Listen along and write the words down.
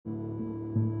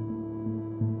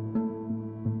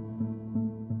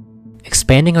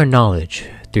Expanding our knowledge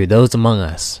through those among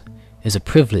us is a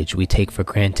privilege we take for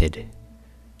granted.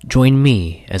 Join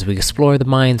me as we explore the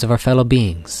minds of our fellow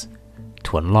beings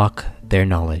to unlock their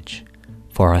knowledge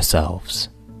for ourselves.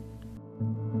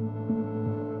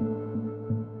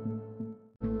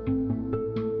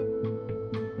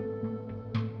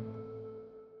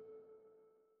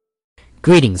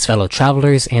 Greetings, fellow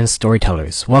travelers and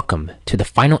storytellers. Welcome to the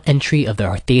final entry of the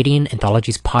Arthadian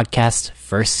Anthologies podcast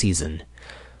first season,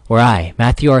 where I,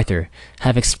 Matthew Arthur,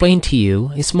 have explained to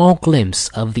you a small glimpse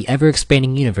of the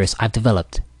ever-expanding universe I've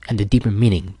developed and the deeper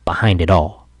meaning behind it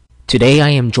all. Today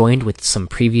I am joined with some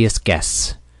previous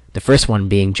guests, the first one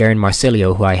being Jaren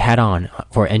Marsilio, who I had on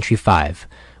for Entry 5,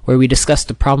 where we discussed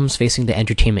the problems facing the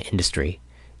entertainment industry.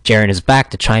 Jaren is back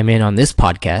to chime in on this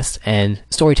podcast and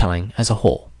storytelling as a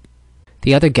whole.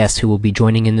 The other guest who will be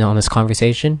joining in on this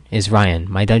conversation is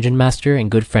Ryan, my dungeon master and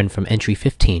good friend from Entry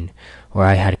 15, where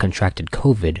I had contracted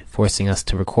COVID, forcing us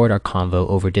to record our convo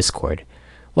over Discord.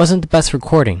 Wasn't the best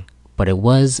recording, but it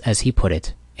was, as he put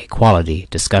it, a quality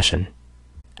discussion.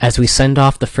 As we send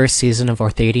off the first season of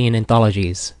Arthadian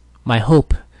Anthologies, my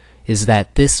hope is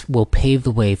that this will pave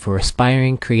the way for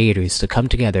aspiring creators to come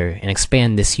together and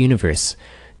expand this universe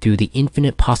through the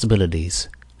infinite possibilities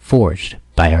forged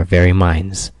by our very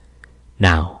minds.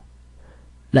 Now,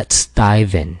 let's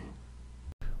dive in.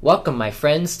 Welcome, my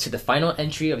friends, to the final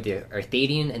entry of the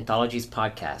Arthadian Anthologies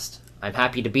podcast. I'm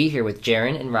happy to be here with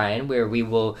Jaren and Ryan, where we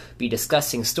will be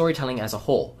discussing storytelling as a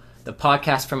whole, the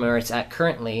podcast from where it's at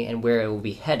currently and where it will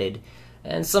be headed,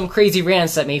 and some crazy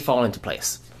rants that may fall into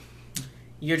place.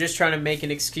 You're just trying to make an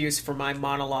excuse for my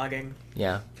monologuing.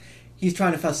 Yeah. He's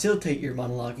trying to facilitate your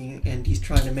monologuing, and he's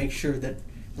trying to make sure that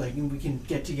we can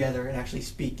get together and actually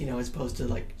speak, as opposed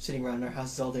to sitting around our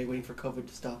houses all day waiting for COVID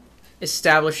to stop.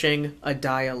 Establishing a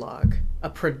dialogue, a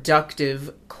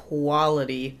productive,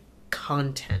 quality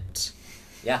content.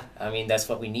 Yeah, I mean, that's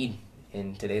what we need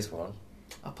in today's world.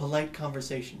 A polite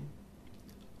conversation.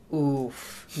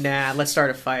 Oof. Nah, let's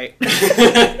start a fight.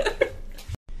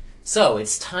 So,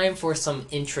 it's time for some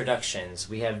introductions.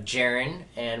 We have Jaren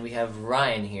and we have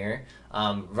Ryan here.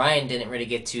 Ryan didn't really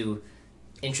get to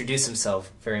introduce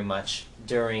himself very much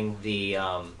during the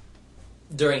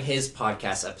during his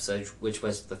podcast episode, which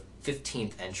was the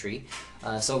 15th entry.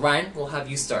 So Ryan, we'll have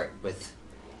you start with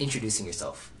introducing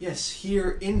yourself. Yes,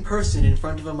 here in person in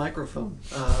front of a microphone.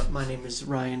 My name is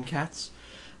Ryan Katz.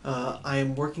 I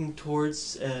am working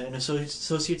towards an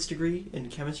associate's degree in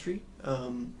chemistry.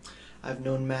 I've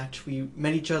known Matt. We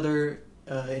met each other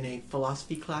in a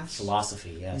philosophy class.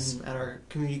 Philosophy, yes. At our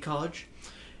community college.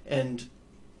 And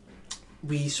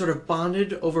we sort of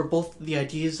bonded over both the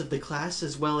ideas of the class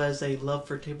as well as a love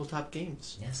for tabletop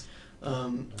games. Yes.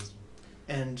 And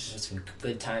it's been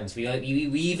good times. We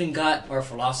even got our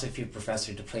philosophy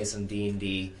professor to play some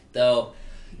D&D, though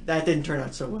that didn't turn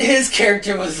out so well. His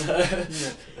character was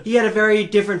he had a very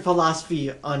different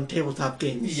philosophy on tabletop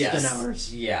games than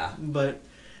ours. Yeah. But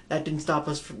that didn't stop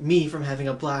me from having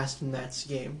a blast in Matt's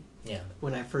game. Yeah.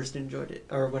 When I first enjoyed it,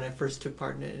 or when I first took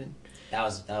part in it. That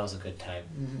was a good time,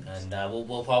 and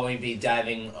we'll probably be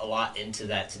diving a lot into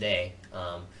that today.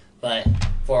 But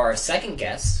for our second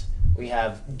guest, we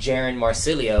have Jaren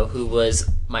Marsilio, who was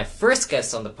my first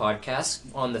guest on the podcast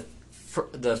on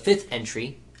the fifth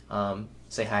entry.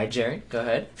 Say hi, Jaren. Go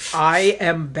ahead. I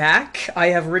am back. I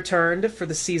have returned for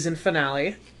the season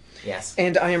finale. Yes.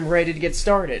 And I am ready to get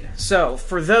started. So,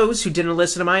 for those who didn't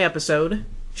listen to my episode,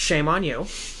 shame on you.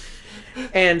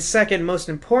 And second, most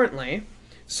importantly,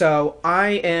 so I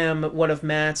am one of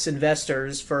Matt's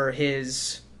investors for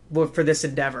this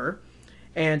endeavor,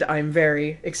 and I'm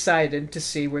very excited to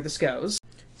see where this goes.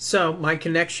 So my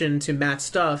connection to Matt's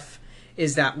stuff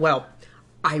is that, well,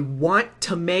 I want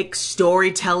to make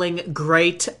storytelling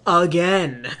great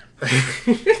again.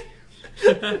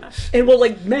 And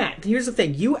well, Matt, here's the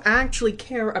thing. You actually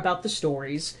care about the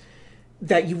stories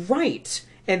that you write,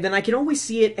 and then I can always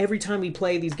see it every time we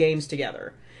play these games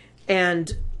together.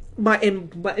 And in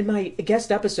my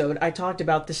guest episode, I talked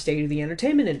about the state of the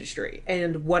entertainment industry,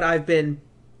 and what I've been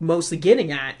mostly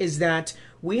getting at is that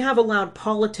we have allowed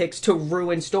politics to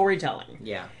ruin storytelling.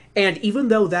 Yeah. And even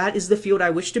though that is the field I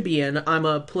wish to be in, I'm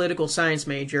a political science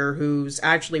major who's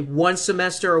actually one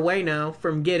semester away now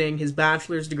from getting his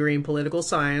bachelor's degree in political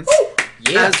science,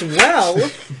 as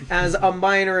well as a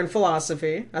minor in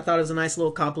philosophy. I thought it was a nice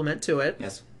little compliment to it.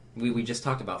 Yes. We just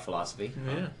talked about philosophy.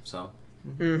 Yeah. So.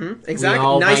 Mm-hmm. Exactly. We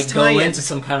all nice might go tie-in. into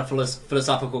some kind of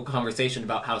philosophical conversation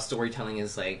about how storytelling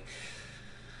is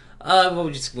we'll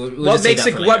just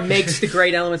what makes the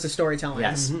great elements of storytelling?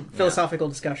 Yes. Mm-hmm. Philosophical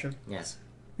discussion. Yes.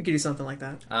 We could do something like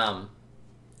that.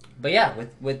 But yeah,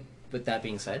 with that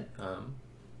being said,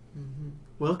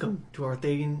 welcome to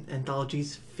Arthadian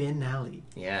Anthology's finale.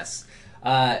 Yes.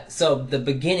 So the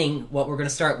beginning, what we're going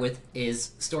to start with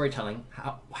is storytelling.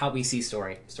 How we see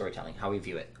storytelling, how we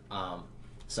view it.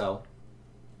 So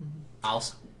I'll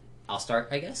start,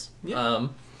 I guess. Yeah.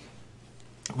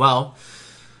 Well,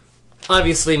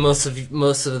 obviously, most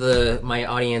of my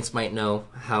audience might know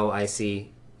how I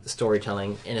see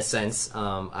storytelling. In a sense,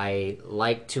 I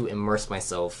like to immerse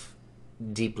myself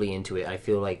deeply into it. I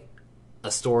feel like a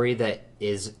story that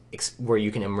is where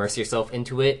you can immerse yourself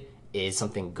into it is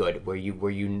something good. Where you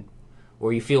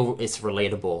feel it's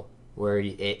relatable. Where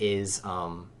it is.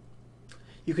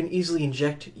 You can easily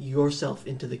inject yourself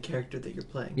into the character that you're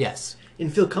playing. Yes.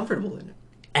 And feel comfortable in it.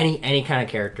 Any kind of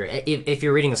character. If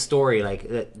you're reading a story, like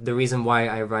the reason why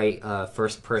I write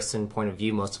first person point of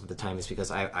view most of the time is because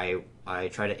I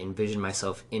try to envision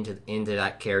myself into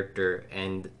that character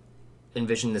and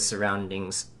envision the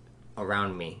surroundings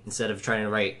around me instead of trying to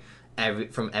write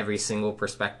from every single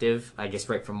perspective. I just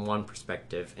write from one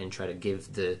perspective and try to give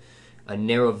a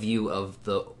narrow view of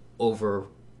the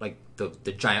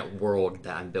the giant world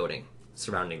that I'm building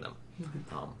surrounding them.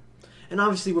 Mm-hmm. And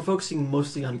obviously, we're focusing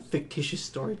mostly on fictitious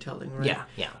storytelling, right?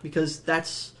 Yeah. Because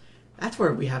that's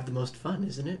where we have the most fun,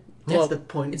 isn't it? That's the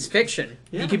point. It's fiction.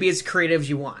 Yeah. You can be as creative as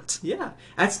you want. Yeah,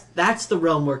 that's the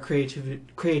realm where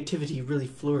creativity really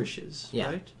flourishes, Yeah.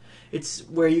 right? It's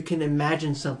where you can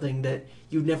imagine something that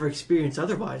you'd never experience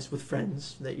otherwise with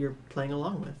friends that you're playing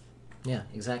along with. Yeah,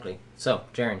 exactly. So,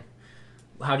 Jaren,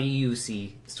 how do you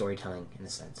see storytelling in a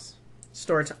sense?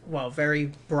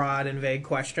 Very broad and vague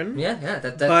question. Yeah,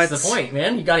 that's the point,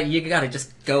 man. You gotta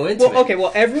just go into it. Okay,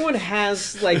 well, everyone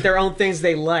has like their own things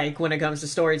they like when it comes to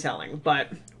storytelling, but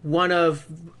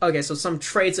so some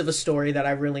traits of a story that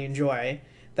I really enjoy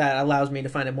that allows me to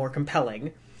find it more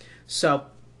compelling. So,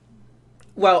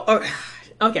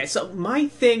 so my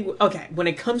thing, when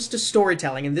it comes to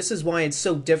storytelling, and this is why it's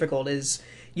so difficult, is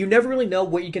you never really know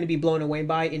what you're going to be blown away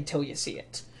by until you see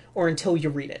it or until you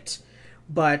read it.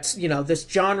 But, this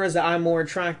genres that I'm more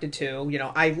attracted to,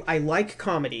 I like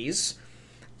comedies.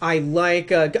 I like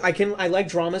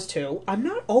dramas too. I'm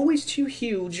not always too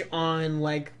huge on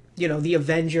the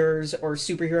Avengers or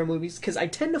superhero movies because I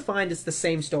tend to find it's the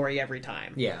same story every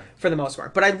time. Yeah. For the most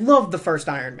part. But I love the first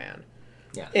Iron Man.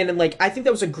 Yeah. And I think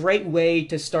that was a great way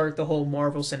to start the whole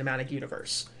Marvel Cinematic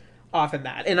Universe off in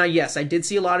that. And I did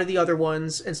see a lot of the other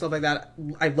ones and stuff like that.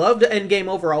 I loved Endgame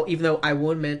overall, even though I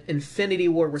will admit Infinity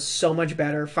War was so much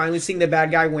better. Finally seeing the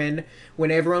bad guy win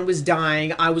when everyone was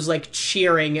dying, I was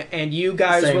cheering, and you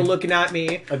guys Same. were looking at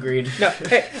me. Agreed. No,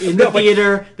 In the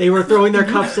theater, they were throwing their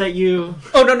cups at you.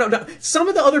 Oh no! Some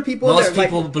of the other people. Most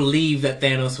people believe that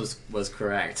Thanos was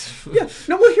correct. Yeah.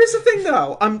 No. Well, here's the thing,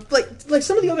 though. Like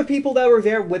some of the other people that were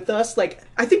there with us.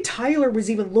 I think Tyler was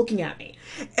even looking at me,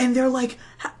 and they're like,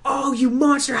 "Oh, you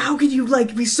monster! How could you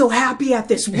be so happy at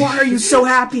this? Why are you so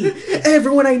happy?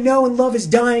 Everyone I know and love is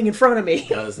dying in front of me."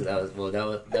 That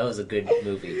was a good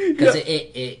movie because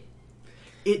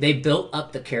they built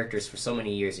up the characters for so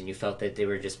many years, and you felt that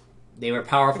they were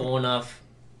powerful enough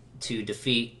to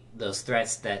defeat those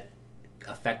threats that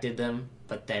affected them.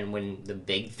 But then when the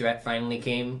big threat finally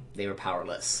came, they were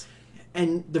powerless.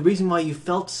 And the reason why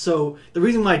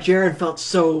Jaren felt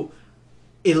so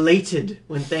elated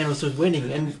when Thanos was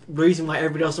winning, and the reason why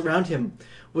everybody else around him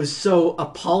was so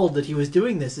appalled that he was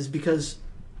doing this, is because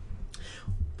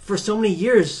for so many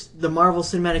years the Marvel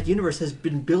Cinematic Universe has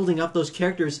been building up those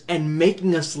characters and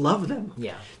making us love them.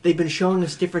 Yeah. They've been showing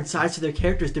us different sides to their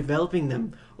characters, developing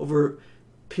them over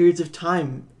periods of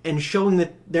time, and showing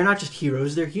that they're not just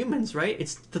heroes, they're humans, right?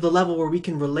 It's to the level where we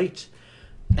can relate.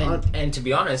 And to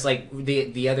be honest,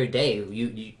 the other day,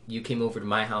 you came over to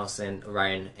my house, and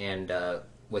Ryan, and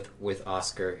with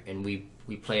Oscar, and we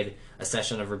played a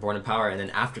session of Reborn in Power, and then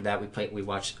after that we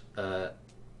watched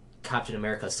Captain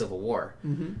America: Civil War,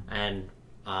 and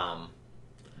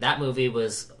that movie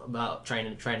was about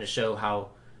trying to show how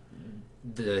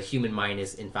the human mind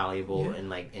is infallible and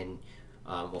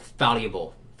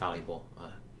fallible.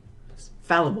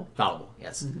 Fallible,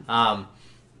 yes.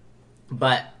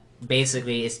 But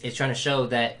basically, it's trying to show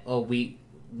that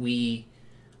we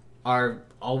are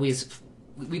always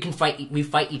we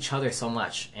fight each other so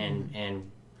much,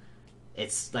 and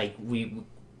it's like we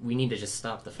need to just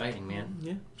stop the fighting, man.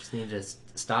 Yeah, just need to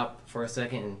stop for a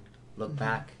second and look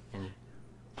back and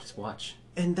just watch.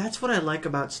 And that's what I like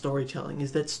about storytelling,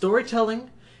 is that storytelling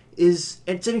it's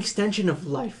an extension of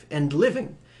life and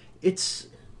living.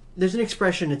 There's an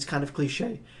expression, it's kind of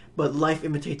cliche, but life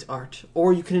imitates art.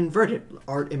 Or you can invert it,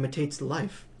 art imitates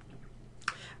life.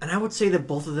 And I would say that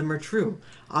both of them are true.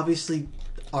 Obviously,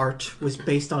 art was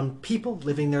based on people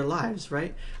living their lives,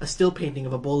 right? A still painting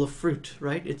of a bowl of fruit,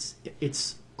 right?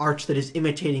 It's art that is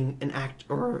imitating an act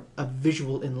or a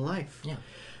visual in life. Yeah.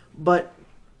 But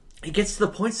it gets to the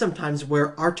point sometimes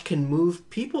where art can move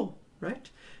people, right?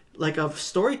 Like a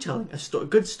storytelling, a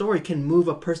good story can move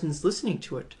a person's listening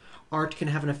to it. Art can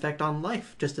have an effect on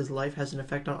life, just as life has an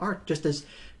effect on art, just as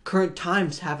current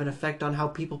times have an effect on how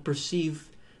people perceive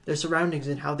their surroundings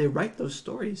and how they write those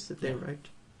stories that they write.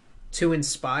 To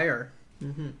inspire.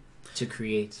 Mm-hmm. To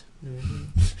create.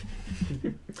 Mm-hmm.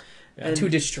 And to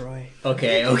destroy.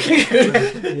 Okay.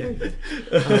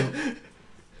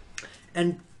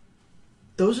 And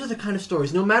those are the kind of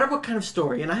stories, no matter what kind of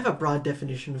story, and I have a broad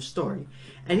definition of story,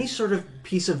 any sort of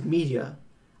piece of media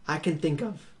I can think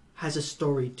of has a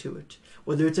story to it.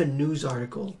 Whether it's a news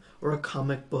article or a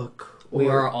comic book. We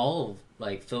are all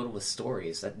like filled with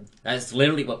stories. That's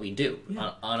literally what we do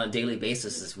Yeah. on a daily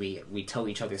basis. Is we tell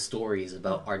each other stories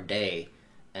about our day,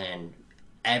 and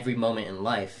every moment in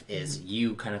life is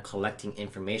you kind of collecting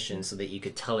information so that you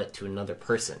could tell it to another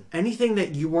person. Anything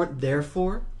that you weren't there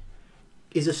for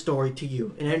is a story to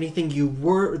you, and anything you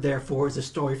were there for is a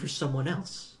story for someone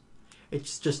else.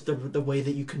 It's just the way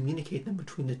that you communicate them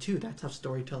between the two. That's how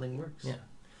storytelling works. Yeah.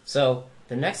 So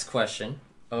the next question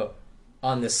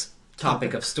on this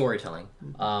topic of storytelling,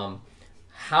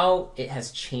 how it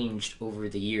has changed over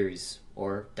the years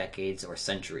or decades or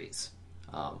centuries.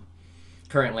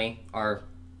 Currently, our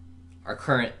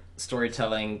current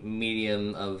storytelling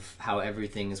medium of how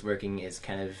everything is working is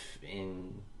kind of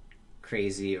in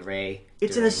crazy array.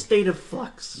 It's in a state of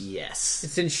flux. Yes.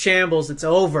 It's in shambles. It's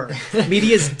over.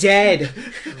 Media's dead.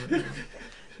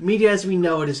 Media as we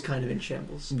know it is kind of in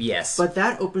shambles. Yes. But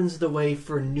that opens the way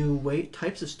for new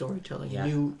types of storytelling, Yeah.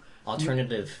 new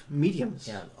alternative mediums.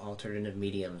 Yeah, alternative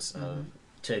mediums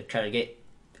to try to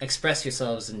express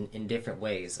yourselves in different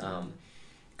ways.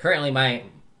 Currently,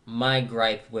 my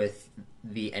gripe with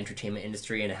the entertainment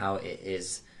industry and how it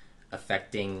is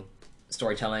affecting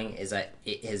storytelling is that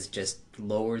it has just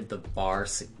lowered the bar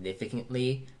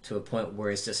significantly to a point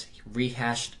where it's just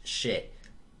rehashed shit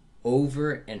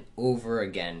over and over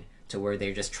again, to where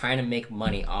they're just trying to make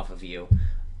money off of you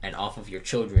and off of your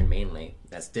children mainly.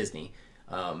 That's Disney.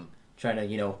 Trying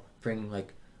to, bring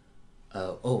like,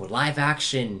 live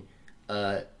action,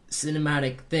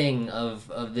 cinematic thing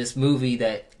of this movie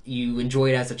that you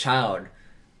enjoyed as a child.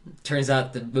 Turns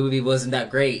out the movie wasn't that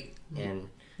great, and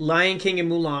Lion King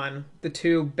and Mulan, the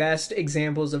two best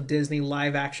examples of Disney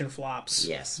live-action flops.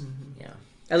 yes, yeah.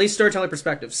 At least storytelling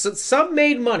perspective. So, some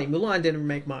made money. Mulan didn't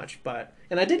make much, but...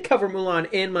 And I did cover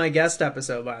Mulan in my guest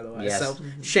episode, by the way. Yes. So,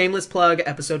 shameless plug,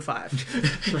 episode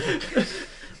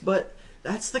 5. But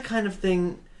that's the kind of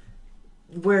thing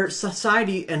where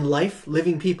society and life,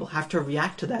 living people, have to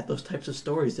react to those types of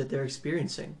stories that they're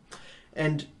experiencing.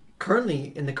 And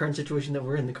currently, in the current situation that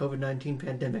we're in, the COVID-19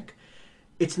 pandemic,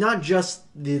 it's not just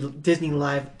the Disney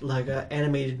live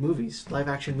animated movies, live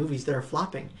action movies that are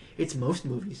flopping. It's most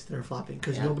movies that are flopping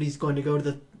because nobody's going to go to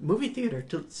the movie theater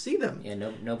to see them. Yeah,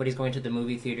 nobody's going to the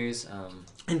movie theaters.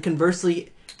 And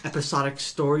conversely, episodic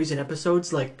stories and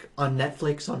episodes like on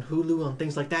Netflix, on Hulu, on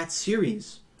things like that,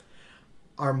 series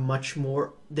are much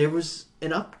more. There was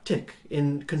an uptick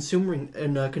in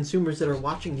consumers that are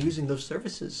watching using those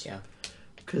services. Yeah,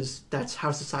 because that's how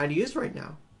society is right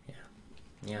now.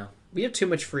 yeah. We have too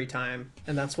much free time,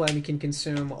 and that's why we can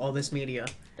consume all this media.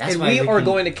 That's and why we we are can-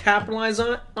 going to capitalize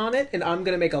on it, and I'm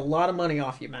going to make a lot of money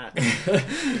off you, Matt.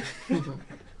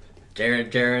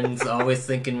 Jaren's always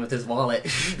thinking with his wallet.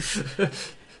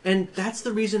 And that's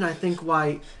the reason I think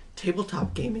why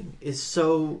tabletop gaming is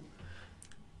so...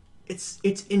 It's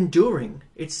enduring.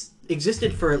 It's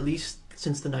existed for at least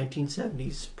since the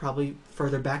 1970s, probably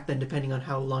further back then, depending on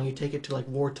how long you take it to like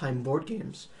wartime board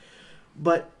games.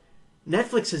 But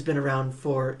Netflix has been around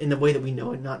in the way that we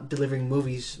know it, not delivering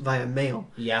movies via mail.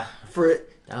 Yeah, For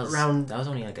that was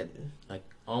only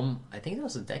I think that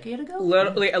was a decade ago.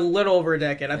 A little over a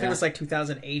decade. I think Yeah. it was like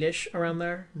 2008-ish, around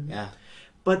there. Yeah,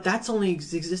 But that's only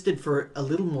existed for a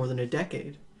little more than a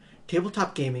decade.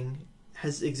 Tabletop gaming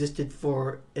has existed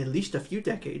for at least a few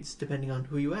decades, depending on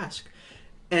who you ask.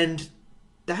 And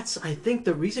I think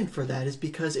the reason for that is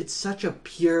because it's such a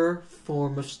pure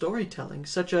form of storytelling,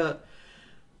 such a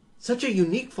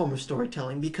unique form of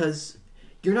storytelling, because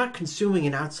you're not consuming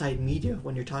an outside media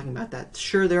when you're talking about that.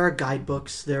 Sure, there are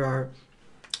guidebooks, there are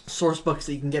source books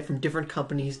that you can get from different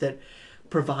companies that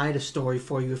provide a story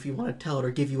for you if you want to tell it or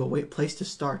give you a place to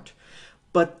start.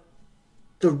 But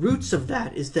the roots of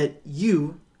that is that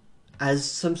you, as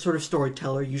some sort of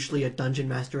storyteller, usually a dungeon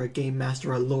master, a game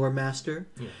master, a lore master,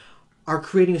 are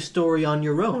creating a story on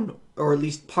your own, or at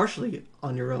least partially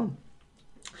on your own.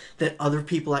 that other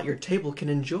people at your table can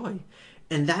enjoy.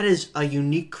 And that is a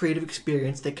unique creative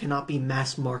experience that cannot be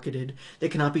mass marketed,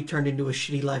 that cannot be turned into a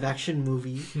shitty live action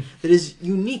movie, that is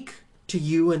unique to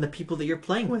you and the people that you're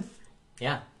playing with.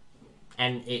 Yeah.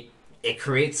 And it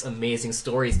creates amazing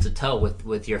stories to tell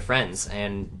with your friends.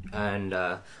 And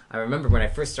I remember when I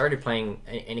first started playing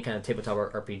any kind of tabletop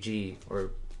RPG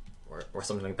or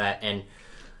something like that, and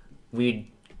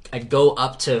I'd go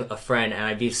up to a friend and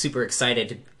I'd be super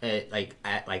excited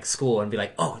at school and be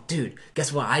like, "Oh, dude,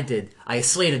 guess what I did? I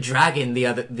slayed a dragon the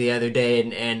other day,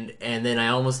 and then I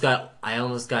almost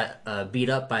got beat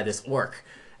up by this orc."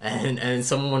 And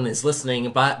someone is listening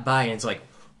by and it's like,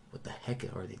 "What the heck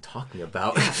are they talking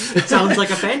about?" It sounds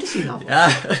like a fantasy novel.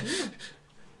 Yeah.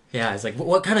 Yeah, it's like,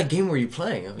 what kind of game were you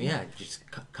playing? I mean, yeah, just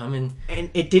come in. And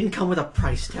it didn't come with a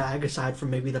price tag aside from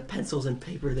maybe the pencils and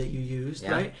paper that you used,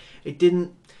 right?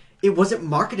 It wasn't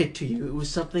marketed to you. It was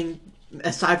something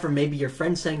aside from maybe your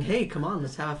friends saying, "Hey, come on,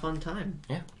 let's have a fun time."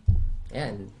 Yeah,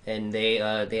 yeah, and they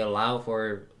allow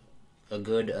for a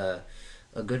good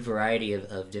variety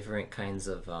of different kinds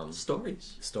of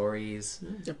stories.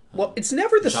 Yeah. Well, it's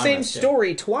never the same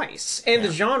story twice, and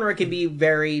the genre can be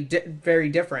very very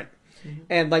different. Mm-hmm.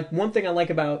 And like one thing I like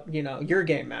about your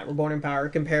game, Matt, Reborn in Power,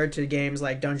 compared to games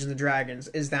like Dungeons and Dragons,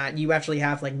 is that you actually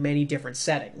have like many different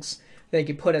settings they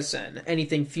could put us in.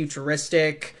 Anything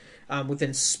futuristic,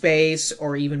 within space,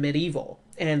 or even medieval.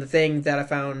 And the thing that I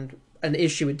found an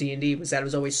issue with D&D was that it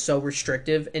was always so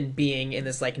restrictive in being in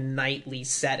this like knightly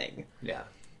setting. Yeah.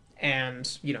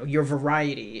 And your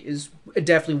variety is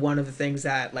definitely one of the things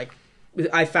that like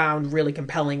I found really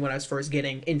compelling when I was first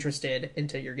getting interested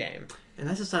into your game. And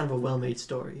that's a sign of a well-made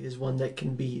story, is one that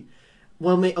can be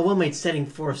a well-made setting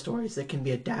for stories that can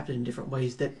be adapted in different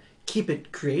ways that keep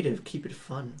it creative, keep it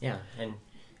fun. Yeah, and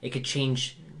it could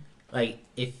change, like,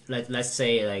 if, let's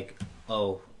say,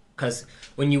 because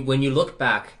when you look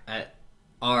back at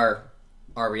our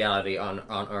reality on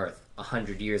Earth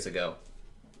 100 years ago,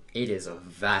 it is a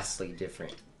vastly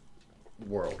different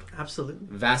world. Absolutely.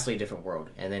 Vastly different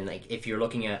world. And then, like, if you're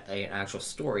looking at an actual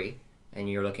story, and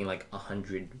you're looking, like,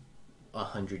 100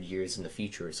 years in the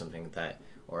future or something like that,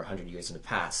 or 100 years in the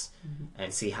past,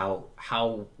 and see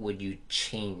how would you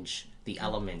change the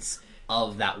elements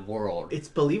of that world. It's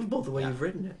believable the way you've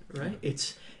written it, right? Yeah.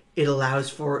 It allows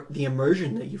for the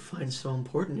immersion that you find so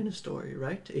important in a story,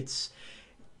 right?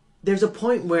 There's a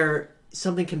point where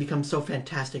something can become so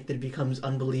fantastic that it becomes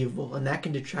unbelievable, and that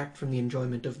can detract from the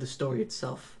enjoyment of the story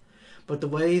itself. But the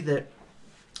way that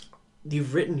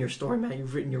you've written your story, Matt,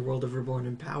 you've written your world of Reborn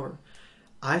in Power,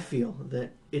 I feel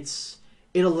that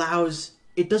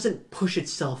it doesn't push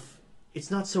itself. It's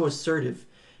not so assertive.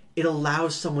 It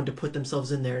allows someone to put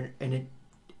themselves in there and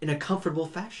in a comfortable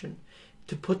fashion,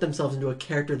 to put themselves into a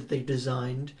character that they've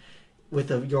designed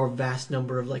with your vast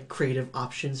number of like creative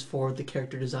options for the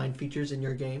character design features in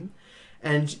your game.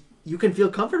 And you can feel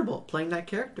comfortable playing that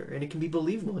character, and it can be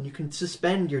believable, and you can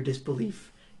suspend your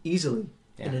disbelief easily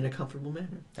and in a comfortable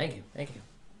manner. Thank you.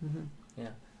 Mm-hmm.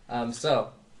 Yeah.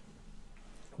 So,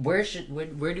 where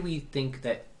do we think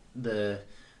that the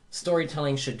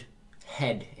storytelling should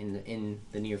head in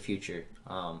the near future?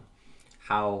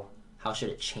 How should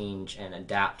it change and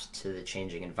adapt to the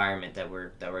changing environment that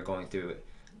we're going through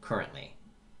currently?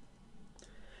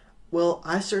 Well,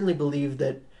 I certainly believe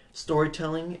that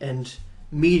storytelling and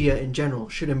media in general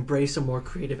should embrace a more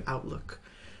creative outlook.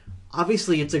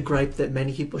 Obviously, it's a gripe that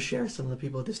many people share, some of the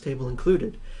people at this table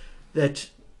included, that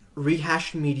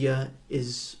rehashed media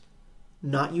is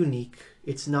not unique.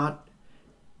 It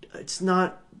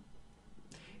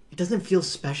doesn't feel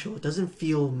special. It doesn't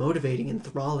feel motivating,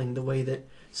 enthralling the way that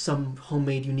some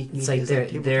homemade unique media is.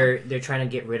 It's like they're trying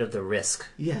to get rid of the risk.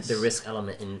 Yes. The risk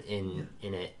element in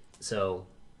it. So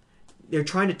they're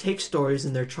trying to take stories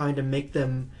and they're trying to make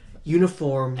them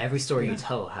uniform. Every story you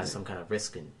tell has some kind of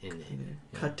risk in it.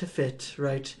 Cut to fit,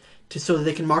 right? So that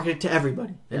they can market it to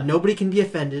everybody. And nobody can be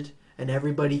offended and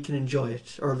everybody can enjoy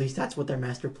it. Or at least that's what their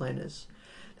master plan is.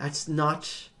 That's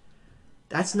not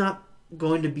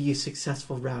going to be a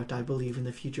successful route, I believe, in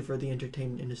the future for the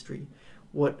entertainment industry.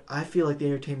 What I feel like the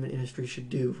entertainment industry should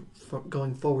do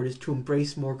going forward is to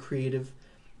embrace more creative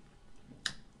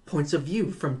points of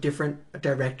view from different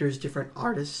directors, different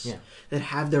artists that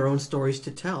have their own stories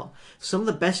to tell. Some of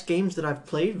the best games that I've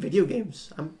played, video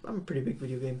games, I'm a pretty big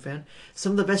video game fan,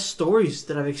 some of the best stories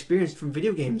that I've experienced from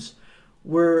video games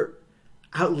were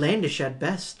outlandish at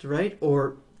best, right?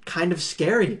 Or kind of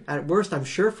scary at worst, I'm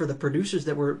sure, for the producers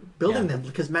that were building Yeah. them,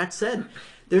 because Matt said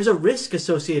there's a risk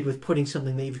associated with putting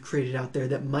something that you've created out there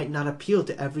that might not appeal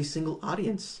to every single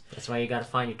audience. That's why you got to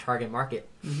find your target market.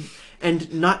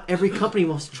 And not every company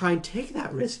wants to try and take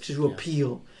that risk to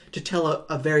appeal, to tell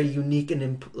a very unique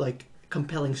and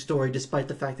compelling story, despite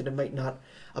the fact that it might not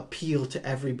appeal to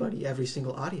everybody, every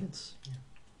single audience.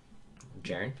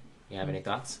 Jaren, you have any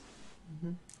thoughts?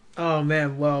 Oh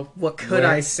man, well, what could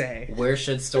I say? Where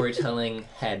should storytelling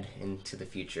head into the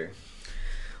future?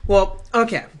 Well,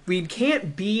 okay, we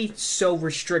can't be so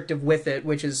restrictive with it,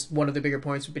 which is one of the bigger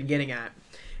points we've been getting at.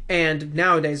 And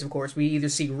nowadays, of course, we either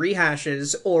see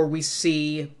rehashes or we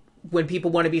see when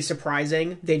people want to be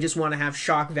surprising, they just want to have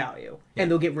shock value, and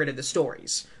they'll get rid of the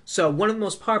stories. So one of the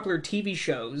most popular TV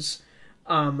shows,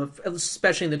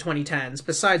 especially in the 2010s,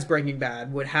 besides Breaking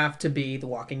Bad, would have to be The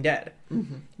Walking Dead.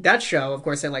 Mm-hmm. That show, of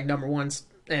course, had like number ones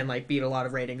and like beat a lot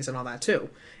of ratings and all that too.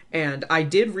 And I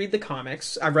did read the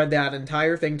comics. I read that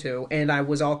entire thing too, and I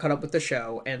was all caught up with the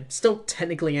show, and still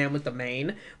technically am with the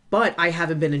main, but I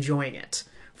haven't been enjoying it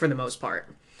for the most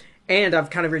part. And I've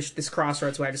kind of reached this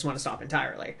crossroads where I just want to stop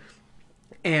entirely.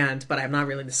 But I have not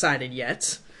really decided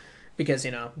yet, because,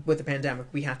 you know, with the pandemic,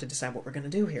 we have to decide what we're going to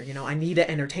do here. You know, I need to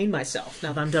entertain myself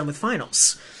now that I'm done with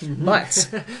finals. Mm-hmm. But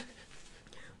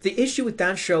the issue with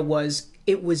that show was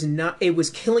it was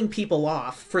killing people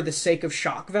off for the sake of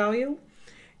shock value.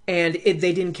 And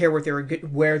they didn't care where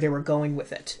they were going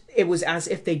with it. It was as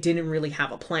if they didn't really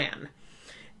have a plan.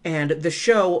 And the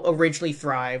show originally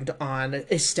thrived on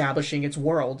establishing its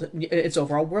world, its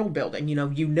overall world building.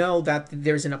 You know that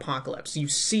there's an apocalypse. You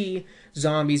see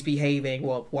zombies behaving,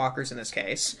 well, walkers in this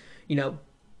case,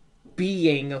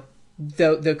 being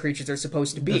the creatures they're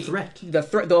supposed to be. The threat.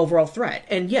 The overall threat.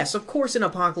 And yes, of course, in an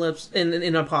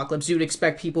apocalypse, you'd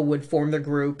expect people would form their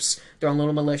groups, their own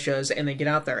little militias, and they get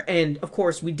out there. And, of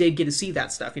course, we did get to see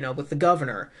that stuff, with the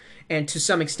governor, and to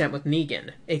some extent with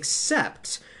Negan.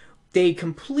 Except they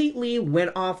completely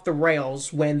went off the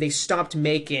rails when they stopped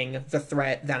making the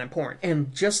threat that important.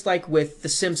 And just like with The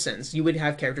Simpsons, you would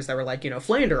have characters that were like,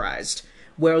 Flanderized,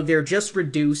 where they're just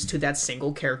reduced to that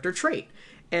single character trait.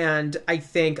 And I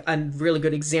think a really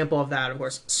good example of that, of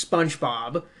course,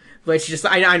 SpongeBob, which just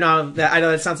I know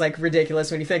that sounds like ridiculous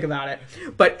when you think about it,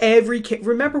 but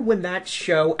remember when that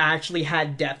show actually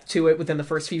had depth to it within the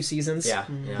first few seasons? Yeah.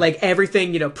 Like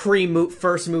everything,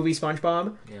 first movie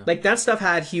SpongeBob, like that stuff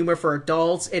had humor for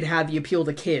adults. It had the appeal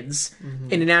to kids,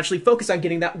 and it actually focused on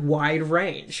getting that wide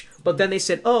range. But then they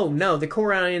said, oh no, the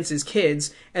core audience is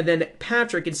kids. And then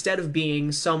Patrick, instead of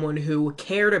being someone who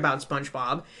cared about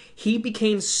SpongeBob, he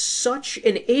became such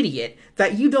an idiot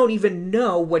that you don't even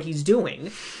know what he's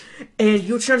doing. And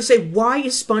you're trying to say, why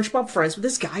is SpongeBob friends with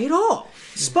this guy at all?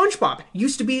 SpongeBob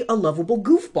used to be a lovable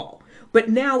goofball. But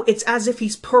now it's as if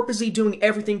he's purposely doing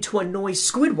everything to annoy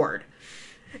Squidward.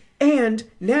 And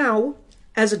now,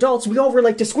 as adults, we all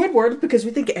relate to Squidward because we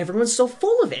think everyone's so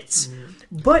full of it.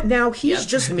 But now he's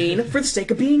just mean for the sake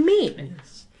of being mean.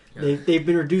 They've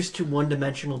been reduced to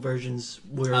one-dimensional versions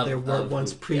where there were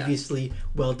once previously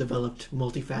well-developed,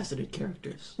 multifaceted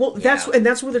characters. Well, that's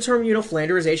where the term,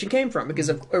 Flanderization came from, because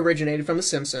it originated from The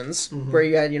Simpsons, where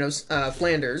you had,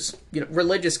 Flanders,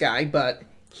 religious guy, but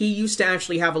he used to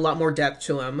actually have a lot more depth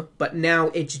to him, but now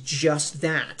it's just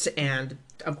that, and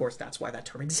of course that's why that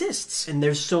term exists. And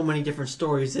there's so many different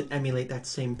stories that emulate that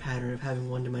same pattern of having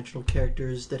one-dimensional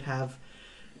characters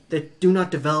that do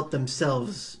not develop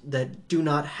themselves, that do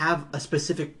not have a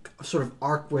specific sort of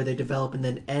arc where they develop and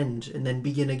then end and then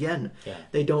begin again. Yeah.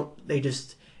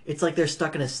 It's like they're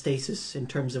stuck in a stasis in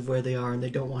terms of where they are, and they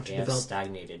don't want to develop.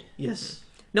 Stagnated. Yes.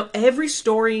 No, every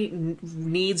story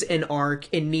needs an arc,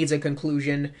 it needs a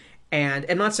conclusion, and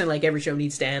I'm not saying like every show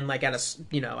needs to end like at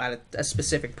a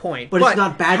specific point. But it's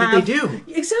not bad that they do.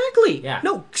 Exactly. Yeah.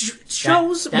 No,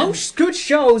 most good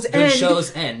shows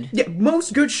end. Yeah,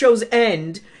 most good shows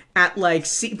end at like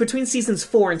between seasons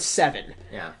 4 and 7.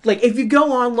 Yeah. Like if you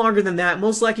go on longer than that,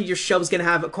 most likely your show's gonna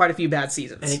have quite a few bad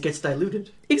seasons. And it gets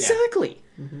diluted. Exactly.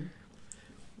 Yeah.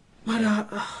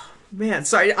 But man,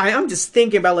 sorry, I'm just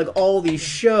thinking about like all these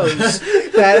shows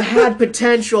that had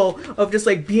potential of just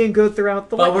like being good throughout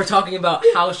the. But we're talking about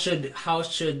how should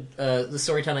the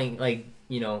storytelling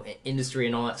industry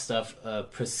and all that stuff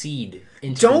proceed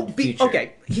into the future.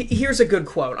 Okay. Here's a good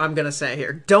quote I'm gonna say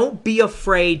here. Don't be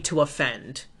afraid to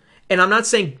offend. And I'm not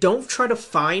saying don't try to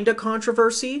find a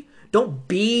controversy. Don't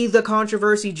be the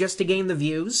controversy just to gain the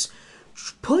views.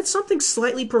 Put something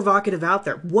slightly provocative out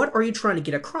there. What are you trying to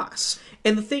get across?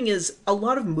 And the thing is, a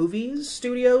lot of movie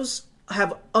studios,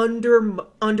 have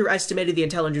underestimated the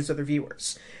intelligence of their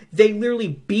viewers. They literally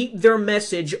beat their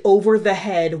message over the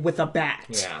head with a bat.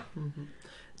 Yeah.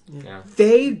 Yeah.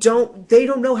 They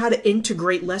don't know how to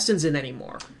integrate lessons in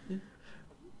anymore.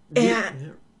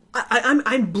 And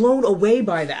I'm blown away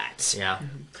by that. Yeah.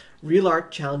 Real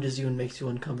art challenges you and makes you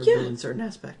uncomfortable in certain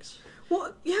aspects.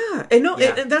 Well, yeah, and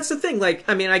and that's the thing. Like,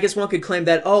 I mean, I guess one could claim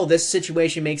that, oh, this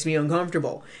situation makes me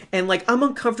uncomfortable, and like I'm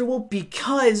uncomfortable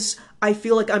because I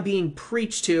feel like I'm being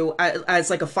preached to as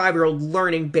like a 5-year-old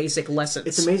learning basic lessons.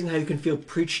 It's amazing how you can feel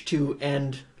preached to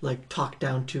and like talked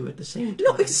down to at the same time.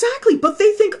 No, exactly. But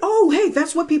they think, oh, hey,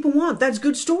 that's what people want. That's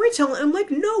good storytelling. I'm like,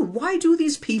 no. Why do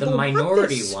these people? The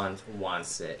minority want this?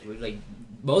 wants it. Like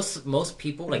most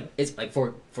people, like it's like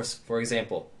for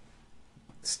example,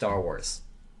 Star Wars,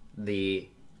 the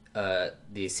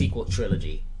sequel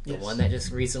trilogy, the one that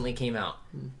just recently came out,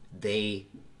 they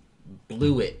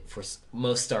blew it for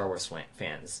most Star Wars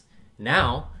fans.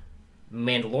 Now,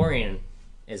 Mandalorian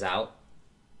is out,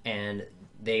 and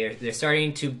they're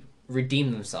starting to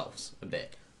redeem themselves a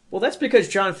bit. Well, that's because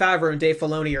Jon Favreau and Dave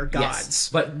Filoni are gods. Yes,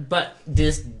 but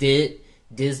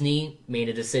Disney made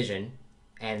a decision,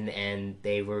 and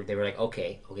they were like,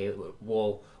 okay,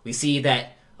 well, we see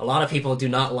that a lot of people do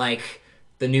not like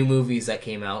the new movies that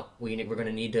came out. We're going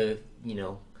to need to,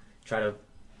 try to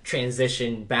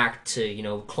transition back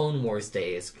to, Clone Wars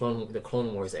days, the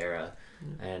Clone Wars era,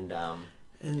 and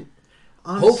honestly,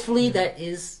 hopefully that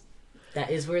is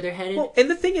where they're headed. Well, and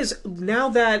the thing is, now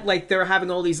that like they're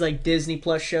having all these like Disney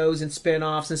Plus shows and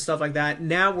spin-offs and stuff like that,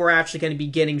 now we're actually going to be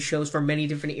getting shows from many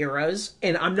different eras,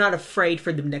 and I'm not afraid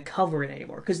for them to cover it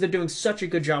anymore because they're doing such a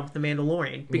good job with The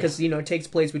Mandalorian because it takes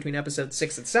place between episodes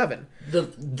 6 and 7.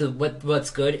 What's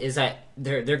good is that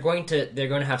they're going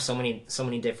to have so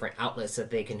many different outlets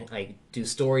that they can like do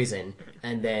stories in,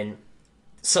 and then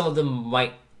some of them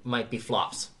might be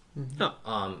flops.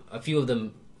 A few of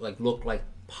them like look like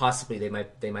possibly they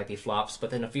might be flops, but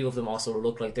then a few of them also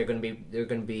look like they're going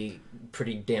to be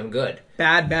pretty damn good.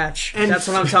 Bad Batch. And that's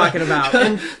what I'm talking about.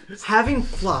 And having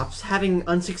flops, having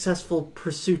unsuccessful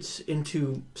pursuits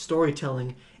into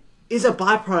storytelling is a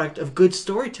byproduct of good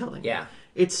storytelling. Yeah.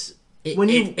 It's a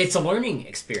learning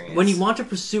experience. When you want to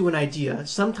pursue an idea,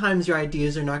 sometimes your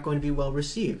ideas are not going to be well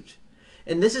received.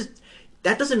 And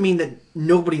that doesn't mean that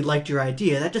nobody liked your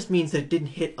idea. That just means that it didn't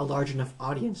hit a large enough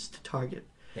audience to target.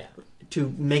 Yeah.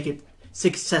 To make it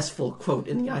successful, quote,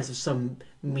 in the eyes of some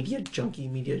media junkie,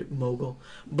 media mogul.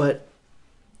 But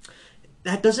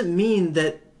that doesn't mean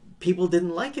that people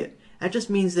didn't like it. That just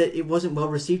means that it wasn't well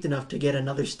received enough to get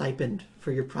another stipend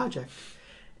for your project.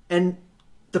 And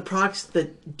the products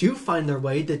that do find their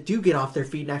way, that do get off their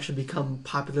feet and actually become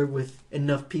popular with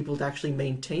enough people to actually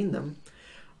maintain them,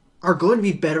 are going to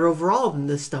be better overall than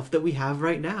the stuff that we have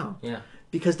right now. Yeah.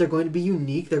 Because they're going to be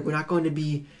unique. They're not going to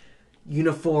be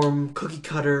uniform cookie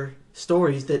cutter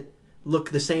stories that look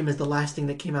the same as the last thing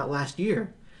that came out last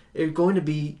year. They're going to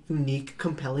be unique,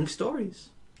 compelling stories.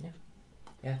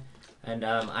 Yeah. And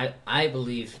I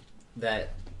believe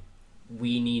that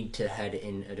we need to head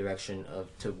in a direction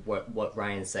to what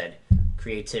Ryan said,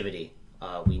 creativity.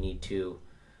 We need to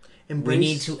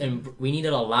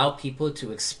allow people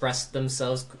to express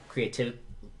themselves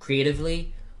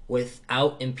creatively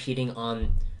without impeding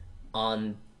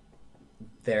on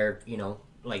their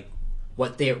like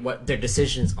what their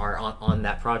decisions are on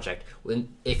that project.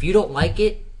 If you don't like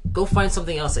it, go find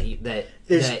something else that you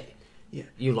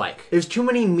like. There's too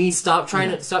many Stop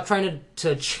trying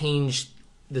to change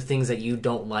the things that you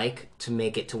don't like to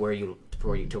make it to where you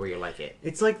like it.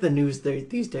 It's like the news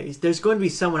these days. There's going to be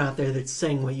someone out there that's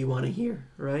saying what you want to hear,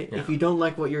 right? Yeah. If you don't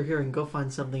like what you're hearing, go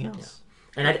find something else. Yeah.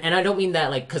 And I don't mean that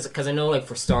like because I know like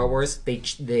for Star Wars they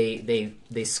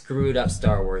screwed up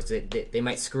Star Wars. They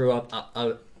might screw up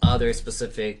other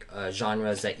specific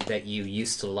genres that you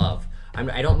used to love.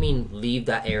 I don't mean leave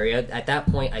that area. At that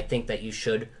point, I think that you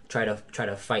should try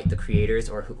to fight the creators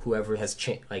or whoever has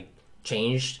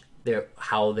changed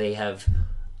how they have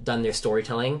done their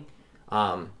storytelling,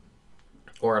 or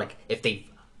like if they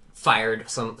fired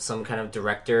some kind of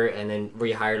director and then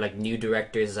rehired like new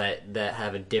directors that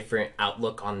have a different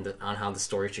outlook on how the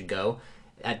story should go.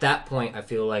 At that point, I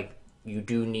feel like you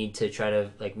do need to try to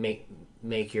like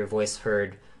make your voice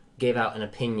heard, give out an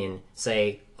opinion,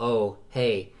 say, oh,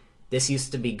 hey, this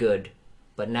used to be good,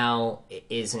 but now it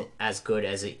isn't as good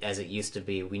as it used to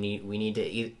be. We need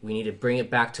to bring it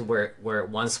back to where it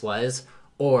once was,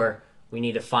 or we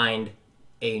need to find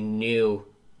a new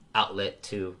outlet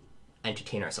to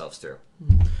entertain ourselves through.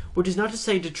 Which is not to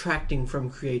say detracting from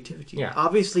creativity. Yeah.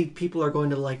 Obviously, people are going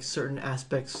to like certain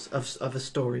aspects of a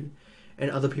story,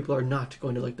 and other people are not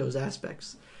going to like those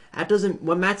aspects. That doesn't.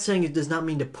 What Matt's saying, it does not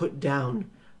mean to put down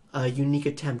a unique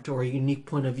attempt or a unique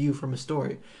point of view from a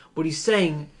story. What he's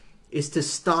saying is to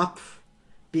stop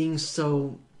being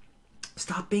so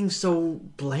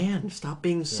bland. Stop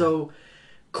being so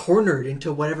cornered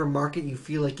into whatever market you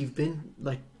feel like you've been,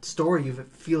 like story you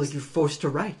feel like you're forced to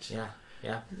write.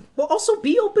 Yeah. Well, also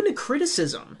be open to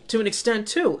criticism to an extent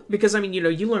too, because I mean,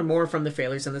 you learn more from the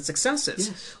failures than the successes.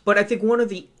 Yes. But I think one of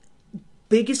the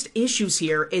biggest issues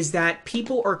here is that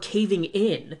people are caving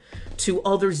in to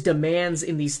others' demands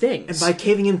in these things. And by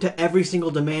caving into every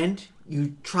single demand,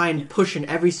 you try and push in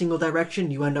every single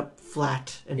direction, you end up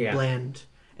flat and bland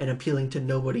and appealing to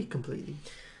nobody completely.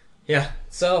 Yeah.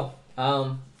 So,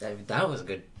 that was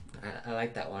good. I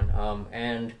like that one.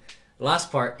 And the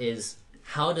last part is,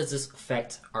 how does this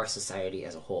affect our society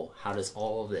as a whole? How does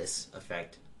all of this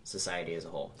affect society as a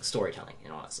whole? The storytelling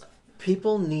and all that stuff.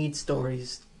 People need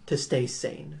stories to stay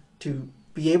sane, to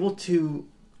be able to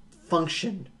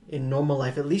function in normal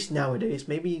life, at least nowadays.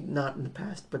 Maybe not in the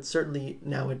past, but certainly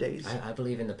nowadays. I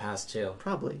believe in the past too.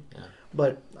 Probably. Yeah.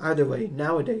 But either way,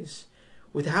 nowadays,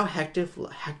 with how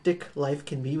hectic life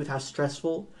can be, with how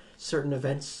stressful certain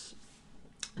events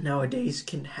nowadays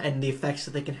can, and the effects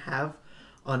that they can have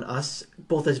on us,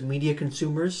 both as media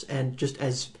consumers and just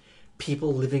as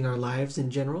people living our lives in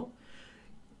general,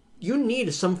 you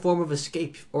need some form of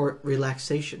escape or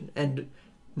relaxation. And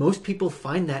most people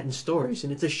find that in stories.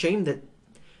 And it's a shame that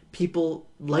people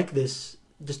like this,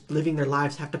 just living their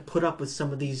lives, have to put up with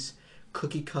some of these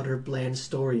cookie-cutter, bland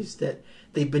stories that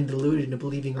they've been deluded into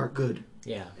believing are good.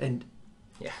 Yeah. And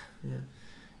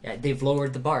Yeah, they've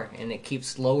lowered the bar, and it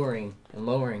keeps lowering and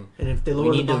lowering. And if they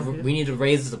lower the bar, we need to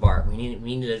raise the bar. We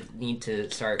need to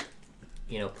start,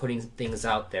 putting things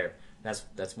out there. That's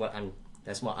what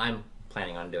I'm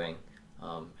planning on doing,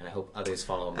 and I hope others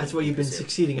follow me. That's what you've been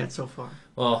succeeding at so far.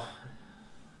 Well,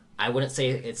 I wouldn't say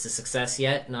it's a success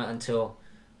yet. Not until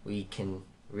we can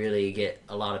really get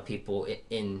a lot of people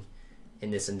in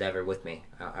this endeavor with me.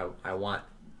 I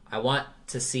want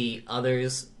to see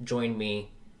others join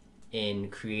me in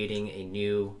creating a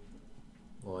new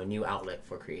outlet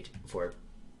for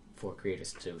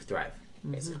creators to thrive,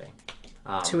 basically.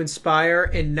 To inspire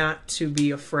and not to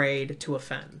be afraid to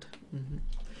offend. Mm-hmm.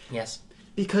 Yes.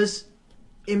 Because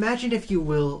imagine, if you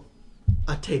will,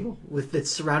 a table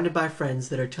that's surrounded by friends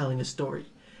that are telling a story.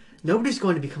 Nobody's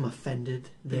going to become offended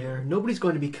there. Nobody's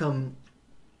going to become,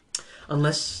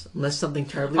 unless something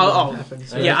terribly wrong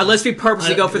happens. Yeah, unless we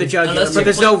purposely go for the jugular, but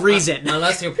there's no reason.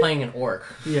 Unless you're playing an orc.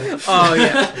 Yeah. Oh,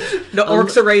 yeah. No,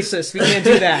 orcs are racist. We can't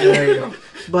do that. There you go.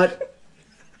 But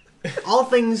all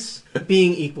things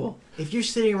being equal, if you're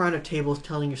sitting around a table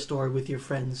telling your story with your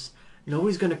friends,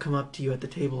 nobody's going to come up to you at the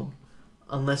table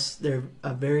unless they're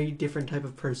a very different type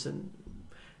of person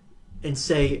and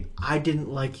say, I didn't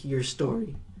like your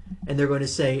story. And they're going to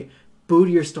say, boo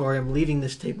to your story, I'm leaving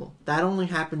this table. That only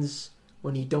happens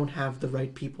when you don't have the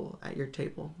right people at your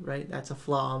table, right? That's a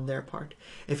flaw on their part.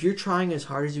 If you're trying as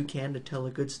hard as you can to tell a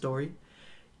good story,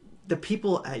 the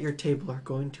people at your table are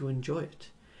going to enjoy it.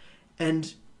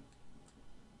 And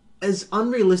as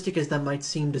unrealistic as that might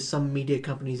seem to some media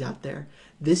companies out there,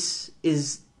 this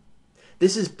is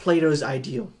Plato's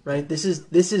ideal, right? This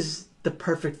is the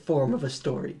perfect form of a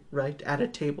story, right? At a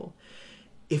table.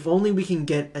 If only we can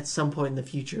get, at some point in the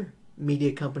future,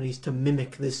 media companies to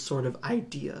mimic this sort of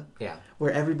idea. Yeah.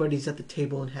 Where everybody's at the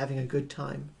table and having a good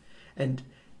time. And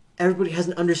everybody has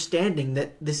an understanding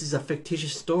that this is a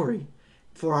fictitious story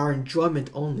for our enjoyment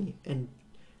only. And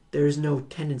there is no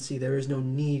tendency, there is no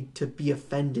need to be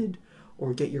offended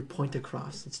or get your point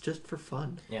across. It's just for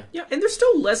fun. Yeah, and there's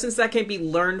still lessons that can be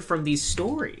learned from these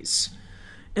stories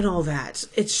and all that.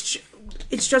 It's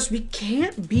just we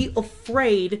can't be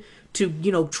afraid to,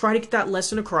 try to get that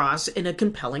lesson across in a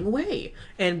compelling way.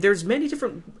 And there's many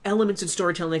different elements in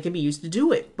storytelling that can be used to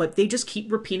do it, but they just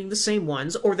keep repeating the same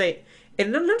ones,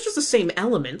 and not just the same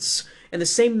elements and the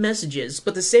same messages,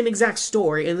 but the same exact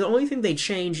story, and the only thing they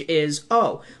change is,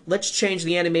 let's change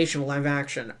the animation live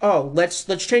action. Let's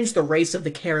change the race of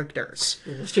the characters.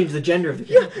 Let's change the gender of the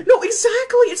character. Yeah, no,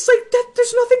 exactly. It's like that.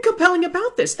 There's nothing compelling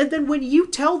about this. And then when you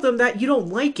tell them that you don't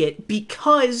like it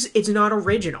because it's not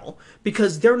original,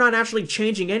 because they're not actually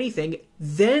changing anything,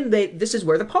 then this is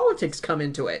where the politics come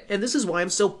into it. And this is why I'm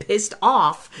so pissed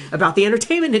off about the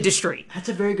entertainment industry. That's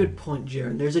a very good point,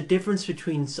 Jaron. There's a difference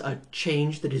between a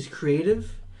change that is creative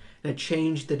and a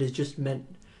change that is just meant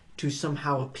to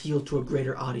somehow appeal to a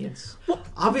greater audience. Well,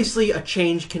 obviously, a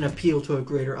change can appeal to a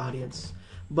greater audience,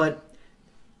 but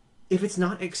if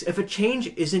a change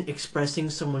isn't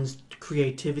expressing someone's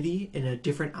creativity in a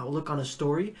different outlook on a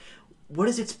story, what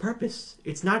is its purpose?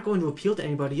 It's not going to appeal to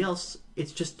anybody else.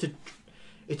 It's just to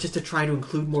It's just to try to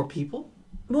include more people?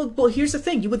 Well, here's the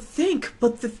thing. You would think,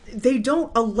 but they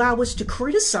don't allow us to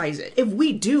criticize it. If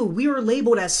we do, we are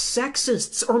labeled as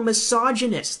sexists or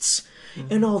misogynists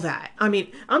and all that. I mean,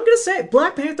 I'm going to say it,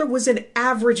 Black Panther was an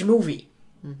average movie.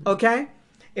 Okay?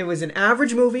 It was an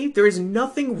average movie. There is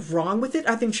nothing wrong with it.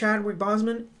 I think Chadwick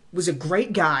Boseman was a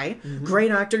great guy,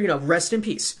 great actor, rest in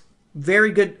peace.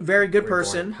 Very good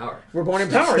person. We're born in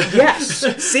power. Yes.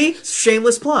 See?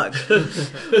 Shameless plug.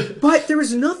 But there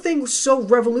was nothing so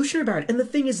revolutionary about it. And the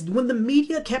thing is, when the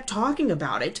media kept talking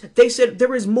about it, they said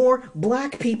there is more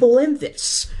black people in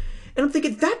this. And I'm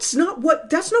thinking that's not what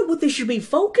they should be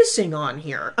focusing on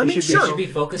here. I mean, They should be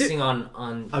focusing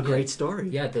on a great story.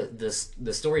 Yeah,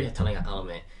 the storytelling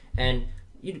element. And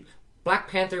Black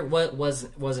Panther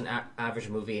was an average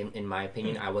movie in my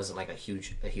opinion. I wasn't like a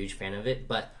huge fan of it,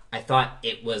 but I thought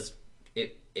it was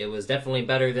definitely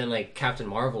better than like Captain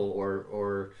Marvel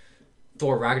or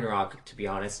Thor Ragnarok. To be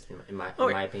honest, in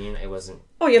my opinion, it wasn't.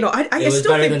 Oh, it was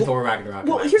still better think, than Thor Ragnarok.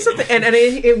 Well, here's the thing,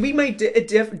 and we might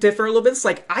differ a little bit. It's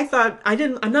like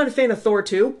I'm not a fan of Thor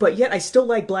 2, but yet I still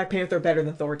like Black Panther better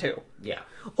than Thor 2. Yeah.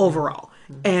 Overall.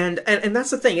 And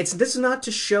that's the thing. This is not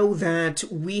to show that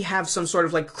we have some sort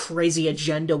of like crazy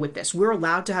agenda with this. We're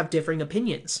allowed to have differing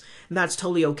opinions, and that's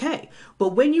totally okay. But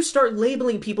when you start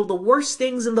labeling people the worst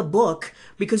things in the book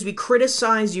because we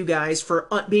criticize you guys for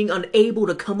being unable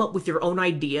to come up with your own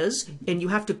ideas, and you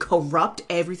have to corrupt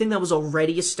everything that was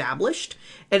already established,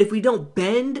 and if we don't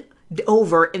bend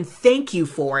over and thank you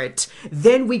for it,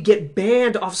 then we get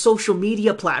banned off social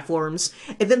media platforms,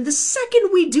 and then the second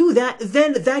we do that,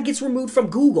 then that gets removed from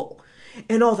Google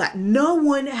and all that. No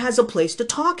one has a place to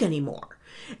talk anymore,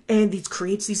 and it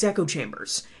creates these echo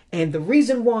chambers. And the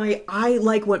reason why I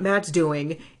like what Matt's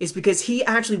doing is because he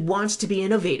actually wants to be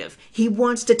innovative. He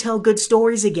wants to tell good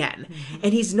stories again,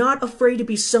 and he's not afraid to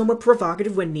be somewhat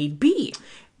provocative when need be.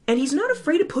 And he's not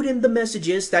afraid to put in the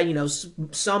messages that,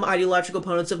 some ideological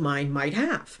opponents of mine might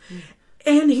have.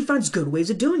 And he finds good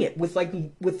ways of doing it with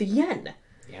the yen.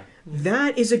 Yeah.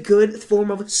 That is a good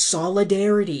form of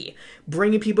solidarity,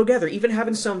 bringing people together, even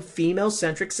having some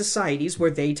female-centric societies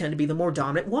where they tend to be the more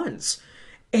dominant ones.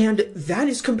 And that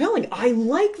is compelling. I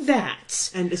like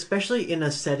that. And especially in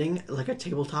a setting like a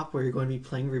tabletop where you're going to be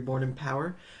playing Reborn in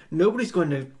Power, nobody's going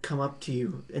to come up to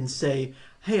you and say,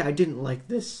 hey, I didn't like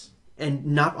this, and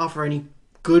not offer any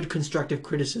good constructive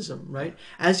criticism, right?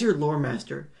 As your lore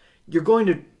master, you're going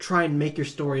to try and make your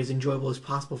story as enjoyable as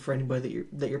possible for anybody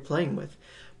that you're playing with.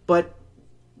 But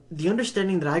the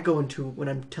understanding that I go into when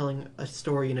I'm telling a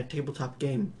story in a tabletop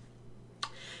game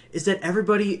is that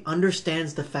everybody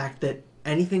understands the fact that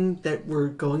anything that we're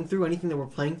going through, anything that we're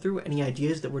playing through, any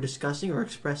ideas that we're discussing or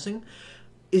expressing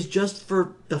is just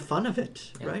for the fun of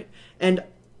it, right? And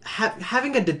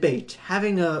having a debate,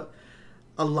 having a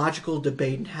logical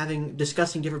debate, and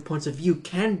discussing different points of view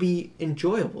can be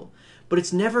enjoyable, but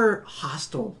it's never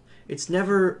hostile. It's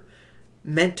never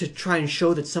meant to try and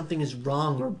show that something is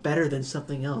wrong or better than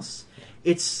something else.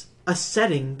 It's a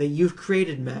setting that you've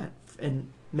created, Matt,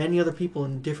 and many other people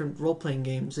in different role-playing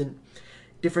games and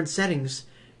different settings.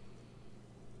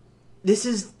 This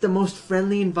is the most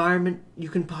friendly environment you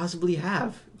can possibly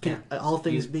have, all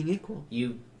things being equal.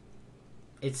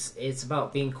 It's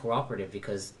about being cooperative,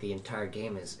 because the entire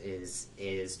game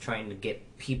is trying to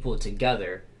get people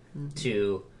together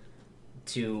to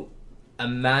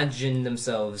imagine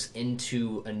themselves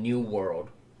into a new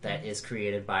world that is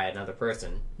created by another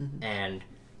person, and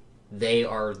they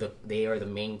are the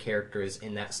main characters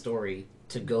in that story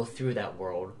to go through that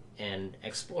world and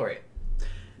explore it.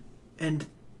 And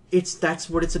that's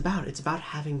what it's about. It's about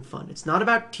having fun. It's not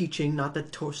about teaching. Not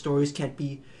that stories can't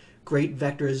be great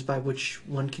vectors by which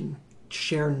one can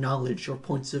share knowledge or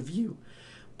points of view.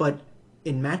 But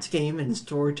in Matt's game and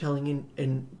storytelling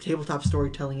and tabletop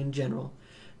storytelling in general,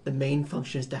 the main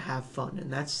function is to have fun.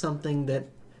 And that's something that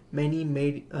many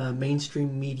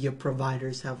mainstream media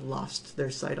providers have lost their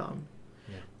sight on.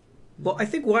 Well, I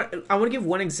think I want to give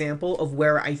one example of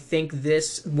where I think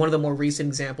one of the more recent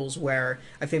examples where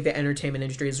I think the entertainment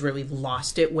industry has really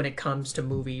lost it when it comes to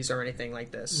movies or anything like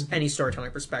this, any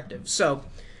storytelling perspective. So,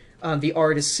 the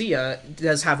artist Sia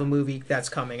does have a movie that's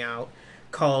coming out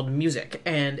called Music,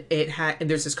 and and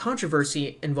there's this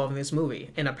controversy involving this movie,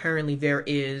 and apparently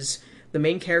the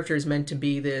main character is meant to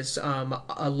be this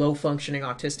a low-functioning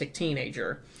autistic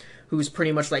teenager who's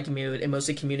pretty much like mute and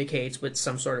mostly communicates with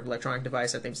some sort of electronic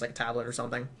device. I think it's like a tablet or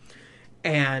something.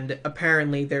 And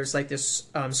apparently there's like this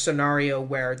scenario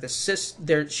where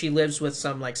she lives with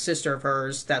some like sister of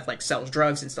hers that like sells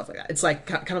drugs and stuff like that. It's like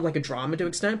kind of like a drama to an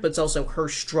extent, but it's also her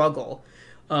struggle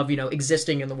of,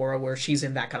 existing in the world where she's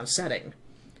in that kind of setting,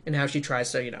 and how she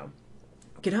tries to,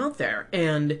 get out there.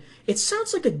 And it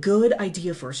sounds like a good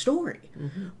idea for a story.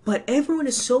 But everyone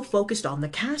is so focused on the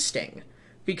casting.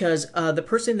 Because the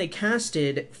person they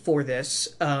casted for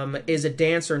this is a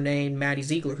dancer named Maddie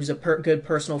Ziegler, who's a good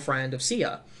personal friend of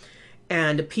Sia.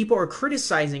 And people are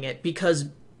criticizing it because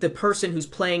the person who's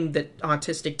playing the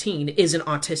autistic teen isn't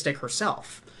autistic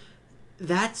herself.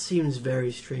 That seems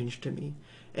very strange to me.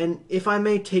 And if I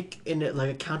may take in like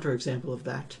a counterexample of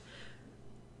that,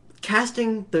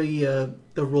 casting the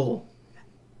role,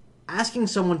 asking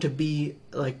someone to be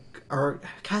like, or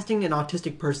casting an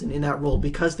autistic person in that role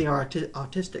because they are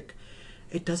autistic,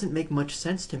 it doesn't make much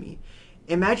sense to me.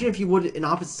 Imagine if you would an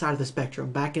opposite side of the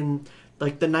spectrum back in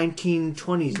like the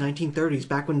 1920s, 1930s,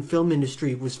 back when film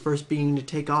industry was first beginning to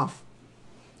take off.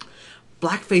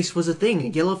 Blackface was a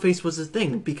thing, yellowface was a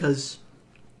thing because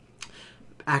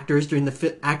actors and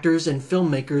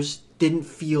filmmakers didn't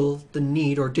feel the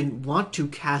need or didn't want to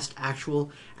cast actual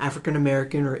African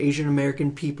American or Asian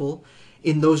American people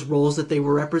in those roles that they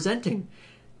were representing.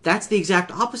 That's the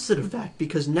exact opposite of that,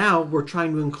 because now we're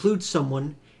trying to include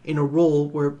someone in a role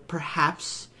where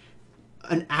perhaps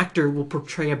an actor will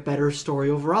portray a better story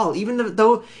overall, even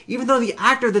though the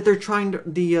actor that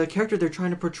the character they're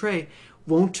trying to portray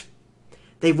won't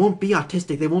be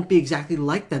autistic. They won't be exactly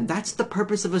like them. That's the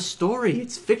purpose of a story.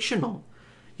 It's fictional.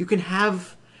 You can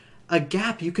have a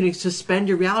gap. You can suspend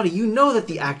your reality. You know that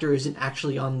the actor isn't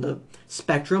actually on the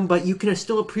spectrum, but you can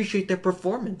still appreciate their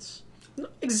performance.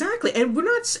 Exactly, and we're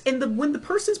not. And when the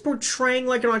person's portraying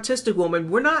like an autistic woman,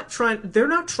 they're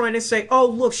not trying to say, "Oh,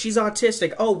 look, she's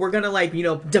autistic. Oh, we're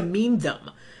gonna demean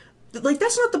them." Like,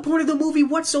 that's not the point of the movie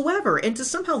whatsoever. And to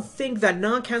somehow think that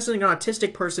not casting an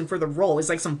autistic person for the role is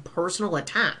like some personal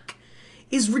attack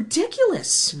is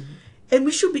ridiculous. And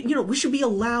we should be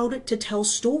allowed to tell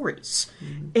stories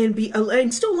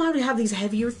and still allowed to have these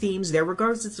heavier themes there,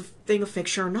 regardless if it's a thing of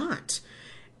fiction or not.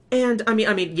 And I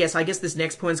mean, yes, I guess this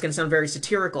next point is going to sound very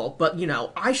satirical, but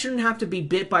I shouldn't have to be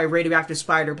bit by a radioactive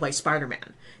spider to play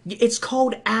Spider-Man. It's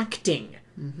called acting.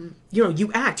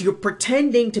 You act. You're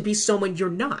pretending to be someone you're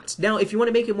not. Now, if you want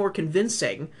to make it more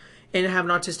convincing and have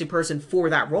an autistic person for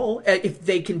that role, if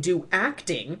they can do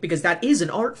acting, because that is an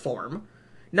art form,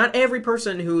 not every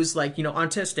person who's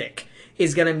autistic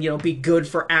is gonna be good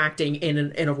for acting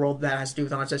in a role that has to do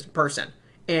with an autistic person.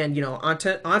 And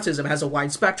autism has a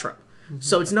wide spectrum.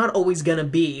 So it's not always going to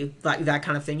be like that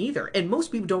kind of thing either. And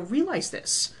most people don't realize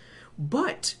this.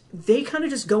 But they kind of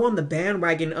just go on the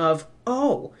bandwagon of,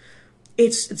 oh,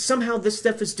 it's somehow this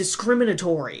stuff is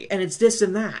discriminatory and it's this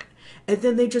and that. And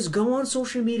then they just go on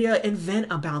social media and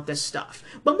vent about this stuff.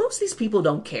 But most of these people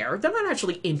don't care. They're not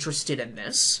actually interested in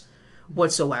this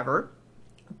whatsoever.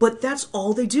 But that's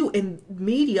all they do. And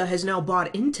media has now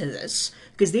bought into this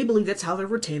because they believe that's how they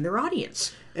retain their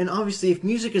audience. And obviously, if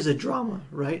music is a drama,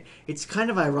 right, it's kind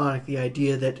of ironic, the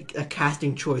idea that a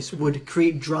casting choice would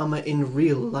create drama in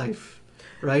real life,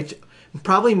 right?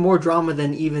 Probably more drama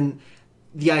than even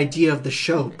the idea of the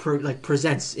show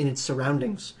presents in its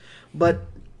surroundings. But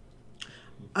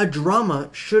a drama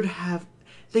should have...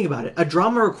 Think about it. A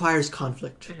drama requires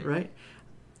conflict, right?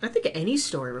 I think any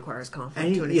story requires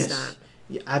conflict to an extent.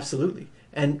 Yeah, absolutely.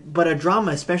 But a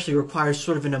drama especially requires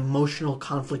sort of an emotional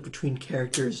conflict between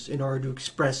characters in order to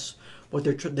express what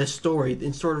the story,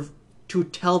 and sort of to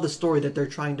tell the story that they're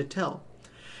trying to tell.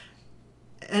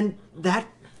 And that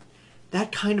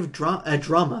kind of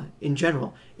drama in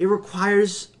general, it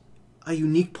requires a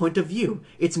unique point of view.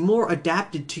 It's more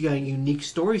adapted to a unique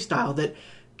story style that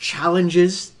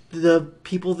challenges the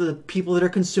people that are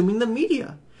consuming the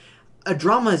media. A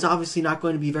drama is obviously not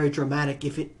going to be very dramatic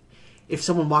if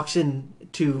someone walks in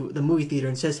to the movie theater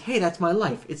and says, "Hey, that's my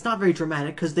life." It's not very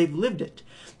dramatic because they've lived it.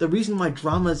 The reason why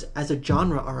dramas as a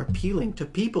genre are appealing to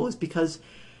people is because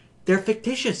they're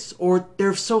fictitious, or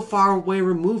they're so far away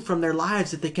removed from their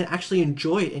lives that they can actually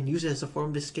enjoy it and use it as a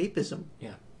form of escapism.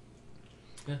 Yeah.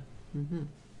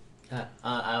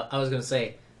 I was going to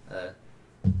say,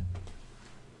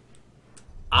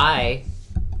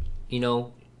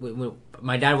 when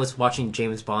my dad was watching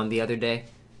James Bond the other day,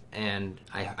 and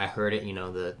I heard it,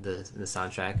 the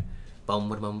soundtrack, bum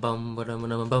bum bum bum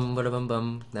bum bum bum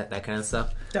bum, that kind of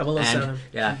stuff. 007.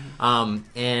 Yeah.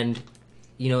 And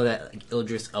that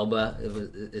Idris Elba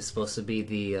is supposed to be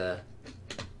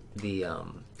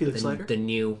Felix Leiter? the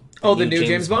new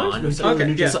James Bond?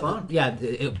 Okay, James Bond. Yeah,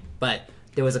 but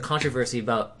there was a controversy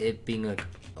about it being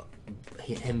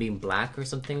him being black or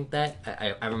something like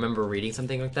that. I remember reading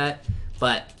something like that,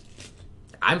 but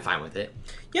I'm fine with it.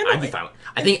 Yeah, no, I'd be fine.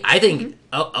 I think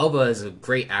Elba is a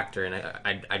great actor,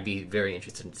 and I'd be very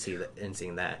interested in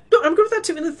seeing that. No, I'm good with that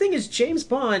too. And the thing is, James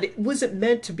Bond wasn't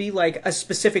meant to be like a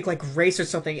specific like race or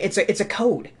something. It's a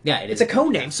code. Yeah, it It's is. a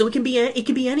code name, so it can be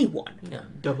anyone. Yeah.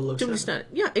 007. To an extent.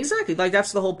 Yeah, exactly. Like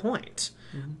that's the whole point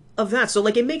of that. So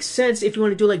like it makes sense if you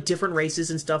want to do like different races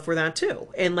and stuff for that too.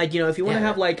 And like if you want to Yeah.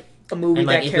 have like a movie And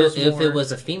like that cares if more. it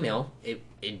was a female,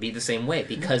 it'd be the same way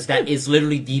because that is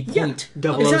literally the point.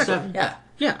 Yeah. of- 007. Yeah.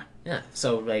 yeah. Yeah.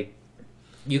 So like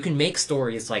you can make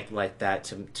stories like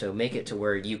that to make it to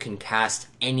where you can cast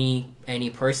any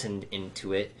person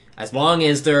into it as long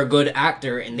as they're a good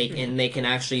actor and they can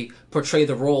actually portray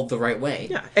the role the right way.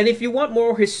 Yeah, and if you want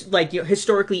more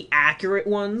historically accurate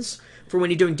ones for when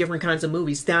you're doing different kinds of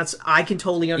movies, I can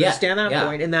totally understand that yeah.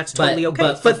 point, and that's But- totally okay.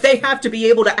 but- But they have to be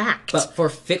able to act. But for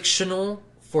fictional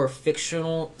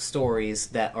stories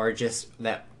that are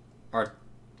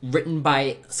written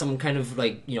by some kind of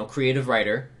creative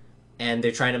writer, and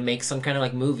they're trying to make some kind of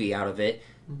like movie out of it,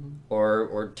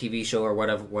 or TV show or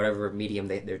whatever medium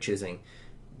they're choosing,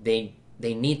 they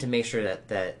need to make sure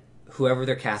that whoever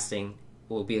they're casting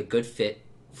will be a good fit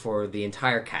for the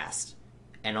entire cast,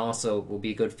 and also will be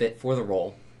a good fit for the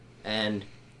role, and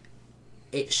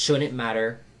it shouldn't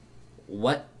matter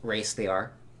what race they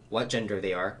are, what gender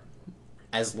they are,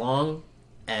 as long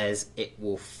as it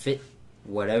will fit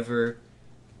whatever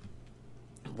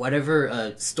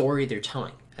story they're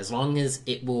telling. As long as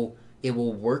it will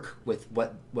work with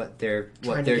what they're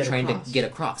trying to get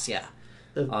across. Yeah.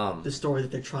 The story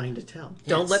that they're trying to tell.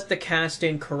 Don't Yes. let the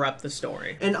casting corrupt the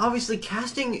story. And obviously,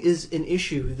 casting is an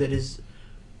issue that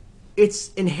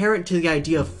it's inherent to the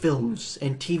idea of films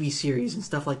and TV series and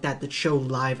stuff like that show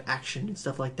live action and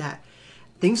stuff like that.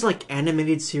 Things like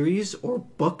animated series or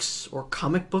books or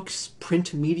comic books,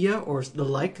 print media or the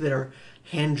like that are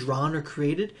hand-drawn or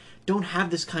created don't have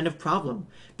this kind of problem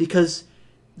because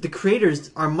the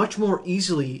creators are much more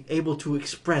easily able to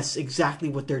express exactly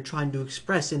what they're trying to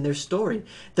express in their story.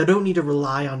 They don't need to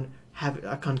rely on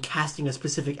casting a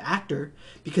specific actor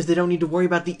because they don't need to worry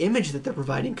about the image that they're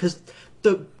providing because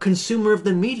the consumer of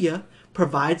the media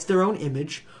provides their own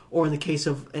image, or in the case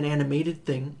of an animated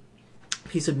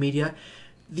piece of media,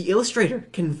 the illustrator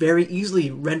can very easily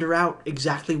render out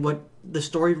exactly what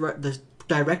the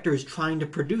director is trying to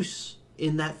produce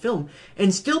in that film,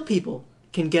 and still people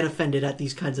can get offended at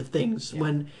these kinds of things.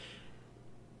 Yeah.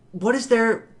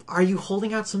 Are you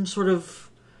holding out some sort of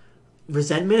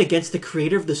resentment against the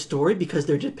creator of the story because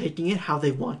they're depicting it how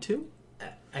they want to?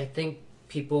 I think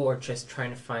people are just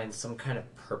trying to find some kind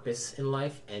of purpose in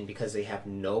life, and because they have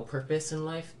no purpose in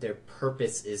life, their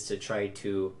purpose is to try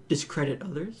to discredit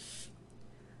others.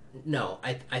 No,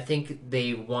 I think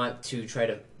they want to try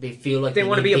to. They feel like they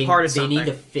want to be a part of something.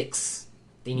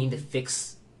 They need to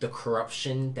fix the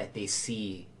corruption that they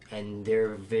see, and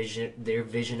their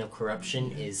vision of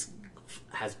corruption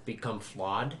has become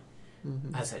flawed.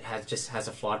 Has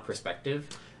a flawed perspective,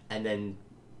 and then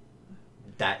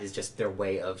that is just their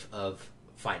way of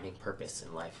finding purpose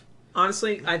in life.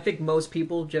 Honestly, I think most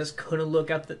people just couldn't look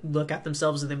at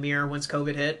themselves in the mirror once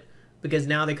COVID hit, because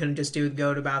now they couldn't just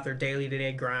go about their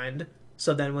day-to-day grind.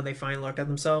 So then when they finally looked at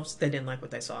themselves, they didn't like what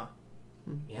they saw.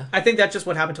 Yeah, I think that's just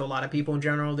what happened to a lot of people in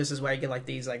general. This is why you get like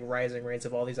these like rising rates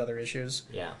of all these other issues.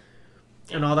 Yeah.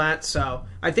 And all that. So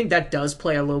I think that does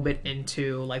play a little bit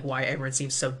into like why everyone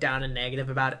seems so down and negative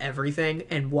about everything,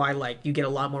 and why like you get a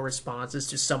lot more responses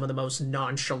to some of the most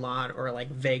nonchalant or like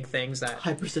vague things that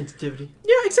hypersensitivity.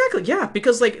 Yeah, exactly. Yeah,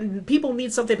 because like people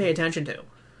need something to pay attention to,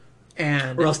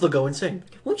 and or else they'll go insane.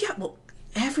 Well,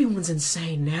 everyone's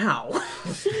insane now.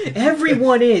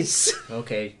 Everyone is.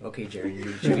 Okay, Jerry.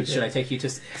 Should I take you to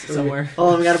somewhere?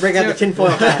 Oh, we gotta break out the tinfoil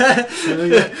hat.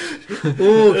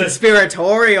 Ooh,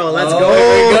 conspiratorial. Let's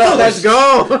go. Let's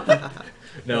go.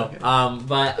 No,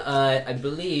 but I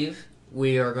believe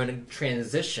we are going to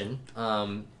transition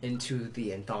into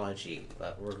the anthology.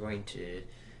 But we're going to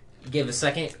give a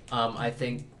second. I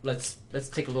think let's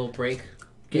take a little break.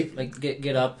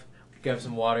 Get up. Grab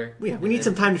some water. Yeah, we need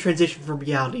some time to transition from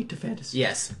reality to fantasy.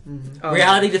 Yes. Mm-hmm.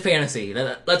 Reality to fantasy.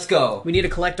 Let's go. We need to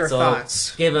collect our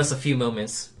thoughts. Give us a few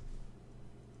moments.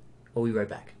 We'll be right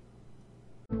back.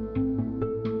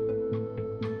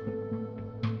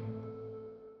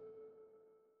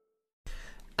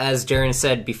 As Jaren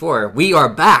said before, we are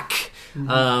back.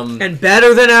 And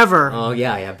better than ever. Oh,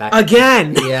 yeah, back.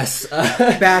 Again. Yes.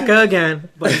 Back again.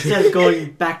 But instead of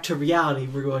going back to reality,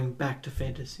 we're going back to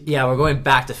fantasy. Yeah, we're going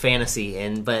back to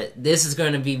fantasy. But this is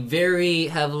going to be very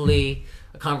heavily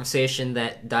a conversation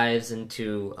that dives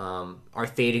into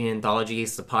Arthadian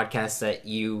Anthologies, the podcast that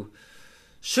you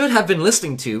should have been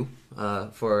listening to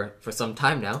for some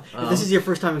time now. If this is your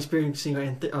first time experiencing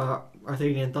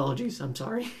Arthurian anthologies, I'm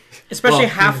sorry. Especially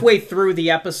halfway through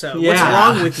the episode. Yeah. What's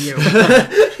wrong with you?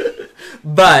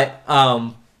 But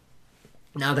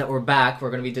now that we're back,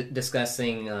 we're going to be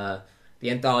discussing the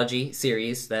anthology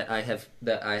series that I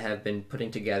have been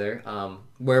putting together,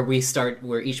 where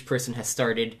each person has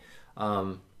started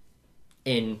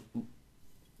in,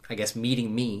 I guess,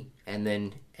 meeting me and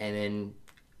then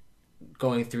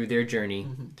going through their journey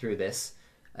through this,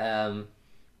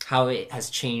 how it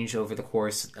has changed over the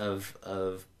course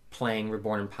of playing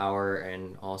Reborn in Power,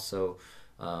 and also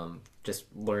just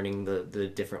learning the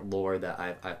different lore that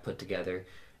I've put together,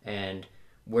 and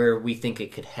where we think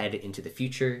it could head into the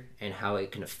future, and how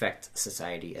it can affect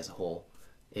society as a whole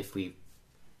if we,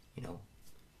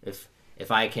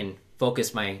 if I can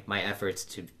focus my efforts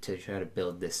to try to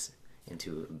build this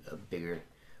into a bigger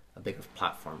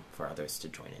platform for others to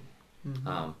join in.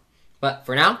 But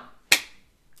for now,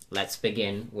 let's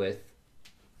begin with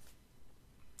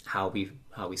how we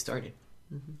started.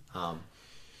 I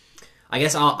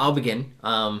guess I'll begin.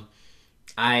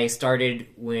 I started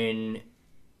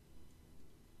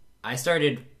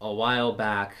a while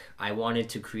back. I wanted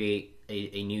to create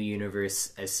a new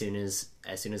universe as soon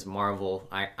as Marvel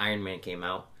Iron Man came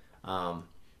out,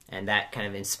 and that kind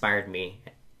of inspired me.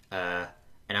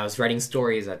 And I was writing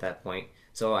stories at that point,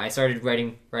 so I started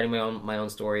writing my own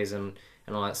stories and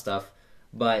all that stuff.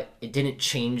 But it didn't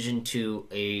change into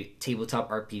a tabletop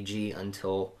RPG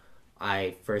until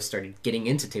I first started getting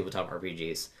into tabletop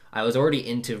RPGs. I was already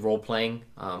into role playing.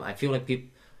 I feel like people,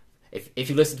 if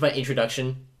you listen to my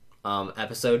introduction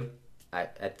episode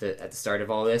at the start of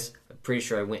all this, I'm pretty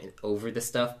sure I went over this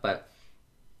stuff, but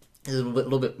it's a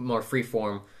little bit more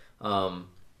freeform.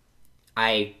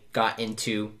 I got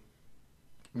into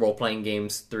role playing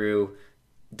games through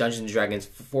Dungeons & Dragons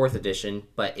 4th edition,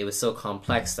 but it was so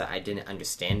complex that I didn't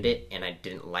understand it, and I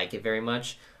didn't like it very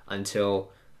much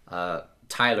until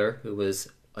Tyler, who was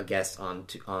a guest on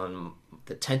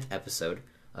the 10th episode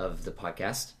of the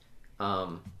podcast,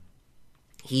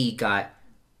 he got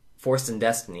Force and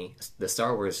Destiny, the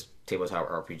Star Wars tabletop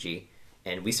RPG,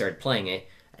 and we started playing it,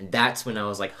 and that's when I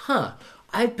was like,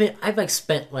 I've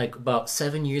spent about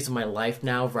 7 years of my life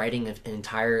now writing an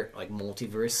entire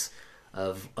multiverse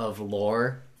of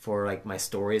lore for my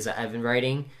stories that I've been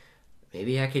writing.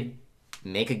 Maybe I could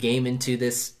make a game into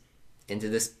this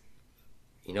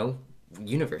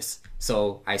universe.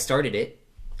 So I started it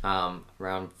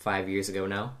around 5 years ago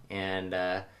now,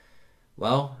 and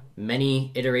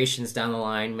many iterations down the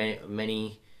line,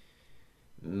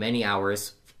 many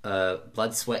hours,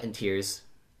 blood, sweat, and tears.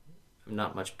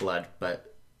 Not much blood,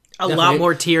 but a lot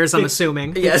more tears, I'm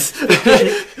assuming. Yes.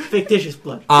 Fictitious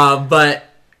blood. But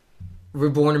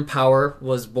Reborn in Power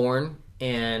was born,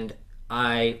 and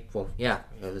it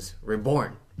was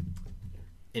reborn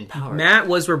in power. Matt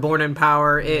was reborn in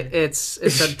power. It's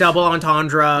a double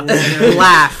entendre.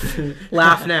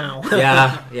 Laugh now.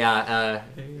 Yeah.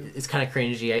 It's kind of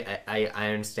cringy. I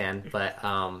understand, but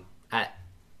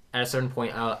at a certain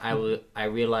point, I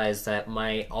realized that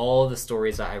all the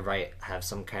stories that I write have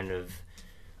some kind of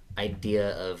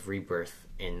idea of rebirth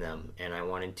in them, and I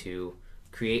wanted to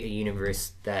create a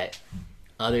universe that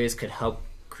others could help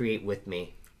create with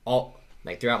me.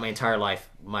 Throughout my entire life,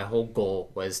 my whole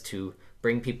goal was to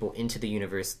bring people into the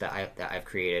universe that I've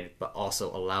created, but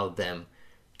also allow them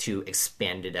to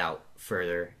expand it out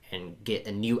further and get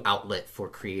a new outlet for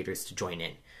creators to join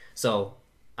in. So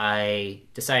I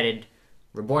decided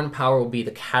Reborn in Power will be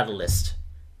the catalyst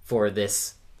for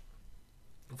this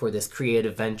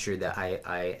creative venture that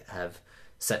I have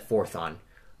set forth on.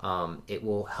 It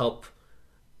will help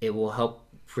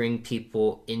bring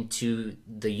people into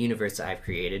the universe that I've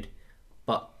created,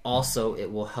 but also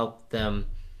it will help them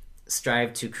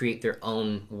strive to create their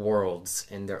own worlds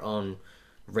and their own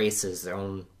races, their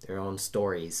own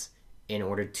stories, in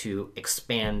order to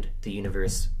expand the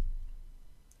universe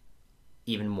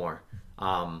even more.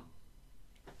 I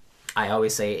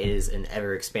always say it is an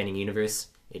ever-expanding universe.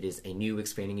 It is a new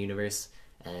expanding universe,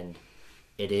 and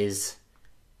it is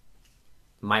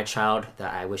my child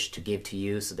that I wish to give to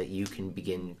you so that you can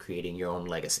begin creating your own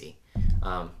legacy.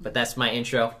 But that's my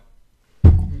intro.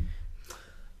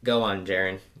 Go on,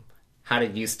 Jaren. How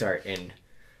did you start in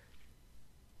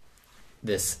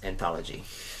this anthology?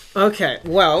 Okay,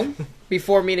 well,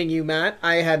 before meeting you, Matt,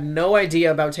 I had no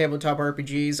idea about tabletop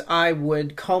RPGs. I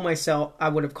would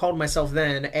have called myself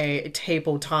then a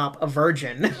tabletop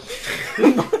virgin.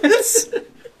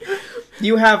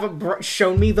 You have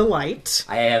shown me the light.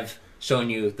 I have shown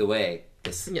you the way.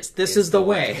 This is the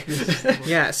way.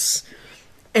 Yes.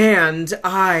 and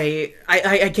I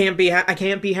can't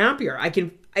be happier.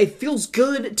 It feels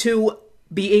good to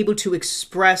be able to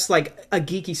express like a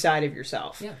geeky side of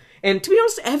yourself. Yeah. And to be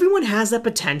honest, everyone has that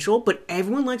potential, but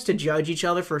everyone likes to judge each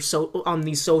other on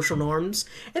these social norms,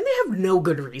 and they have no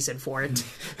good reason for it.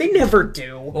 They never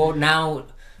do. Well, now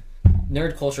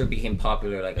nerd culture became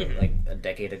popular like a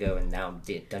decade ago, and now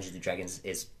Dungeons and Dragons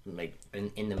is like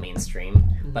in the mainstream.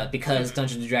 But because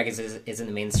Dungeons and Dragons is in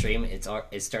the mainstream, it's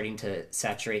starting to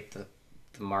saturate the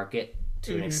market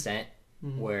to an extent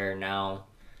where now,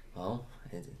 well,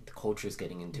 the culture is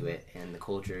getting into it, and the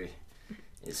culture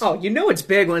is... Oh, you know it's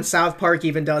big when South Park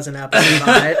even does an episode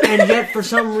on it. And yet, for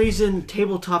some reason,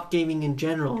 tabletop gaming in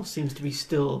general seems to be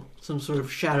still some sort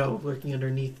of shadow lurking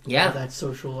underneath that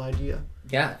social idea.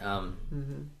 Yeah,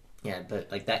 yeah, but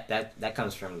like that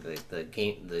comes from the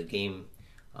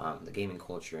gaming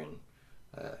culture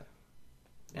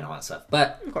and all that stuff.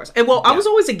 But of course, and I was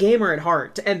always a gamer at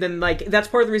heart, and then like that's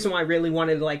part of the reason why I really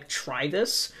wanted to like try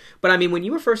this. But I mean, when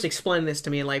you were first explaining this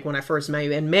to me, like when I first met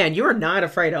you, and man, you are not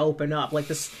afraid to open up. Like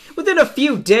this, within a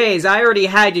few days, I already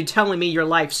had you telling me your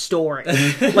life story.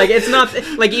 Like it's not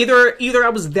like either I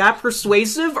was that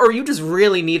persuasive, or you just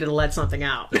really needed to let something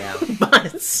out. Yeah,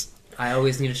 but I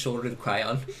always need a shoulder to cry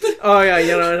on. Oh yeah,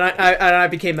 you know, and I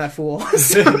became that fool.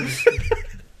 So.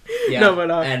 Yeah, no, but,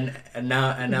 and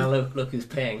now look who's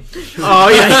paying. Oh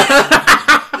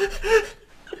yeah.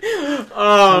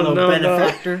 Oh no,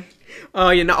 benefactor. No. Oh,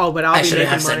 you know. Oh, but I'll be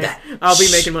making money. I'll be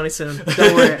making money soon.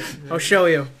 Don't worry. I'll show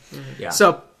you. Yeah.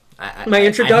 So, my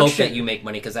introduction. I hope that you make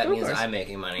money because that means I'm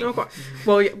making money. No, of course.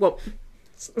 Well,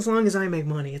 as long as I make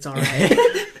money, it's all right.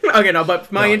 Okay, no,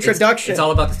 but my introduction. It's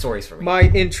all about the stories for me. My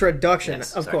introduction,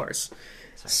 yes, of sorry. course.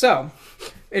 So,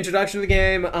 introduction to the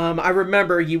game. I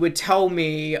remember you would tell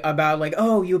me about like,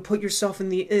 oh, you would put yourself in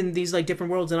these like different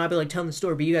worlds, and I'd be like telling the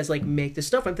story, but you guys like make this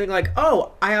stuff. I'm thinking like,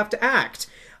 oh, I have to act.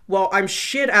 Well, I'm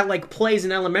shit at like plays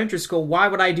in elementary school. Why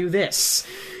would I do this?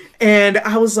 And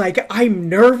I was like, I'm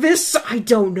nervous. I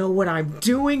don't know what I'm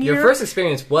doing here. Your first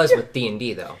experience was with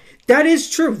D&D, though. That is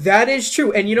true. That is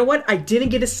true. And you know what? I didn't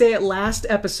get to say it last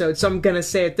episode, so I'm going to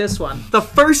say it this one. The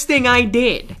first thing I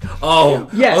did. Oh,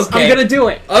 yes, okay. I'm going to do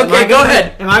it. Okay, go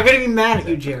ahead. Am I going to be mad at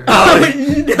you, Jared? No,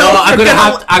 I'm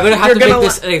gonna have to make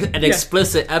this an Yeah.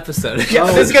 explicit episode. Yeah,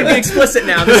 this is going to be explicit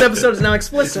now. This episode is now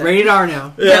explicit. Rated R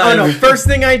now. Yeah, oh no. First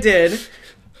thing I did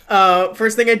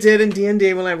in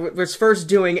D&D when I was first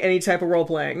doing any type of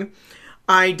role-playing,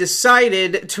 I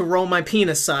decided to roll my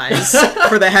penis size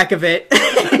for the heck of it.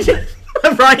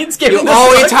 Ryan's giving You this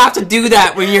always look. have to do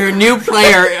that when you're a new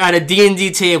player at a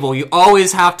D&D table. You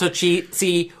always have to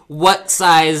see what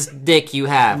size dick you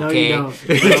have, No, okay? you don't.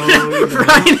 No, you don't.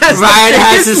 Ryan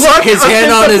has his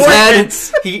hand on his head.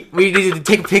 disappointment. We need to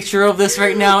take a picture of this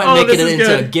right now and Oh, make this it is into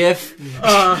good. a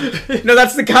GIF. No,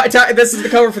 that's this is the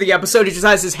cover for the episode. He just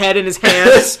has his head in his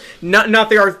hands. not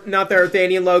the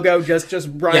Arthanian logo, just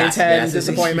Ryan's head and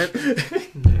disappointment.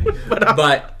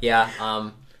 But yeah,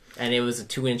 and it was a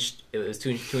 2-inch. It was 2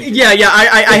 inch. Yeah,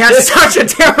 I had such a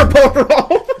terrible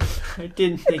roll. I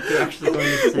didn't think you were actually going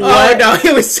to say Oh no,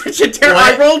 it was such a terrible.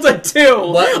 I rolled a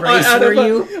 2. What race out were of a-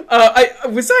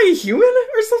 you? Was I a human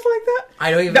or something like that?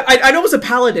 I don't even. No, I know it was a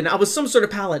paladin. I was some sort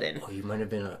of paladin. Oh, you might have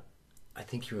been a. I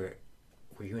think you were.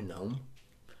 Were you a gnome?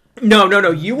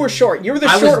 No. You were short. You were the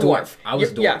I was short dwarf. one. I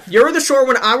was dwarf. Yeah, you were the short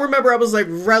one. I remember I was like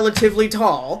relatively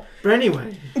tall. But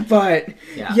anyway, But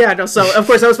Yeah. no. So of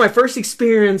course that was my first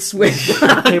experience with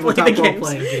tabletop with the games.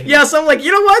 role-playing game. Yeah, so I'm like,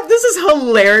 you know what? This is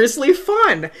hilariously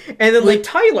fun. And then like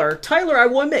Tyler, I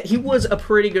will admit, he was a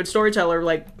pretty good storyteller.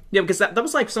 Like, yeah, because that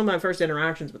was like some of my first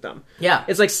interactions with them. Yeah.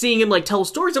 It's like seeing him like tell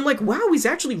stories. I'm like, wow, he's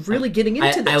actually really getting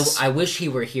into this. I wish he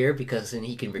were here because then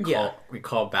he can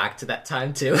recall back to that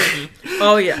time too.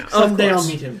 Oh yeah, someday of I'll course.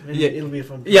 meet him. And Yeah. it'll be a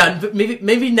fun. Yeah, but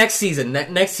maybe next season.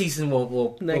 Next season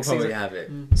we'll Next probably season. have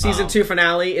it. Season 2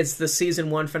 finale. It's the season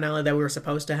 1 finale that we were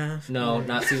supposed to have. No,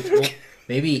 not season. Well,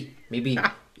 maybe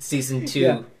season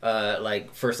 2.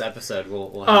 Like first episode.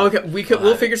 We'll have, Oh, okay.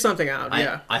 We'll have figure something out. it.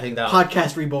 Yeah. I think that.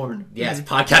 Podcast Reborn. Yes,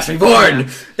 podcast reborn.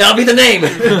 That'll be the name.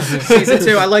 Season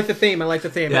 2. I like the theme.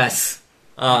 Yes.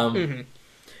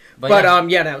 But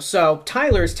no. So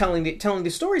Tyler's telling the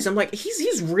stories. I'm like,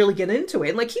 he's really getting into it.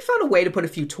 And like he found a way to put a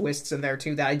few twists in there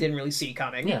too that I didn't really see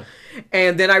coming. Yeah.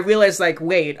 And then I realized like,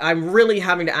 wait, I'm really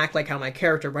having to act like how my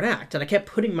character would act, and I kept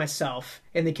putting myself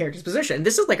in the character's position. And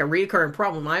this is like a recurring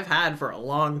problem I've had for a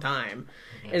long time.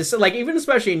 And so like even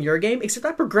especially in your game, except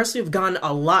I progressively have gotten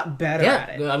a lot better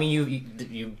at it. I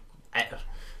mean,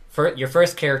 your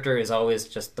first character is always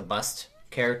just the bust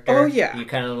character. Oh, yeah. You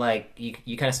kind of like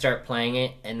you kind of start playing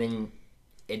it, and then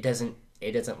it doesn't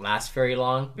last very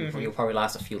long. Mm-hmm. You'll probably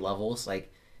last a few levels.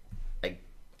 Like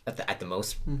at the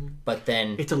most. But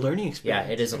then It's a learning yeah, experience.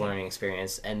 it is a learning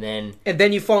experience, and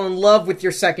then you fall in love with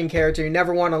your second character. You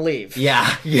never want to leave.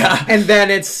 yeah. And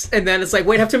then it's like,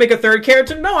 wait, I have to make a third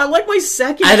character? No, I like my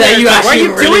second I thought character. you Why are actually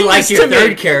you really doing liked this your to me?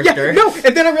 third character. Yeah, no,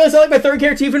 and then I realized I like my third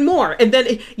character even more. And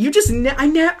then you just,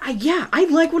 I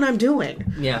like what I'm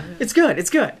doing. Yeah. It's good. It's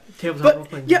good. Tabletop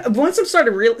role-playing. Yeah, once I'm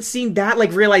started seeing that,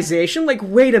 like, realization, like,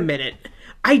 wait a minute.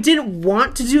 I didn't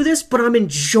want to do this, but I'm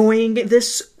enjoying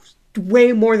this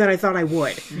way more than I thought I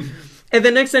would. And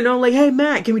then next thing I know, I'm like, hey,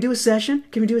 Matt, can we do a session?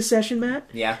 Can we do a session, Matt?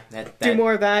 Yeah, that Do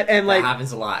more of that, and that like,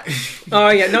 happens a lot. oh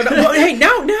yeah, no, well, hey,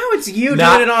 now it's you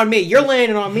Not- doing it on me. You're laying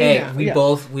it on me Hey, now. we Yeah.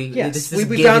 both Yes, this is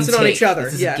we give bounce and it on take. each other.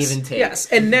 This is Yes, give and take. yes,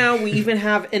 and now we even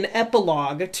have an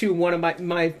epilogue to one of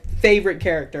my favorite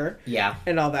character Yeah.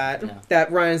 and all that. Yeah.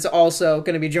 That Ryan's also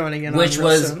going to be joining in Which on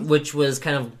real soon. was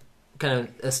kind of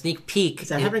a sneak peek Is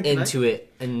that happening into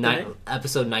it in Tonight?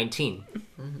 episode 19.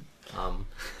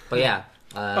 But yeah.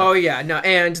 Oh yeah, no,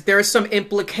 and there's some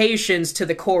implications to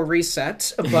the core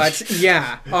reset, but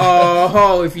yeah.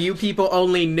 Oh, if you people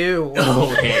only knew.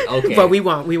 Okay. But we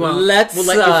won't. We'll let you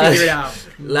figure it out.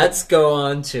 Let's go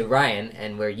on to Ryan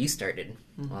and where you started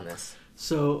on this.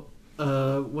 So,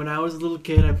 when I was a little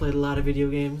kid, I played a lot of video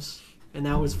games, and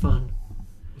that was fun.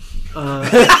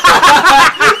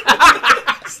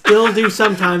 Still do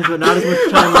sometimes, but not as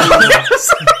much time anymore.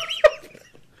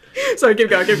 Sorry, keep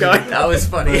going. That was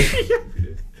funny.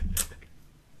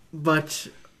 But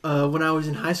when I was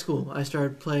in high school, I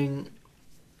started playing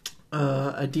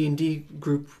a D&D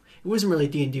group. It wasn't really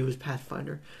D&D, it was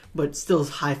Pathfinder, but still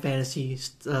high fantasy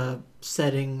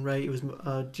setting, right? It was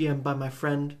GM by my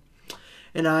friend.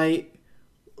 And I,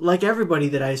 like everybody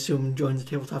that I assume joins a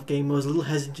tabletop game, was a little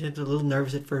hesitant, a little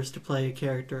nervous at first to play a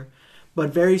character.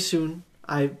 But very soon,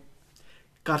 I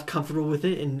got comfortable with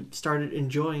it and started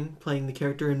enjoying playing the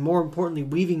character, and more importantly,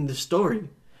 weaving the story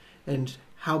and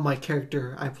how my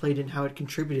character I played and how it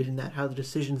contributed in that, how the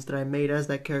decisions that I made as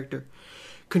that character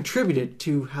contributed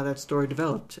to how that story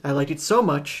developed. I liked it so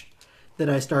much that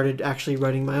I started actually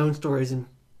writing my own stories and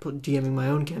DMing my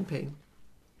own campaign.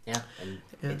 Yeah, and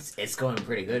Yeah. it's going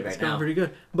pretty good right It's going now. pretty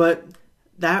good. But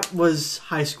that was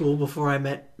high school before I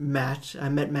met Matt. I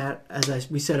met Matt, as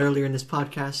we said earlier in this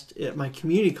podcast, at my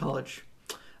community college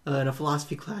in a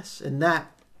philosophy class. And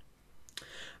that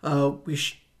we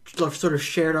sort of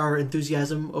shared our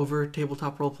enthusiasm over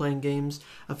tabletop role-playing games.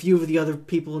 A few of the other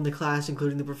people in the class,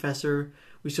 including the professor,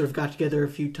 we sort of got together a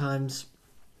few times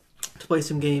to play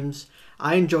some games.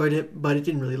 I enjoyed it, but it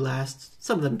didn't really last.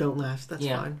 Some of them don't last. That's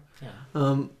fine.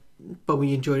 Yeah. But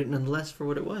we enjoyed it nonetheless for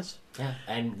what it was. Yeah,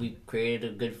 and we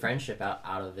created a good friendship out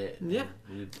of it. Yeah.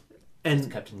 We've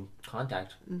And kept in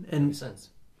contact ever and since.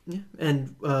 yeah,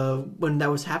 and when that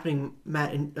was happening,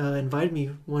 Matt invited me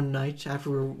one night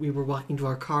after we were walking to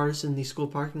our cars in the school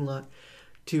parking lot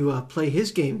to play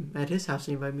his game at his house.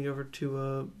 He invited me over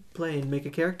to play and make a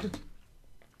character.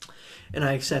 And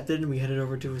I accepted, and we headed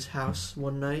over to his house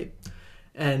one night.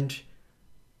 And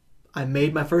I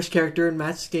made my first character in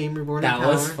Matt's game, Reborn in That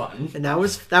Power. was fun. And that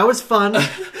was fun.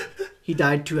 He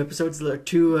died 2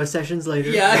 sessions later.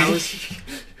 Yeah.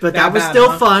 But That that was bad,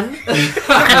 still huh?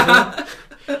 fun.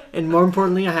 And more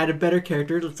importantly, I had a better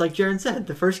character. It's like Jaren said,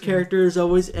 the first character is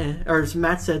always or as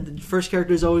Matt said, the first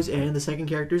character is always the second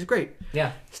character is great.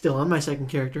 Yeah. Still on my second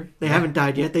character. They haven't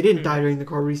died yet. They didn't die during the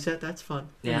core reset. That's fun.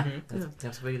 Yeah. Mhm.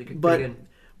 That's pretty good. But pretty good.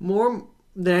 more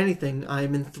than anything, I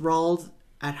am enthralled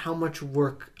at how much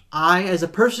work I, as a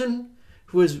person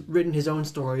who has written his own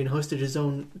story and hosted his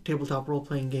own tabletop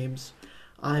role-playing games,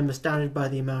 I am astounded by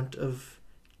the amount of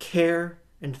care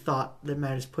and thought that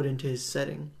Matt has put into his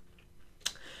setting.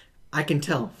 I can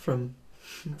tell from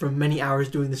many hours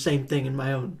doing the same thing in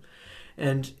my own.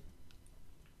 And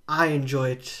I enjoy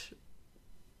it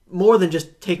more than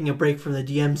just taking a break from the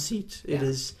DM seat. It Yeah.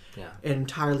 is Yeah. an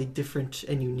entirely different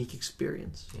and unique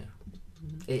experience.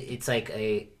 It's like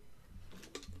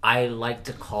I like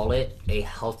to call it a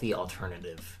healthy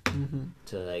alternative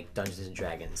to like Dungeons and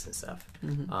Dragons and stuff.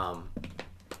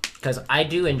 Because I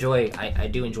do enjoy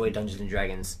Dungeons and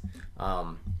Dragons,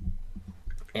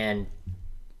 and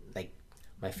like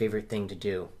my favorite thing to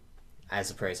do as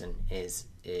a person is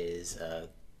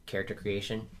character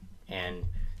creation, and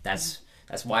that's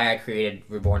why I created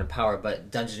Reborn in Power.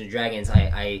 But Dungeons and Dragons,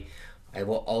 I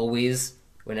will always,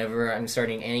 whenever I'm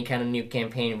starting any kind of new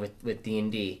campaign with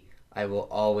D&D, I will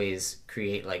always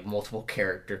create like multiple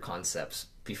character concepts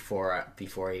before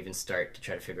I even start to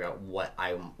try to figure out what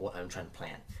I'm trying to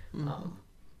plan.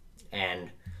 And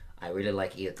I really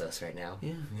like Ethos right now.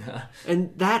 Yeah.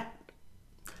 And that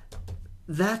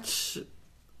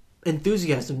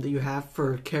enthusiasm that you have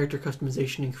for character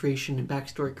customization and creation and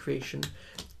backstory creation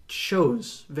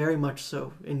shows very much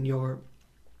so in your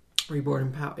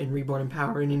Reborn in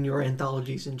Power, and in your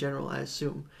anthologies in general, I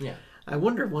assume. Yeah. I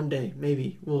wonder one day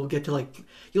maybe we'll get to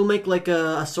you'll make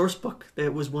a source book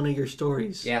that was one of your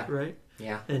stories. Yeah. Right.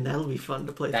 Yeah. And that'll be fun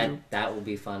to play through. That will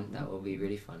be fun. That will be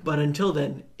really fun. But until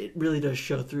then, it really does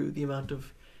show through the amount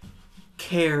of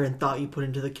care and thought you put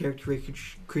into the character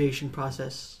creation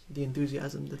process, the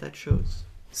enthusiasm that shows.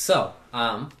 So,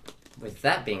 with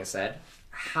that being said,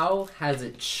 how has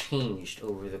it changed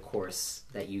over the course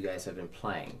that you guys have been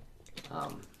playing?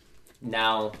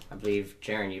 Now, I believe,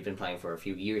 Jaren, you've been playing for a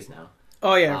few years now.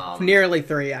 Oh yeah, nearly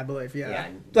 3, I believe. Yeah.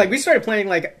 We started playing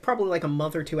probably a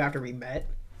month or 2 after we met.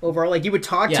 Overall, you would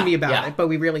talk to me about it, but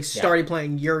we really started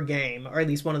playing your game, or at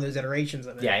least one of those iterations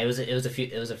of it. Yeah, it was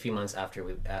a few months after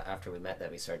we met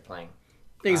that we started playing.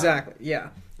 Exactly. Yeah,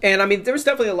 and I mean, there was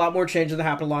definitely a lot more changes that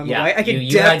happened along the way. I could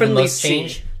you definitely had the most see.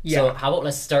 Change. Yeah. So how about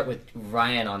let's start with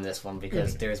Ryan on this one,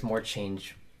 because there's more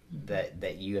change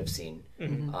that you have seen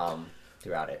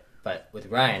throughout it. But with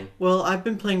Ryan, well, I've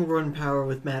been playing Reborn Power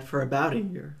with Matt for about a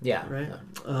year. Yeah. Right.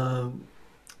 Yeah.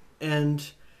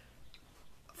 And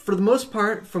for the most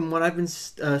part, from what I've been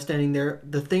standing there,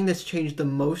 the thing that's changed the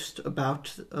most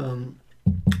about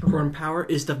Reborn Power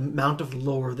is the amount of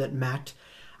lore that Matt,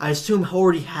 I assume,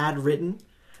 already had written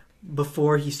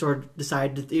before he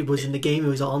decided that it was in the game. It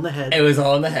was all in the head. It was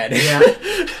all in the head.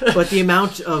 Yeah. But the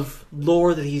amount of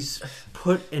lore that he's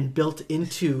put and built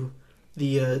into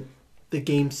the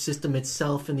game system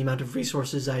itself, and the amount of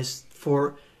resources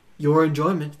for your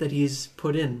enjoyment that he's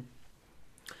put in,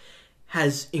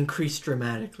 has increased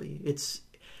dramatically. It's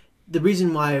the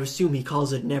reason why I assume he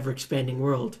calls it an ever-expanding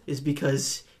world is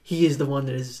because he is the one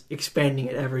that is expanding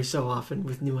it every so often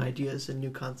with new ideas and new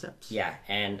concepts. Yeah,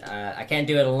 and I can't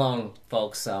do it alone,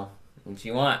 folks, so if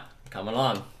you want, come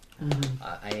along. Mm-hmm.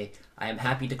 I am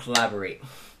happy to collaborate.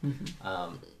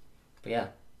 But yeah,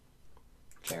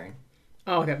 Sharon.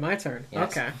 Oh, okay, my turn.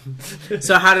 Yes. Okay.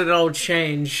 So how did it all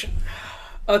change?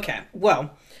 Okay,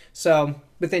 well, so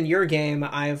within your game,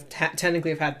 I've technically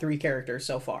have had 3 characters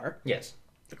so far. Yes.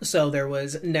 So there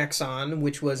was Nexon,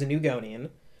 which was a Nugonian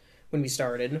when we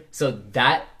started. So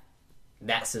that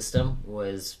system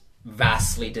was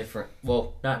vastly different.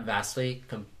 Well, not vastly,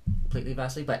 completely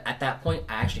vastly, but at that point,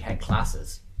 I actually had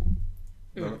classes.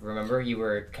 Remember, you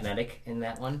were kinetic in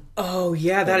that one. Oh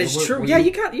yeah, that is true. Yeah,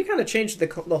 you kind of changed the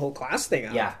whole class thing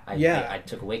up. Yeah, I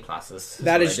took away classes.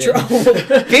 That is true.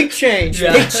 Big change.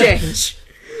 Yeah. Big change.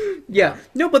 Yeah.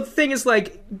 No, but the thing is,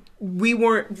 we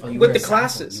weren't with the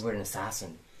classes. You were an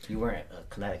assassin. You weren't a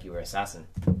kinetic. You were an assassin.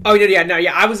 Oh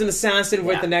yeah. I was an assassin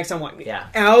with the next one. Yeah.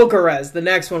 Algaraz, the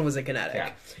next one was a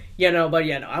kinetic. Yeah.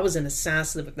 I was an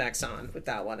assassin with Nexon with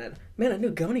that one. And man, a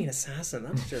Nugonian assassin.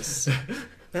 That's just.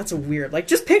 That's a weird.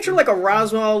 Just picture a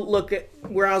Roswell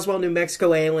New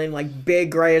Mexico alien,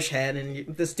 big grayish head,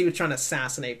 and this dude's trying to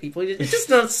assassinate people. It just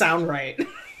doesn't sound right.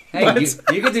 Hey,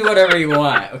 you can do whatever you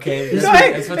want, okay?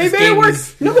 That's what this game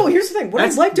is. No, here's the thing. What I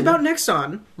liked about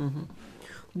Nexon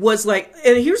was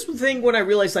and here's the thing when I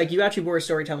realized you actually were a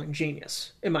storytelling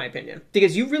genius, in my opinion,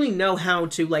 because you really know how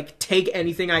to take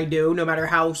anything I do, no matter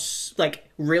how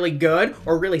really good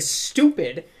or really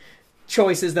stupid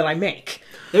choices that I make.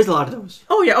 There's a lot of those.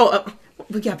 Oh yeah.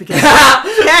 Yeah, because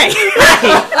hey,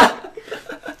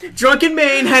 Drunken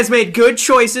Maine has made good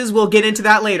choices. We'll get into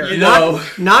that later.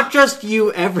 Not just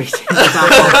you. Everything.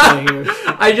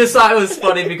 I just thought it was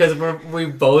funny because we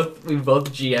both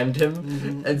GM'd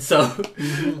him, and so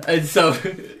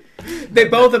they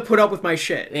both have put up with my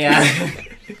shit. Yeah,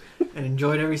 and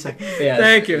enjoyed every second. Yeah,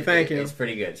 thank you. It's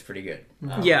pretty good.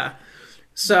 Yeah.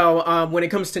 So when it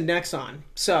comes to Nexon,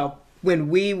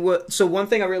 one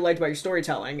thing I really liked about your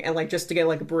storytelling, and just to get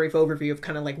a brief overview of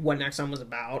kind of what Nexon was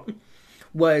about,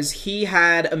 was he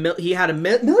had a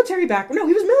military background. No,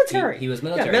 he was military. He was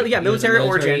military. Yeah, military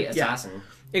origin. Assassin. Yeah,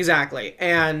 exactly.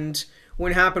 And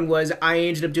what happened was I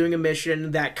ended up doing a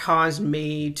mission that caused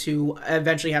me to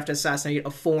eventually have to assassinate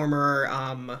a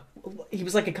former. He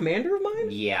was a commander of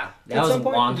mine. Yeah, that was a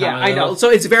long time ago. I know.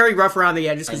 So it's very rough around the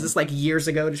edges because it's years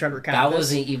ago to try to recap. That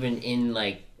wasn't even in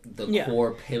the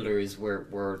core pillars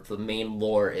where the main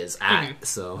lore is at.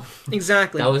 So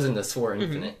exactly, that was in the SWOR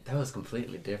Infinite. That was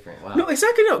completely different. Wow. No,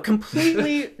 exactly. No,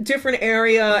 completely different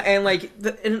area. And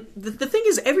the thing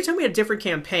is, every time we had a different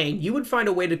campaign, you would find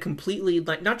a way to completely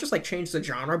not just change the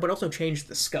genre, but also change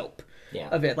the scope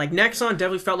of it. Nexon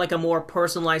definitely felt like a more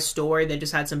personalized story that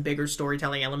just had some bigger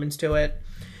storytelling elements to it.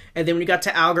 And then when you got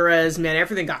to Algaraz, man,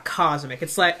 everything got cosmic.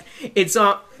 It's you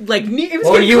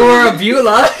were a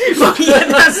Beulah. Yeah,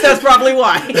 that's probably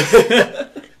why.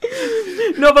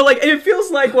 No, but like it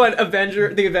feels like what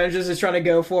the Avengers is trying to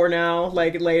go for now.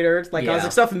 Like later, like Yeah.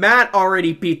 cosmic stuff. Matt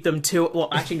already beat them to. Well,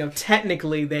 actually, no.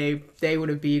 Technically, they would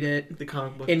have beat it The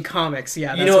comic book. in comics.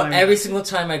 Yeah, You that's know, what I meant. every single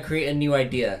time I create a new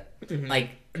idea,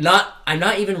 like I'm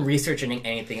not even researching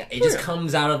anything. It just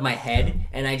comes out of my head,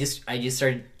 and I just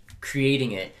start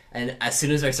creating it. And as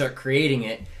soon as I start creating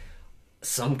it,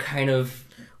 some kind of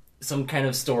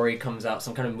story comes out,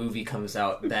 some kind of movie comes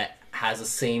out that has the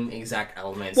same exact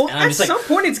elements. Well, and I'm at just like, some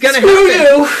point it's gonna "Screw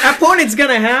happen. you!" At point it's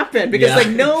gonna happen because Yeah. like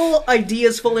no idea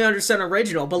is fully 100%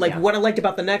 original. But like Yeah. what I liked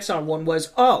about the Nexon one was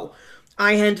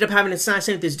I ended up having to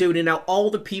assassinate this dude, and now all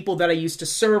the people that I used to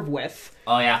serve with,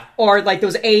 Oh yeah, or like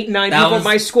those 8-9 That people in was-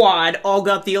 my squad, all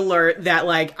got the alert that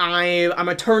like I'm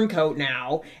a turncoat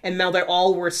now, and now they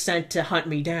all were sent to hunt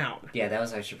me down. yeah, that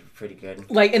was actually pretty good.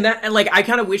 Like and like I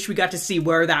kind of wish we got to see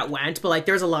where that went, but like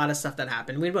there's a lot of stuff that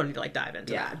happened. We don't need to like dive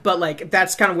into Yeah. that, but like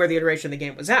that's kind of where the iteration of the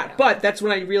game was at. But that's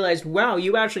when I realized, wow,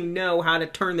 you actually know how to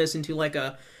turn this into like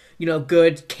a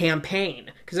good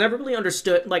campaign, because I never really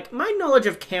understood like my knowledge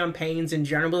of campaigns in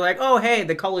general was like, oh hey,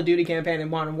 the Call of Duty campaign in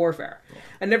Modern Warfare.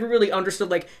 I never really understood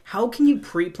like how can you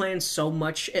pre-plan so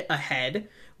much ahead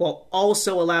while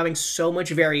also allowing so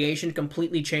much variation to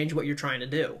completely change what you're trying to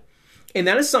do. And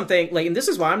that is something like, and this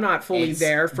is why I'm not fully It's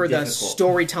there for the difficult.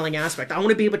 storytelling aspect. I want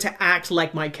to be able to act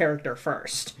like my character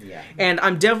first. Yeah. And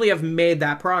I'm definitely have made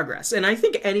that progress. And I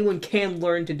think anyone can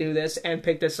learn to do this and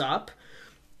pick this up.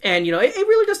 And, it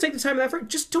really does take the time and effort.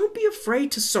 Just don't be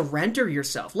afraid to surrender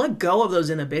yourself. Let go of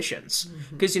those inhibitions.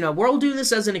 Because, we're all doing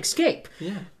this as an escape.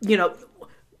 Yeah.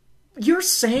 You're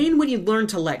sane when you learn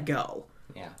to let go.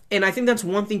 Yeah, And I think that's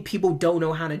one thing people don't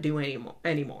know how to do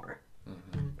anymore.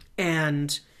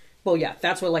 And, well, yeah,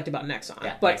 that's what I liked about Nexon.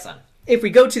 yeah, But Nexon. if we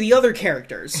go to the other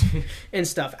characters and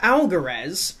stuff,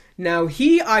 Algarez, now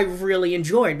I really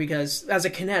enjoyed because as a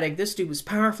kinetic, this dude was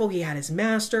powerful. He had his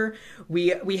master.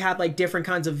 We had like different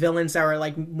kinds of villains that were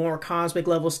like more cosmic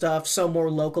level stuff, some more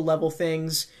local level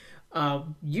things.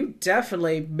 You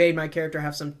definitely made my character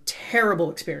have some terrible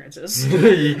experiences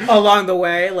along the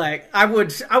way. Like I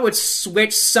would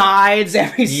switch sides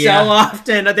every Yeah. so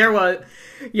often.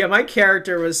 My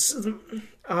character was.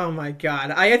 Oh my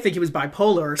god! I think he was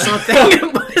bipolar or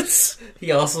something. But,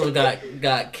 He also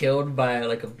got killed by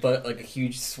like a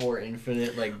huge sword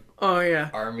infinite like oh yeah.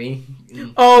 army.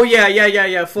 Oh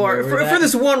yeah. For Remember that?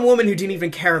 this one woman who didn't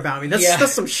even care about me. That's Yeah.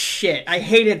 that's some shit. I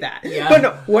hated that. Yeah. But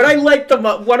no, what I liked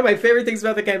one of my favorite things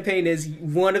about the campaign is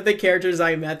one of the characters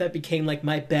I met that became like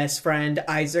my best friend,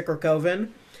 Isaac Orkoven.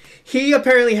 He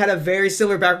apparently had a very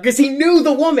similar background because he knew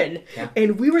the woman, Yeah.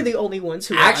 and we were the only ones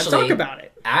who Actually- talk about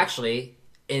it. Actually,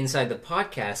 inside the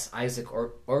podcast, Isaac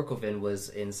Orkoven was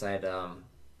inside.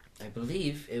 I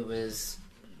believe it was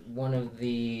one of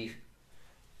the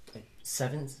like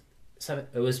seven.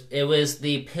 It was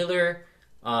the pillar,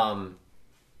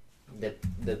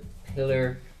 the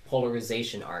pillar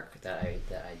polarization arc that I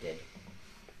did.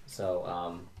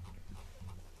 So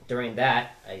during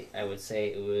that, I would say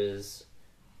it was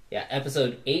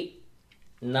episode 8,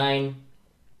 9,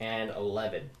 and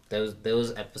 11.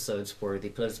 Those episodes were the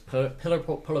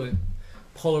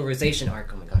polarization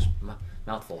arc. Oh my gosh,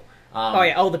 mouthful.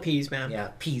 All the peas, man.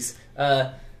 Yeah, peace.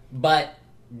 But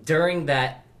during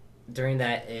that,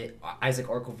 Isaac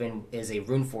Orkoven is a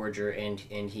rune forger, and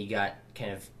he got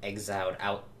kind of exiled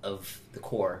out of the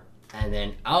core. And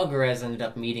then Algarez ended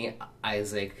up meeting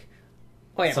Isaac.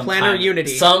 Oh yeah, sometime- Planar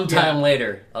Unity. Sometime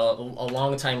later, a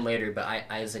long time later, but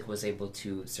Isaac was able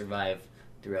to survive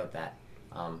throughout that.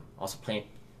 Also,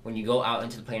 when you go out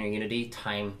into the Planar Unity,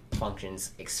 time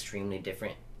functions extremely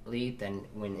differently than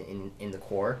when in the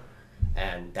core,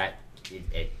 and that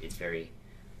it's very.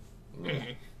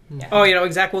 Yeah. Oh,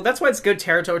 exactly. Well, that's why it's good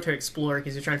territory to explore,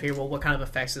 because you're trying to figure, well, what kind of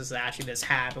effects does actually this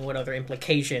have, and what other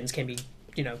implications can be,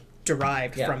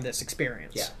 derived Yeah. from this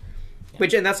experience. Yeah.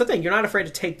 And that's the thing, you're not afraid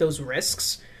to take those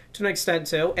risks to an extent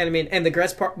too. And I mean, and the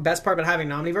best part about having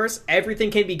an Omniverse,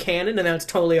 everything can be canon, and that's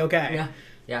totally okay.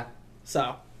 Yeah.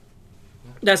 So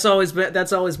that's always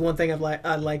one thing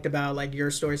I liked about like your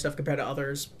story stuff compared to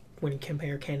others when you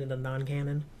compare canon to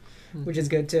non-canon, which is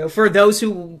good too for those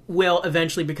who will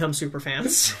eventually become super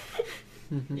fans.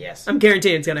 Yes. I'm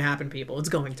guaranteeing it's going to happen, people. It's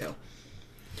going to.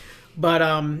 But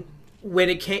when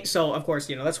it came, so of course,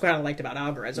 that's what I liked about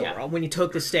Alvarez overall. When you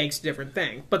took the stakes, different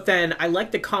thing. But then I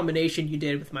liked the combination you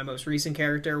did with my most recent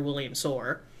character, William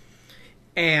Soar,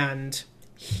 and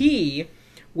he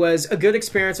was a good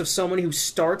experience of someone who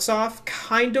starts off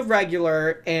kind of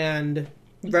regular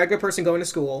person going to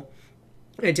school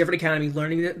in a different academy,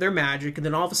 learning their magic, and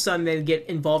then all of a sudden they get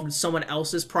involved in someone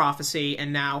else's prophecy,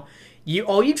 and now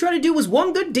all you try to do was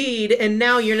one good deed, and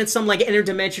now you're in some like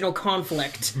interdimensional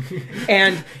conflict,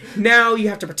 and now you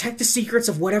have to protect the secrets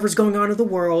of whatever's going on in the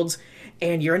world,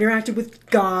 and you're interacting with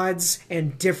gods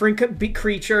and different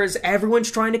creatures. Everyone's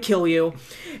trying to kill you,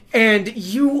 and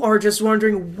you are just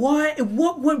wondering what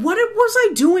was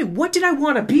I doing? What did I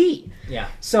want to be? Yeah.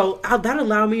 So that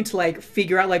allowed me to like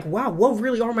figure out like, wow, what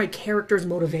really are my character's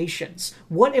motivations?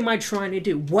 What am I trying to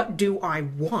do? What do I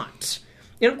want?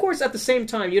 And of course, at the same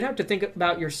time, you'd have to think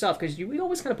about yourself, because we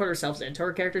always kind of put ourselves into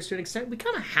our characters to an extent. We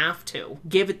kind of have to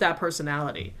give it that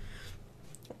personality.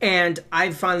 And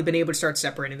I've finally been able to start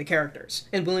separating the characters.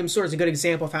 And William Sword is a good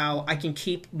example of how I can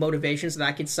keep motivations that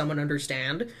I can somewhat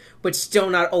understand, but still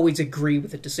not always agree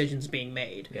with the decisions being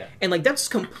made. Yeah. And like that's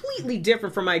completely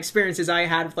different from my experiences I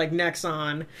had with like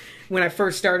Nexon when I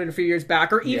first started a few years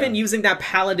back, or even using that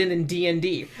paladin in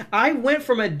D&D. I went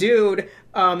from a dude,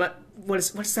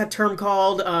 what's that term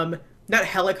called? Not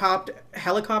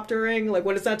helicoptering. Like,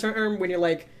 what is that term when you're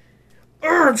like,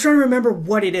 I'm trying to remember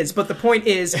what it is, but the point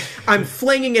is, I'm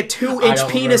flinging a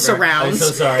 2-inch penis around. I'm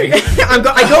so sorry. I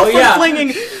go from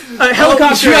flinging a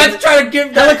helicopter,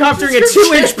 helicoptering a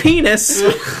 2-inch penis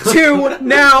to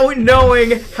now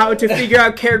knowing how to figure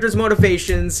out characters'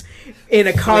 motivations in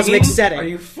a cosmic setting. Are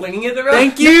you flinging it around?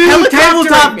 Thank you,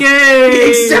 tabletop game.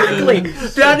 Exactly.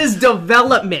 That is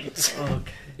development.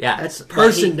 Okay. Yeah, That's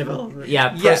person development.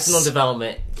 Yeah, personal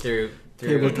development through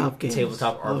tabletop games.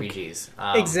 Tabletop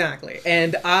RPGs. Exactly.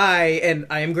 And I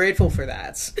am grateful for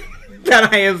that.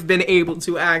 That I have been able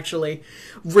to actually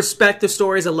respect the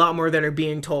stories a lot more that are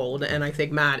being told. And I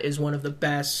think Matt is one of the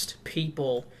best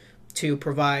people to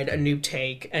provide a new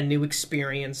take, a new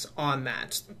experience on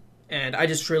that. And I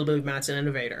just truly believe Matt's an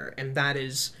innovator. And that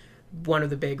is one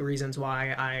of the big reasons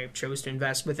why I chose to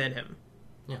invest within him.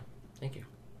 Yeah, thank you.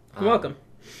 You're welcome.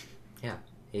 Yeah,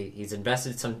 he's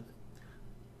invested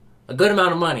a good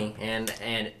amount of money, and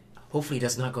hopefully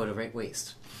does not go to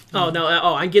waste. Oh, no.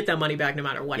 I get that money back no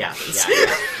matter what happens.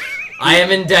 Yeah. I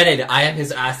am indebted. I am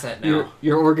his asset now.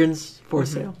 Your organs for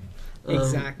sale.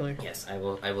 Exactly. Yes, I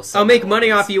will. I'll make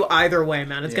money off you either way,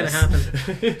 man. It's going to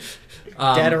happen.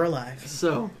 Dead or alive.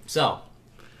 So,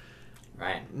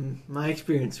 Ryan. my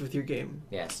experience with your game.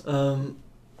 Yes.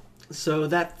 So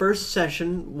that first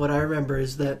session, what I remember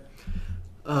is that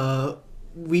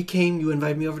you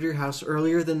invited me over to your house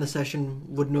earlier than the session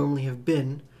would normally have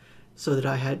been, so that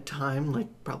I had time, like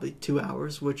probably 2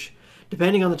 hours, which,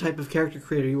 depending on the type of character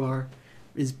creator you are,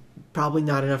 is probably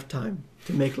not enough time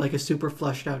to make like a super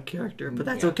fleshed out character. But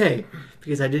that's okay,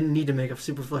 because I didn't need to make a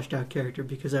super fleshed out character,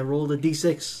 because I rolled a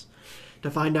d6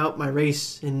 to find out my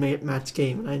race in Matt's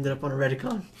game, and I ended up on a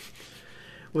Redicon,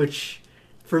 which,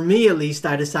 for me at least,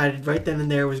 I decided right then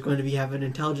and there was going to have an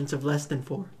intelligence of less than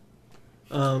 4.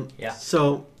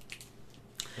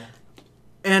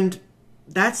 And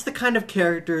that's the kind of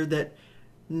character that,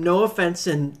 no offense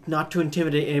and not to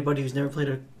intimidate anybody who's never played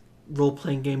a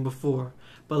role-playing game before,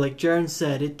 but like Jaren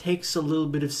said, it takes a little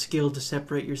bit of skill to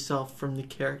separate yourself from the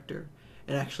character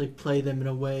and actually play them in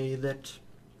a way that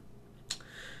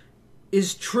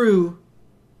is true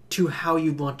to how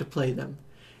you want to play them.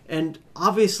 And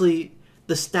obviously,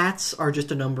 the stats are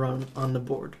just a number on the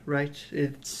board, right?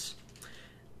 It's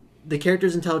the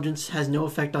character's intelligence has no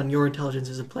effect on your intelligence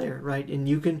as a player, right? And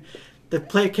the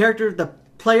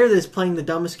player that is playing the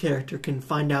dumbest character can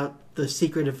find out the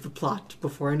secret of the plot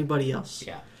before anybody else.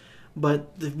 Yeah.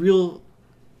 But the real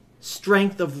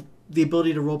strength of the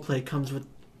ability to roleplay comes with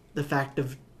the fact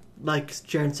of, like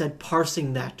Jaren said,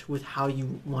 parsing that with how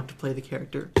you want to play the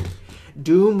character.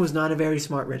 Doom was not a very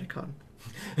smart Redicon.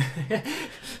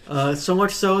 So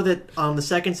much so that on the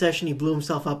second session he blew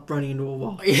himself up running into a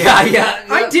wall. Yeah.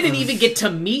 I didn't even get to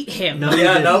meet him. No,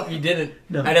 you didn't.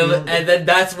 No, and then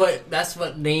that's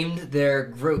what named their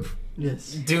group.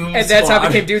 Yes. Doom And that's how Squad.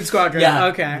 it became Dude Squadron. Yeah.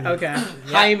 Okay.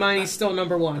 High Mighty's still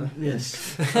number 1.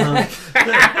 Yes.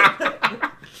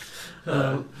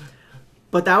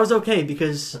 But that was okay,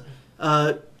 because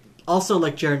also,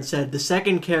 like Jaren said, the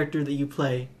second character that you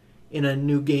play in a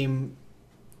new game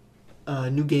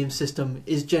system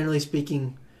is, generally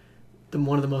speaking,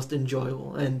 one of the most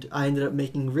enjoyable. And I ended up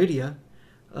making Rydia,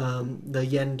 the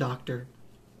Yen Doctor,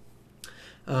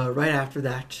 right after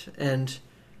that. And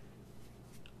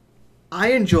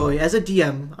as a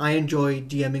DM, I enjoy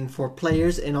DMing for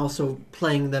players and also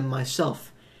playing them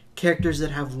myself. Characters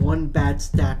that have one bad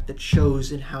stat that shows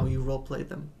in how you roleplay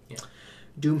them. Yeah.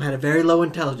 Doom had a very low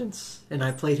intelligence, and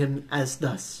I played him as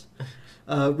thus.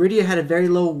 Rydia had a very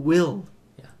low will,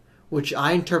 which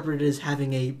I interpreted as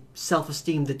having a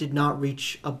self-esteem that did not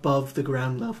reach above the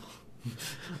ground level.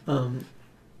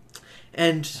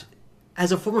 And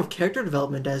as a form of character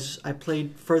development, as I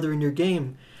played further in your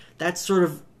game, that sort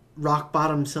of rock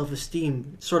bottom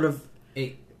self-esteem sort of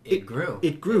it grew.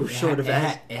 It grew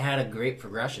It had a great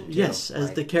progression too. Yes,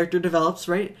 as the character develops,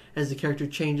 right? As the character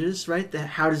changes, right?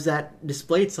 How does that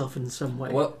display itself in some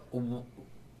way?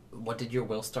 What did your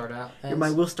will start out as? My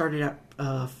will started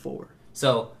at 4.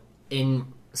 So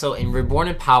in Reborn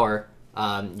in Power,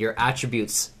 your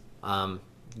attributes,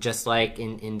 just like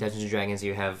in Dungeons and Dragons,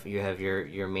 you have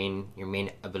your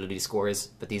main ability scores,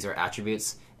 but these are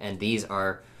attributes, and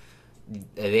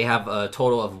they have a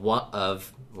total of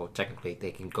well, technically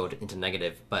they can go into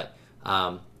negative, but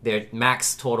their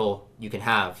max total you can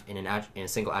have in a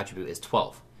single attribute is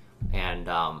 12, and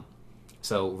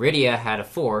so Rydia had a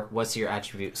 4. What's your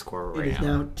attribute score right now? It is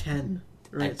now 10.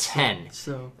 Right, at 10.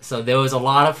 So there was a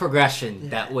lot of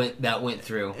progression that went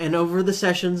through. And over the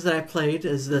sessions that I played,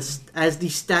 as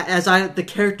the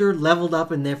character leveled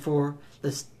up, and therefore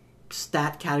the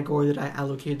stat category that I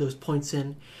allocated those points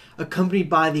in, accompanied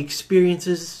by the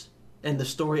experiences and the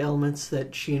story elements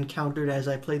that she encountered as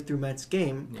I played through Matt's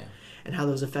game, and how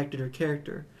those affected her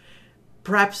character.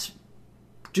 Perhaps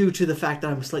due to the fact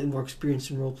that I'm slightly more experienced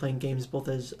in role-playing games, both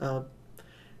as a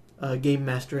game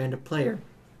master and a player,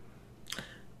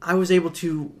 I was able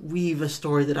to weave a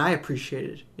story that I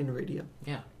appreciated in Rydia.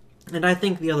 Yeah. And I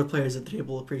think the other players at the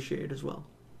table appreciate as well.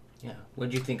 Yeah. What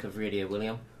did you think of Rydia,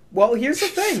 William? Well, here's the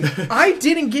thing. I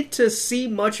didn't get to see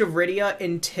much of Rydia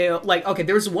until,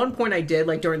 there was one point I did,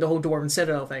 during the whole Dwarven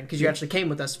Citadel thing, because you actually came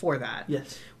with us for that.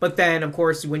 Yes. But then, of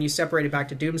course, when you separated back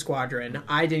to Doom Squadron,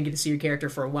 I didn't get to see your character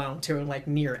for a while until,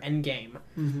 near Endgame.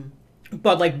 Mm-hmm.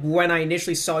 But, when I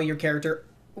initially saw your character,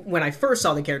 when I first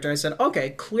saw the character, I said,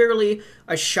 okay, clearly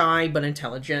a shy but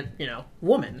intelligent,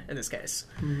 woman, in this case.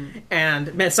 Mm-hmm.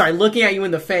 And, man, sorry, looking at you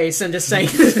in the face and just saying,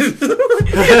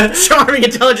 charming,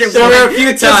 intelligent there woman, were a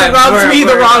few just times rubs me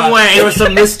the wrong way. There was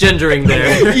some misgendering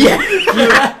there.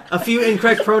 Yeah. A few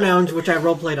incorrect pronouns, which I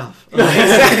role-played off.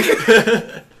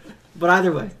 Exactly. But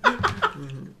either way.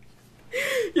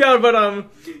 Yeah, but,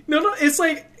 no, it's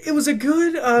it was a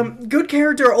good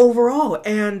character overall,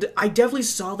 and I definitely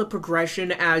saw the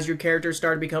progression as your character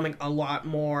started becoming a lot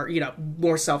more,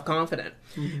 more self-confident.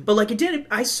 Mm-hmm. But,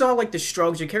 I saw, the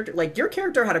struggles your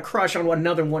character had a crush on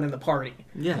another one in the party.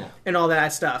 Yeah. And all that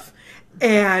stuff.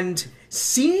 And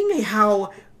seeing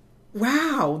how,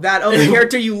 wow, that other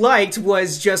character you liked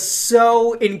was just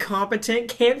so incompetent,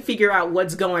 can't figure out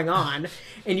what's going on,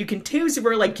 and you continuously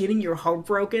were, getting your heart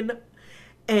broken.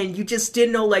 And you just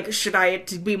didn't know, should I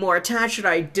be more attached? Should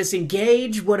I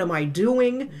disengage? What am I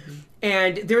doing? Mm-hmm.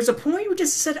 And there's a point where you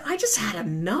just said, I just had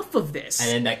enough of this. And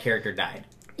then that character died.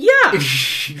 Yeah.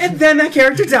 And then that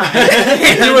character died.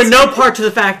 There were no part to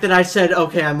the fact that I said,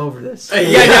 okay, I'm over this.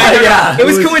 Yeah. It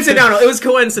was coincidental. It was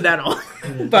coincidental.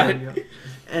 But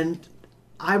and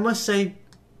I must say,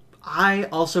 I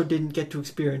also didn't get to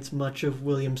experience much of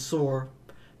William Soar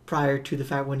prior to the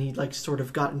fact when he sort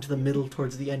of got into the middle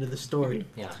towards the end of the story.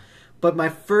 Yeah. But my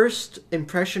first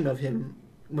impression of him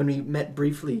when we met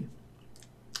briefly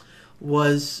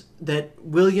was that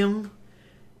William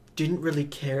didn't really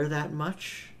care that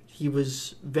much. He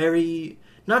was very,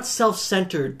 not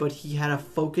self-centered, but he had a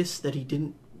focus that he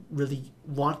didn't really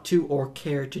want to or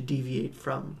care to deviate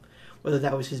from. Whether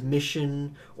that was his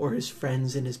mission or his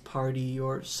friends in his party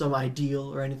or some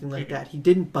ideal or anything like that. He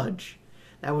didn't budge.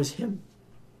 That was him.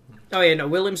 Oh yeah, no.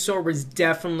 William Soar was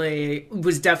definitely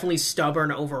stubborn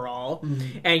overall,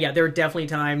 and yeah, there were definitely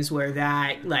times where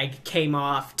that came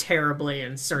off terribly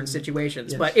in certain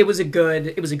situations. Yes. But it was a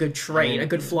good trait, a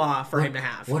good flaw for him to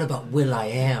have. What about Will I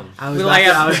Am? I was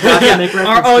about to make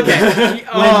reference.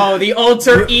 Okay. The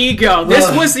alter ego.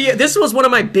 This was one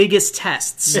of my biggest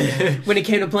tests when it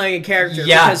came to playing a character.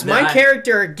 Yeah, because my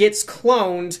character gets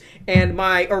cloned, and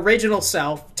my original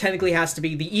self technically has to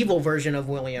be the evil version of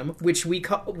William, which we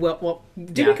call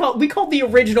we called the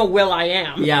original Will I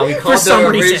Am. Yeah, we called the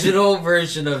original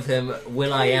version of him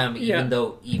Will I Am, even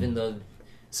though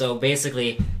so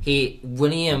basically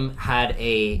William had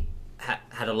a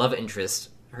love interest.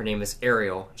 Her name is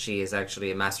Ariel. She is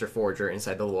actually a master forger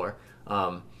inside the lore.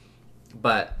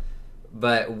 But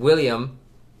William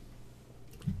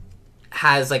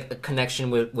has a connection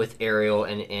with Ariel,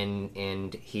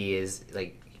 and he is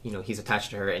he's attached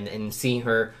to her, and seeing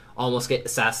her almost get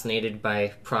assassinated by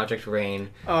Project Rain,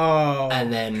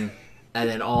 and then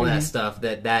all that stuff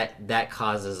that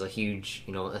causes a huge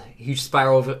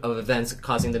spiral of events,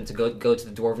 causing them to go to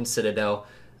the Dwarven Citadel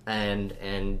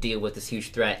and deal with this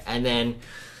huge threat, and then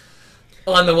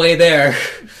on the way there,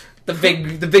 the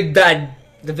big bad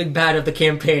the big bad of the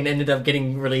campaign ended up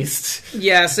getting released.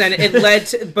 Yes, and it led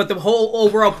to, but the whole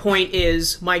overall point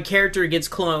is my character gets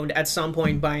cloned at some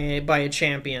point by a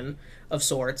champion of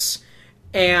sorts,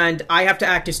 and I have to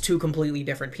act as two completely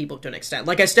different people to an extent.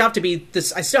 Like I still have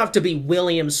to be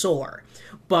William Soar,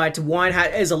 but one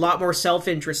is a lot more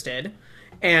self-interested,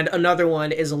 and another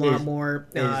one is a lot more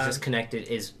Is just connected.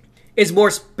 Is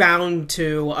more bound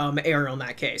to Ariel in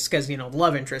that case, because,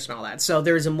 love interest and all that. So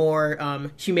there's a more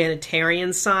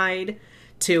humanitarian side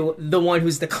to the one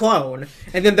who's the clone.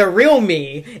 And then the real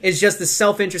me is just the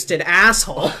self-interested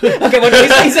asshole. Okay,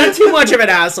 well, he's not too much of an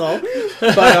asshole.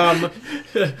 But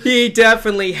he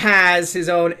definitely has his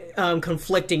own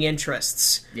conflicting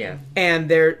interests. Yeah. And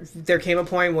there came a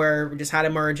point where we just had to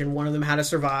merge and one of them had to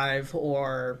survive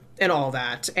and all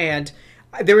that. And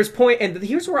there was and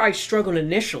here's where I struggled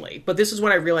initially, but this is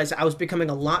when I realized I was becoming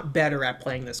a lot better at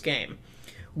playing this game,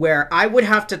 where I would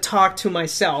have to talk to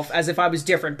myself as if I was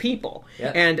different people.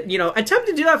 Yep. And,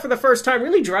 attempting to do that for the first time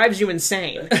really drives you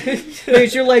insane.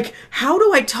 Because you're like, how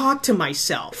do I talk to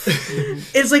myself?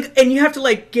 It's like, and you have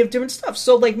to, give different stuff.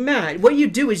 So, Matt, what you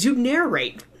do is you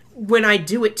narrate when I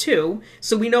do it too,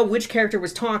 so we know which character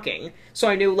was talking. So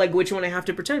I knew, which one I have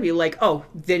to pretend to be.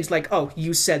 Then it's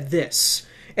you said this.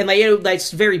 And,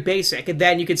 that's very basic. And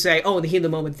then you could say, oh, in the heat of the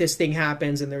moment, this thing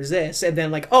happens, and there's this. And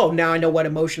then, oh, now I know what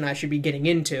emotion I should be getting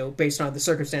into based on the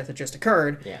circumstance that just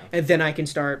occurred. Yeah. And then I can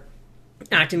start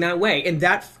acting that way. And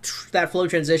that flow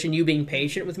transition, you being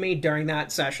patient with me during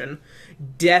that session,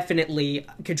 definitely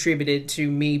contributed to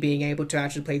me being able to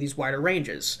actually play these wider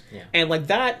ranges. Yeah. And,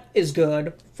 that is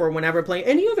good for whenever I play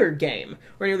any other game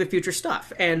or any other future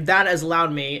stuff. And that has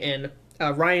allowed me in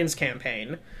Ryan's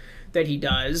campaign that he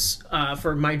does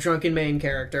for my Drunken Main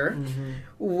character,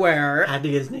 where... I had to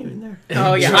get his name in there.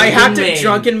 Oh, yeah, I have to...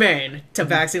 Drunken Main.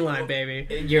 Tabaxi line,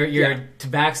 baby. You're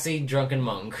Tabaxi Drunken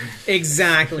Monk.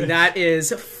 Exactly. That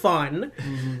is fun.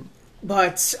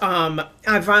 But I'm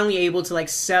finally able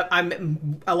to,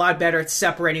 I'm a lot better at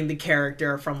separating the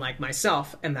character from,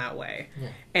 myself in that way. Yeah.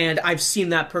 And I've seen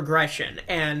that progression,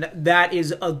 and that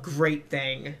is a great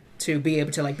thing to be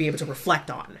able to reflect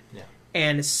on. Yeah.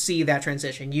 And see that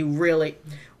transition. You really...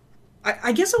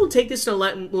 I guess I will take this to a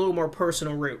little more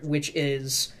personal route, which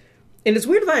is... And it's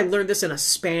weird that I learned this in a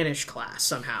Spanish class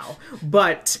somehow.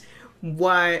 But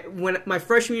when my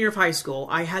freshman year of high school,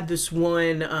 I had this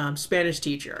one Spanish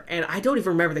teacher. And I don't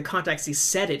even remember the context he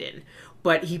said it in.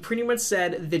 But he pretty much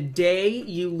said, the day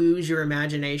you lose your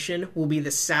imagination will be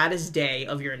the saddest day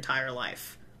of your entire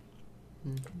life.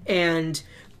 And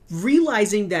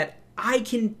realizing that I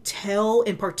can tell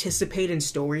and participate in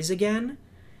stories again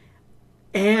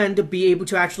and be able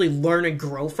to actually learn and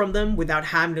grow from them without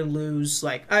having to lose,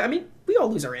 we all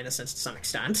lose our innocence to some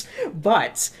extent,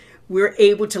 but we're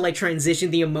able to, transition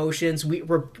the emotions. We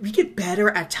get better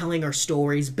at telling our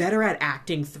stories, better at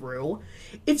acting through.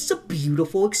 It's a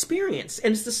beautiful experience.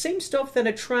 And it's the same stuff that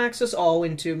attracts us all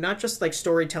into not just,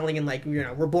 storytelling and,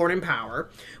 we're born in power,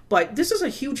 but this is a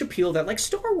huge appeal that,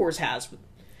 Star Wars has.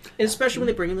 And especially when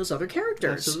they bring in those other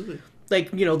characters. Absolutely.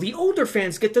 The older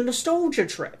fans get the nostalgia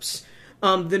trips.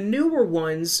 The newer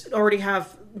ones already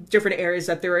have different areas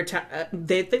that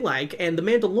they like. And The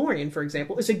Mandalorian, for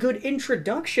example, is a good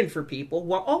introduction for people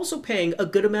while also paying a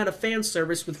good amount of fan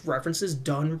service with references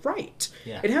done right.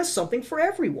 Yeah. It has something for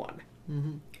everyone.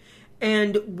 Mm-hmm.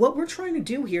 And what we're trying to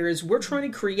do here is we're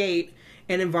trying to create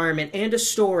an environment and a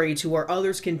story to where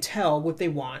others can tell what they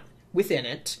want within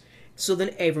it, so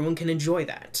then everyone can enjoy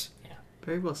that. Yeah.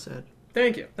 Very well said.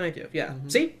 Thank you. Yeah. Mm-hmm.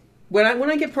 See? When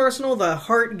I get personal, the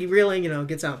heart really,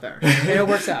 gets out there. And it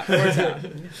works out.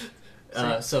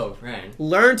 So, Ryan.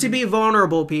 Learn to be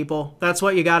vulnerable, people. That's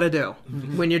what you got to do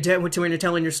when you're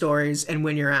telling your stories and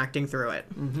when you're acting through it.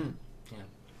 Mm-hmm. Yeah.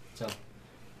 So,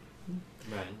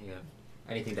 Ryan, you have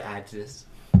anything to add to this?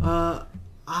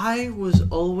 I was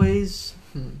always...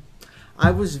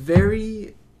 I was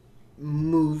very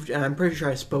moved, and I'm pretty sure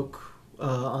I spoke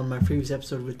on my previous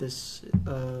episode with this.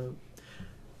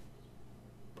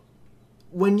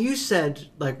 When you said,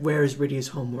 where is Rydia's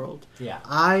homeworld? Yeah.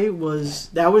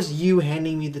 That was you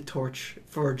handing me the torch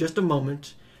for just a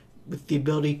moment with the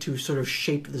ability to sort of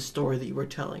shape the story that you were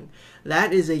telling.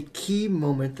 That is a key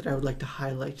moment that I would like to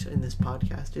highlight in this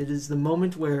podcast. It is the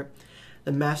moment where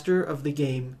the master of the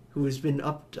game, who has been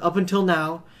up until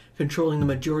now controlling the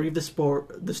majority of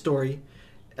the story,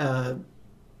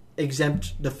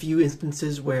 exempt the few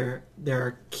instances where there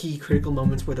are key critical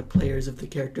moments where the players of the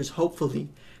characters hopefully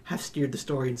have steered the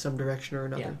story in some direction or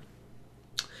another.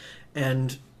 Yeah.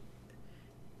 And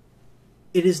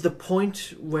it is the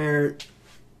point where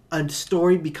a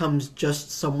story becomes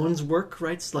just someone's work,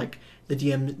 right? It's the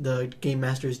DM, the game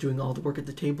master, is doing all the work at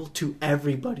the table, to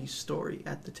everybody's story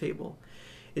at the table.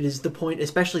 It is the point,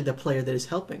 especially the player that is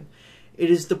helping. It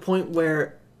is the point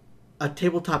where a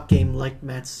tabletop game like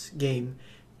Matt's game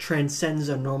transcends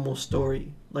a normal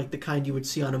story, like the kind you would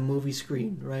see on a movie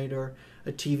screen, right, or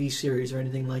a TV series or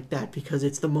anything like that, because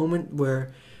it's the moment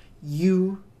where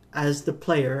you, as the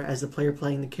player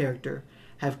playing the character,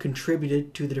 have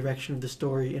contributed to the direction of the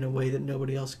story in a way that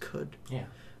nobody else could. Yeah.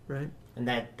 Right? And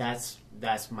that's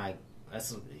a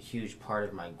huge part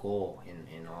of my goal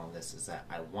in all of this, is that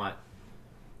I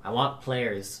want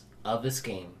players of this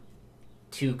game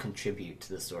to contribute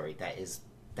to the story. That is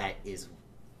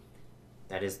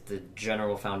the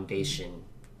general foundation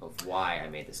of why I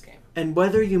made this game. And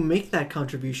whether you make that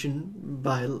contribution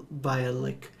by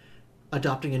like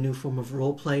adopting a new form of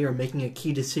role play, or making a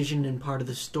key decision in part of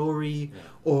the story,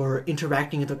 or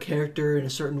interacting with a character in a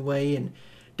certain way and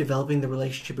developing the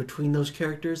relationship between those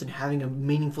characters and having a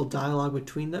meaningful dialogue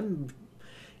between them,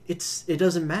 it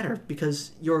doesn't matter,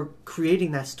 because you're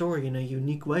creating that story in a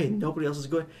unique way. Nobody else is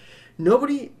going.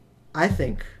 Nobody, I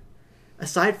think,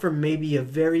 aside from maybe a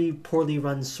very poorly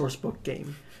run sourcebook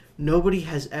game, nobody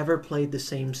has ever played the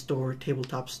same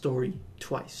tabletop story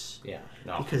twice. Yeah,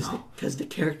 because the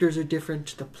characters are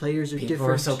different, the players are People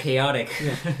different. are so chaotic.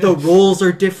 Yeah. The roles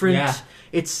are different. Yeah.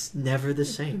 It's never the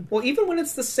same. Well, even when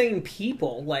it's the same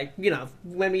people, like, you know,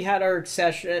 when we had our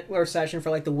session for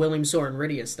like the William Soren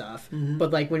Rydia stuff,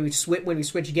 but like when we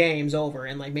switch games over,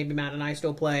 and like maybe Matt and I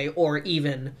still play, or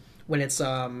even when it's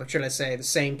should I say the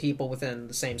same people within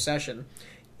the same session,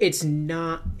 it's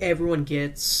not everyone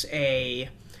gets a,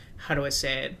 how do I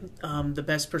say it, the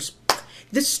best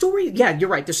the story, yeah, you're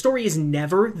right, the story is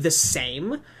never the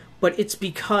same, but it's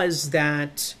because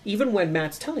that even when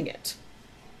Matt's telling it,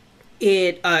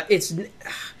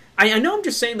 I know I'm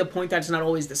just saying the point that it's not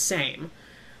always the same,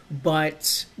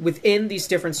 but within these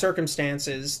different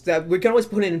circumstances, that we can always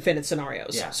put in infinite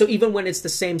scenarios. Yeah. So even when it's the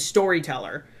same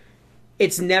storyteller,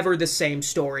 it's never the same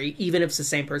story, even if it's the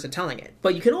same person telling it.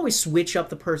 But you can always switch up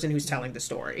the person who's telling the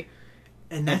story.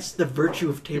 And that's the virtue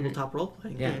of tabletop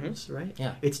role-playing games, right?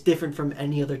 Yeah. It's different from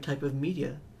any other type of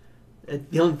media.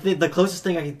 The closest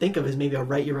thing I can think of is maybe a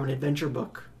write-your-own-adventure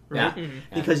book, right? Yeah.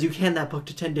 Because you hand that book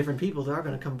to 10 different people, they're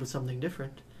going to come up with something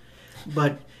different.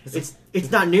 But it's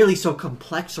not nearly so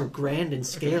complex or grand in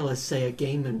scale as, say, a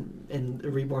game in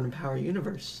the Reborn in Power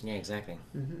universe. Yeah, exactly.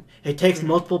 It takes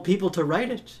multiple people to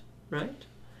write it, right?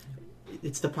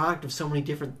 It's the product of so many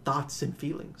different thoughts and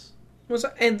feelings.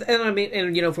 And I mean,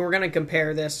 and you know, if we're going to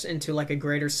compare this into like a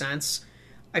greater sense,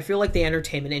 I feel like the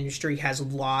entertainment industry has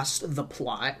lost the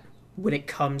plot when it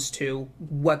comes to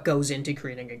what goes into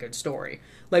creating a good story.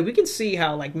 Like, we can see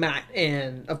how, like, Matt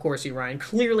and, of course, you, Ryan,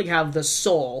 clearly have the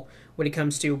soul when it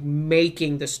comes to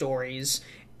making the stories,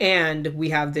 and we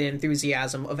have the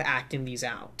enthusiasm of acting these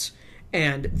out.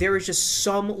 And there is just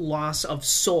some loss of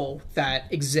soul that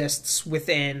exists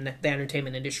within the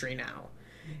entertainment industry now.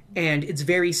 And it's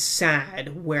very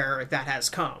sad where that has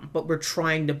come. But we're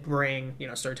trying to bring, you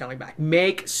know, storytelling back.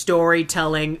 Make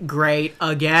storytelling great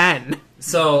again.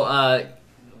 So,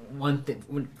 one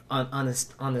thing on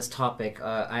this topic,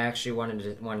 I actually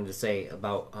wanted to say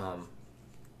about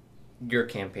your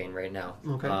campaign right now.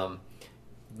 Okay.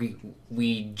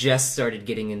 We just started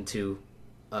getting into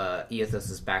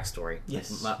Eothos's backstory.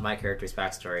 Yes. My character's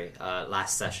backstory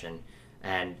last session,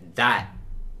 and that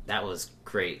was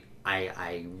great.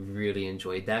 I really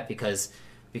enjoyed that because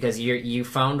you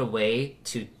found a way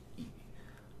to.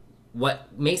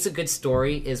 What makes a good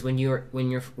story is when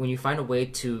you find a way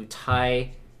to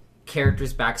tie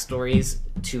characters' backstories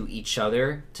to each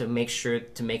other to make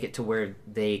it to where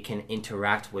they can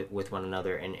interact with one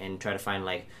another and try to find,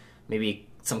 like, maybe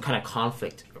some kind of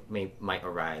conflict might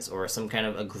arise, or some kind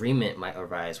of agreement might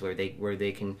arise where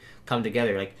they can come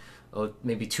together. Like,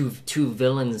 maybe two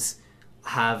villains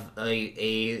have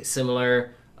a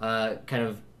similar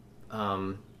kind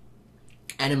of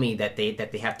enemy that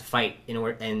they have to fight in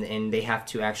order, and they have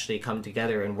to actually come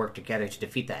together and work together to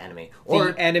defeat that enemy.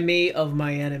 Or the enemy of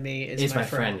my enemy is my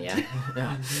friend. Yeah.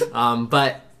 Yeah.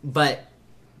 But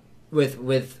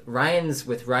with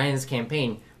Ryan's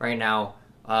campaign right now,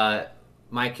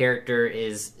 my character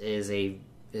is a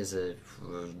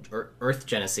Earth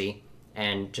Genasi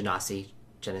and Genasi,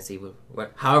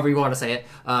 however you want to say it.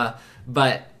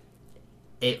 But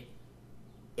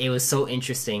it was so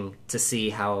interesting to see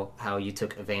how you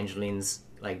took Evangeline's,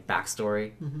 like,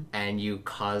 backstory and you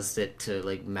caused it to,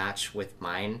 like, match with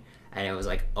mine, and it was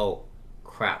like, oh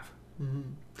crap.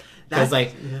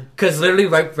 Because literally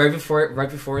right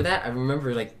before that, I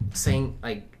remember, like, saying,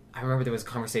 like, I remember there was a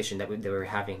conversation that we were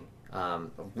having, a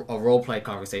role play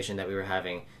conversation that we were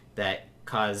having, that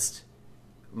caused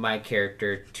my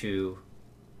character to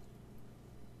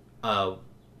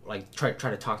like try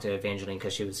to talk to Evangeline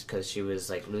because she was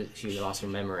like she lost her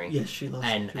memory. Yes, she lost.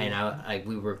 And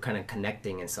we were kind of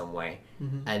connecting in some way,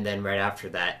 and then right after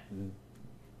that,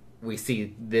 we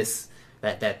see this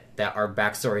that our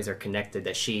backstories are connected.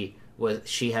 That she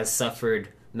has suffered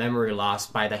memory loss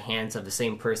by the hands of the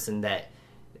same person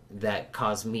that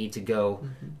caused me to go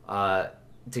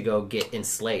get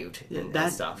enslaved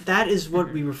and stuff. That is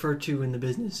what we refer to in the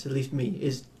business, at least me,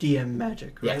 is DM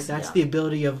magic. Right? Yes, That's the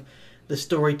ability of the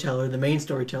storyteller, the main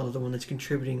storyteller, the one that's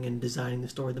contributing and designing the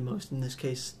story the most, in this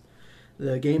case,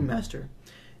 the game master,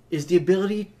 is the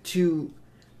ability to...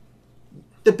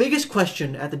 The biggest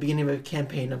question at the beginning of a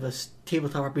campaign of a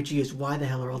tabletop RPG is, why the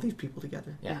hell are all these people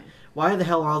together? Yeah. Why the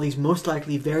hell are all these most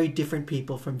likely very different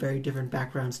people from very different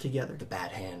backgrounds together? The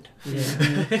bad hand.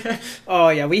 Yeah. Oh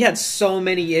yeah, we had so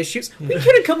many issues. We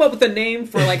couldn't come up with a name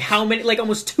for like how many, like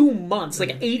almost 2 months,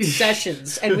 like 8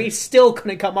 sessions, and we still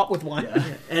couldn't come up with one. Yeah.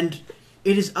 And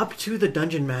it is up to the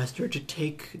dungeon master to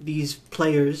take these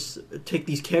characters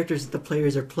that the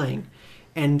players are playing,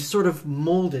 and sort of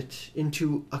mold it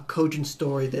into a cogent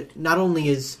story that not only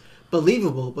is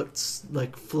believable but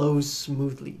like flows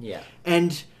smoothly. Yeah.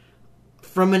 And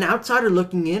from an outsider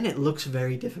looking in, it looks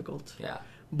very difficult. Yeah.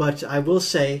 But I will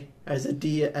say, as a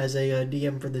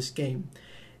DM for this game,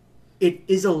 it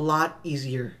is a lot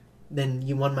easier than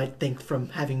one might think from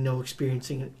having no experience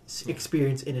in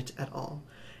it at all.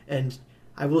 And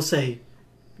I will say,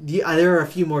 there are a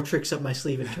few more tricks up my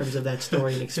sleeve in terms of that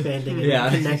story and expanding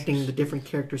and connecting the different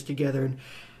characters together and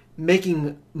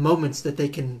making moments that they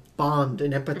can bond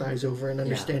and empathize over and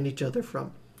understand each other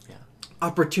from. Yeah.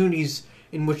 Opportunities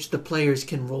in which the players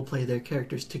can roleplay their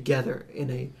characters together in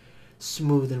a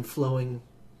smooth and flowing,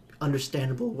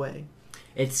 understandable way.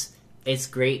 It's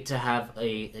great to have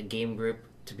a game group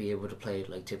to be able to play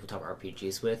like tabletop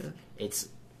RPGs with. Yeah. It's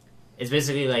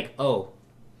basically like, oh,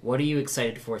 what are you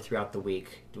excited for throughout the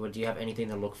week? Do you have anything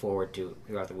to look forward to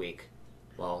throughout the week?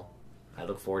 Well, I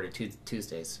look forward to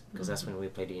Tuesdays because that's when we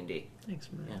play D&D. Thanks,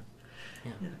 man.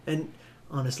 Yeah. And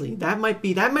honestly, that might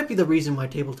be the reason why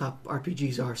tabletop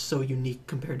RPGs are so unique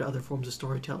compared to other forms of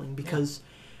storytelling, because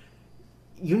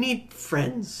you need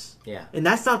friends. Yeah. And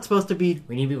that's not supposed to be...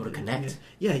 We need to be able to connect.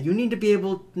 Yeah, you need to be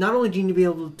able... Not only do you need to be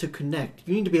able to connect,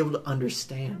 you need to be able to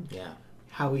understand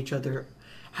how each other...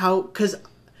 Because,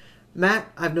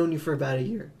 Matt, I've known you for about a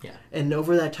year. Yeah. And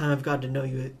over that time, I've gotten to know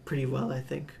you pretty well, I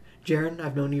think. Jaren,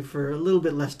 I've known you for a little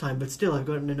bit less time, but still, I've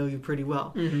gotten to know you pretty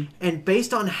well. Mm-hmm. And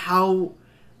based on how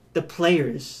the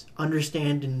players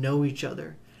understand and know each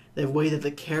other, the way that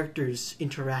the characters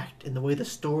interact, and the way the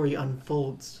story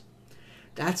unfolds,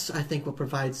 that's, I think, what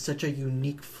provides such a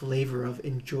unique flavor of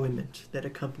enjoyment that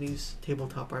accompanies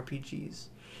tabletop RPGs.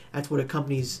 That's what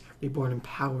accompanies Reborn in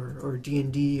Power, or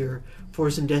D&D, or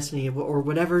Force and Destiny, or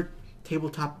whatever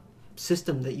tabletop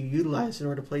system that you utilize in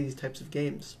order to play these types of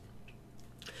games.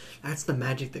 That's the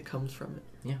magic that comes from it.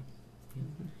 Yeah.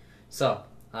 Mm-hmm. So,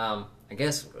 I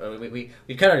guess we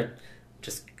kind of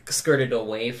just skirted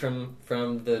away from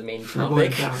the main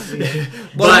topic.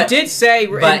 Well, you did say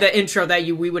in the intro that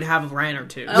we would have a rant or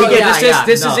two.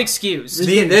 This is excused.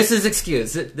 This is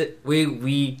excused.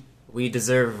 We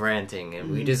deserve ranting,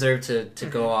 and we deserve to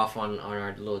go off on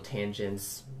our little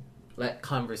tangents. Let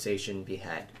conversation be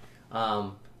had.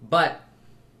 But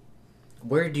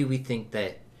where do we think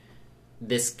that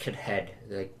this could head?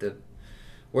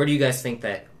 Where do you guys think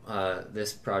that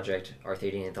this project,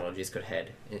 Arthadian Anthologies, could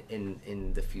head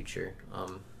in the future?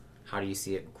 How do you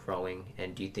see it growing,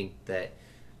 and do you think that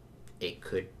it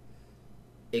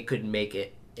could make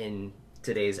it in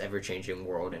today's ever-changing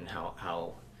world, and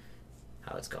how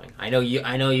it's going? I know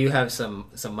you have some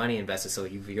money invested, so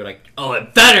you're like, oh,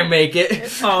 it better make it.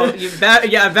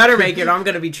 I better make it. I'm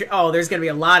gonna be. There's gonna be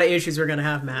a lot of issues we're gonna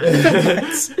have, Matt.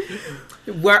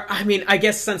 I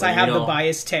guess since I have the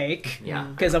biased take,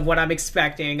 because of what I'm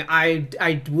expecting,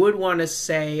 I would want to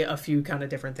say a few kind of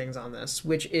different things on this,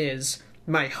 which is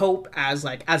my hope as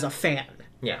a fan.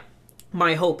 Yeah.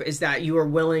 My hope is that you are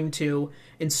willing to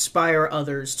inspire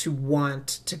others to want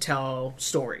to tell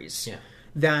stories. Yeah.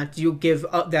 That you give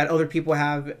that other people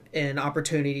have an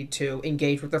opportunity to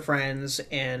engage with their friends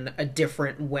in a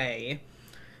different way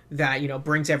that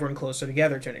brings everyone closer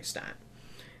together to an extent.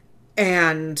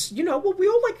 And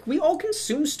we all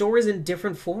consume stories in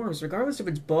different forms, regardless if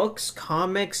it's books,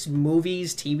 comics,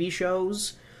 movies, TV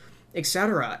shows,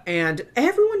 etc. And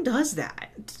everyone does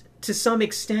that to some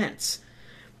extent.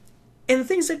 And the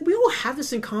thing is, we all have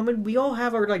this in common. We all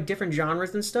have our different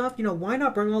genres and stuff. Why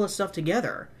not bring all this stuff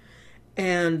together?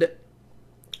 And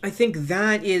I think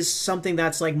that is something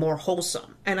that's like more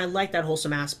wholesome, and I like that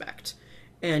wholesome aspect.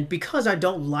 And because I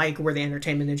don't like where the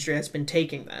entertainment industry has been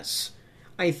taking this,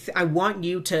 I want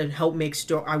you to help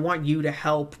I want you to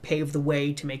help pave the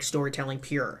way to make storytelling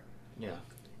pure. Yeah.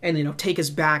 And, you know, take us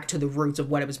back to the roots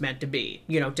of what it was meant to be.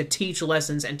 You know, to teach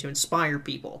lessons and to inspire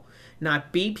people.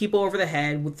 Not beat people over the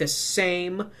head with the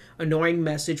same annoying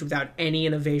message without any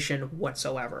innovation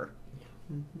whatsoever.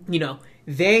 You know,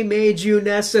 they made you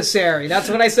necessary. That's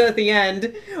what I said at the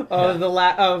end of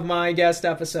of my guest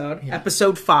episode,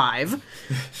 episode 5.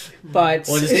 But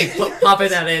We'll just keep popping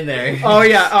that in there. oh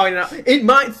no, it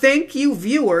might. Thank you,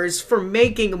 viewers, for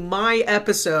making my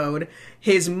episode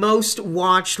his most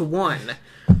watched one.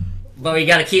 But we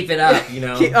gotta keep it up, you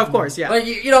know. Of course, yeah. But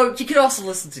you know, you could also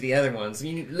listen to the other ones.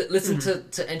 You listen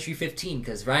to Entry 15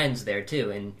 because Ryan's there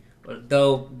too, and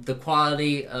though the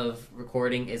quality of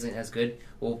recording isn't as good,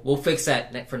 we'll fix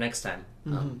that for next time.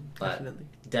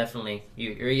 But definitely,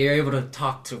 you're able to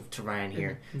talk to Ryan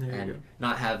here and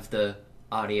not have the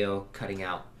audio cutting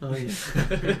out. Oh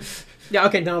yeah. Yeah,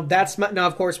 okay, now that's now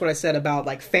of course what I said about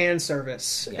like fan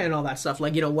service and all that stuff.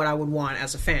 Like, you know, what I would want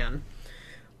as a fan.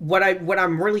 What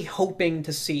I'm really hoping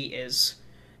to see is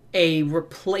a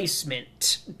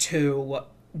replacement to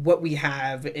what we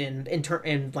have in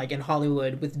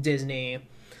Hollywood with Disney,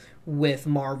 with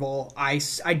Marvel. I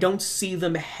don't see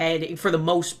them heading, for the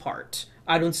most part,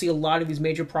 I don't see a lot of these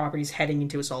major properties heading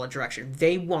into a solid direction.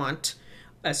 They want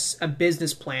a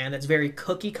business plan that's very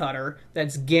cookie cutter,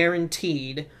 that's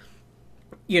guaranteed,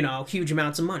 you know, huge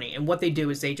amounts of money. And what they do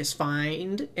is they just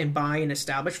find and buy an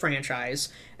established franchise,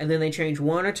 and then they change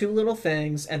one or two little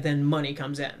things, and then money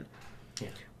comes in. Yeah.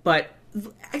 But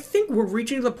I think we're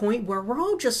reaching to the point where we're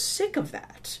all just sick of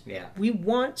that. Yeah. We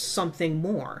want something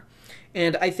more.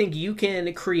 And I think you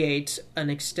can create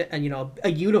a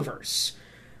universe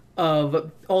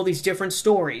of all these different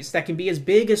stories that can be as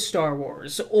big as Star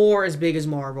Wars or as big as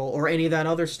Marvel or any of that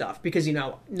other stuff. Because, you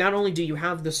know, not only do you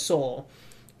have the soul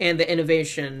and the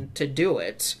innovation to do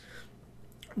it,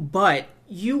 but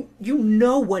you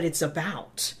know what it's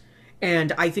about.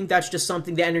 And I think that's just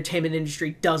something the entertainment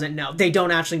industry doesn't know. They don't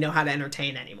actually know how to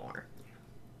entertain anymore.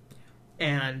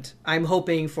 And I'm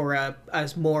hoping for a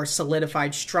more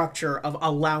solidified structure of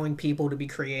allowing people to be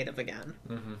creative again.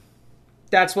 Mm-hmm.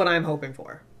 That's what I'm hoping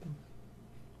for.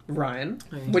 Ryan,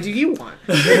 what do you want?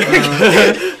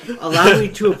 Allow me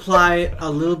to apply a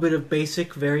little bit of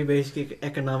very basic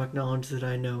economic knowledge that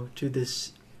I know to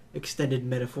this extended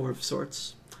metaphor of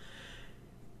sorts.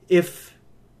 If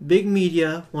big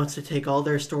media wants to take all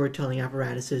their storytelling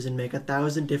apparatuses and make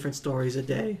 1,000 different stories a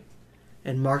day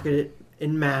and market it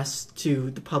en masse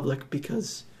to the public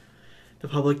because the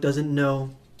public doesn't know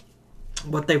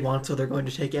what they want, so they're going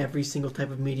to take every single type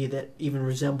of media that even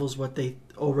resembles what they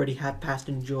already have past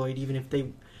enjoyed, even if they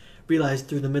realize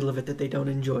through the middle of it that they don't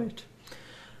enjoy it.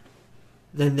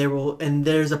 Then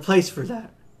there's a place for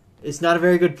that. It's not a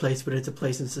very good place, but it's a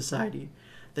place in society.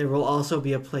 There will also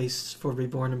be a place for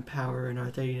Reborn in Power and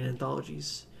Arthurian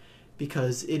anthologies,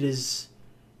 because it is,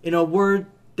 in a word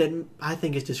that I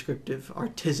think is descriptive,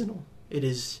 artisanal. It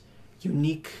is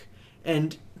unique,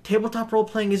 and tabletop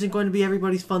role-playing isn't going to be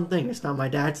everybody's fun thing. It's not my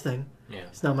dad's thing. Yeah.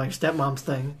 It's not my stepmom's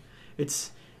thing.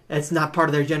 It's not part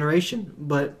of their generation,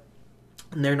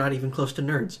 and they're not even close to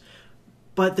nerds.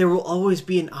 But there will always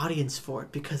be an audience for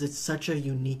it because it's such a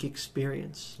unique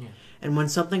experience. Yeah. And when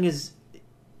something is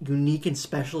unique and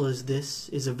special as this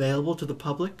is available to the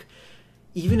public,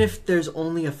 even if there's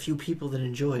only a few people that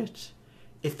enjoy it,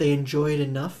 if they enjoy it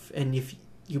enough, and if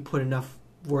you put enough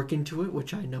work into it,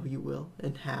 which I know you will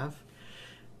and have,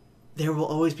 there will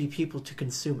always be people to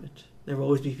consume it. There will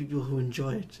always be people who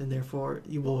enjoy it, and therefore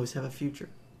you will always have a future.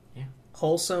 Yeah.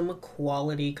 Wholesome,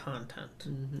 quality content.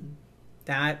 Mm-hmm.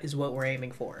 That is what we're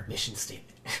aiming for. Mission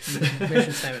statement.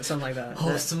 Mission statement, something like that.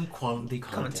 Wholesome, quality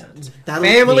content.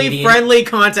 Family-friendly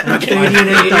content. Okay.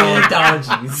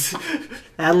 Anthologies.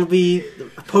 That'll be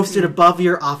posted above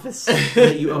your office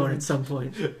that you own at some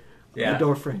point. Yeah. The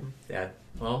door frame. Yeah.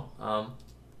 Well,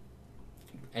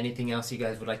 anything else you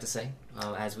guys would like to say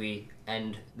as we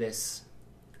end this?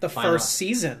 The first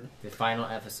season. The final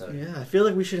episode. Yeah, I feel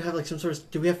like we should have like some sort of...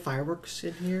 Do we have fireworks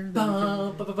in here?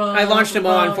 I launched them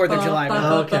on 4th of July.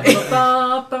 Okay.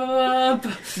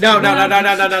 No.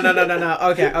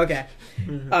 Okay.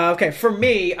 Mm-hmm. Okay, for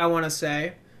me, I want to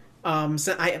say...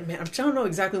 so I don't know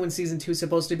exactly when season 2 is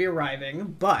supposed to be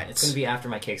arriving, but... It's going to be after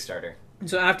my Kickstarter.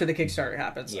 So after the Kickstarter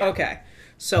happens. Yeah. Okay.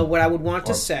 So what I would want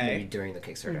to say... Maybe during the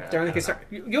Kickstarter. During the Kickstarter.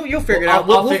 You'll figure it out.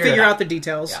 We'll figure out the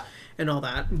details and all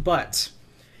that. But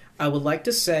I would like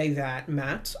to say that,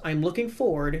 Matt, I'm looking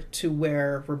forward to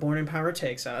where Reborn in Power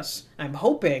takes us. I'm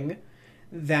hoping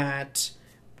that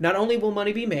not only will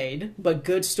money be made, but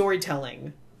good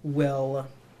storytelling will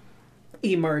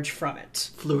emerge from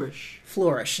it.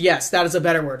 Flourish. Yes, that is a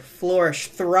better word. Flourish,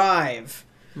 thrive,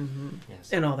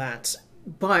 Yes. and all that.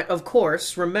 But, of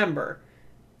course, remember,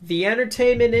 the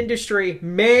entertainment industry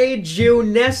made you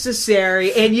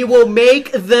necessary, and you will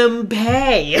make them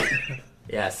pay.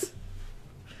 Yes.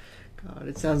 God,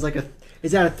 it sounds like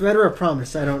is that a threat or a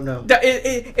promise? I don't know.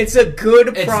 It's a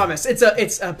good promise.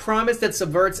 It's a promise that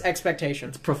subverts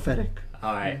expectations. It's prophetic.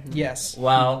 All right. Yes.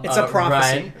 Well, It's a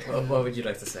prophecy. Ryan, what would you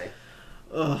like to say?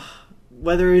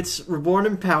 Whether it's Reborn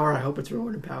in Power, I hope it's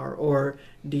Reborn in Power, or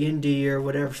D&D or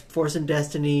whatever, Force and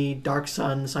Destiny, Dark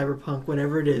Sun, Cyberpunk,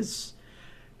 whatever it is,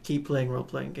 keep playing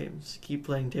role-playing games. Keep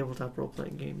playing tabletop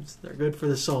role-playing games. They're good for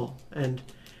the soul and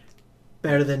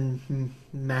better than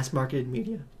mass-marketed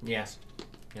media. Yes.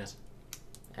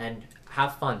 And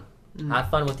have fun. Have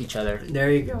fun with each other.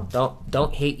 There you go.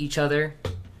 Don't hate each other.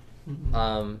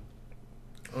 Learn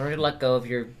to let go of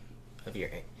your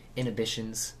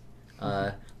inhibitions.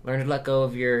 Learn to let go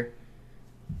of your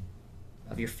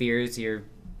fears, your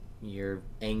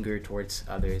anger towards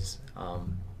others,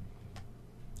 and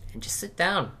just sit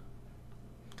down,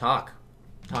 talk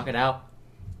it out.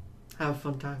 Have a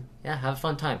fun time. Yeah, have a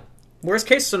fun time. Worst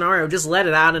case scenario, just let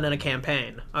it out in a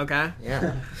campaign, okay?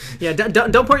 Yeah. Yeah,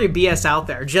 don't pour your BS out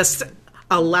there. Just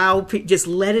just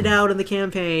let it out in the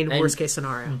campaign, And worst case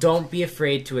scenario. Don't be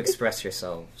afraid to express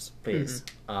yourselves, please.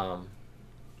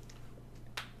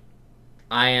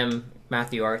 I am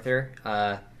Matthew Arthur.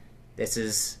 This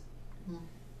is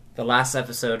the last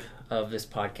episode of this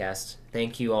podcast.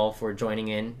 Thank you all for joining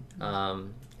in.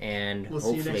 And We'll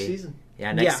hopefully, see you next season.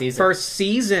 Yeah, next season. First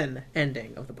season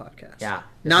ending of the podcast. Yeah,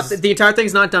 Not the entire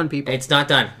thing's not done, people. It's not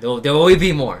done. There will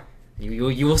be more.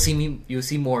 You will see me. You will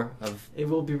see more of. It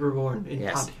will be reborn in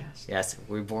Yes. podcast. Yes,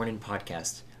 we're born in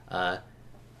podcast.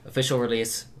 Official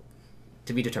release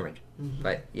to be determined.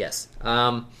 But yes.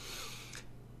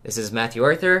 This is Matthew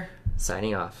Arthur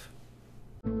signing off.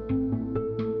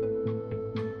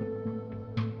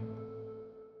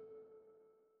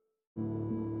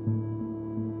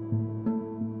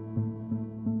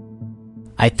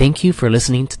 I thank you for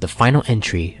listening to the final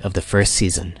entry of the first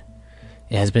season.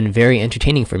 It has been very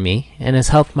entertaining for me and has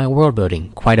helped my world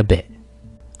building quite a bit.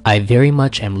 I very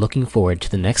much am looking forward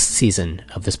to the next season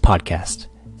of this podcast,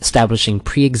 establishing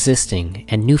pre-existing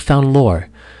and newfound lore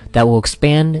that will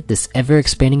expand this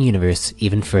ever-expanding universe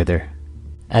even further.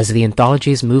 As the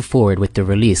anthologies move forward with the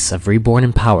release of Reborn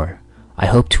in Power, I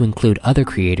hope to include other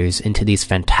creators into these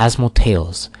phantasmal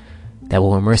tales that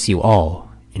will immerse you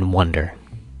all in wonder.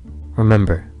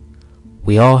 Remember,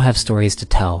 we all have stories to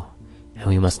tell, and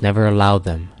we must never allow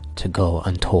them to go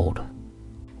untold.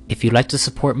 If you'd like to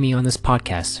support me on this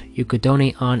podcast, you could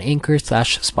donate on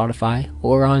Anchor/Spotify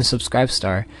or on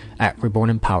Subscribestar at Reborn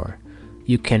in Power.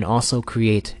 You can also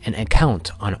create an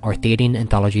account on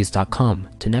ArthadianAnthologies.com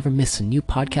to never miss a new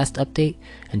podcast update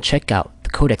and check out the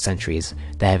codex entries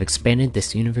that have expanded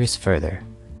this universe further.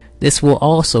 This will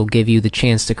also give you the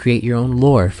chance to create your own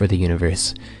lore for the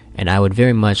universe, and I would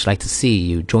very much like to see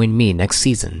you join me next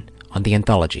season on the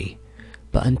anthology.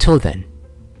 But until then,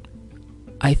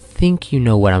 I think you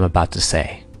know what I'm about to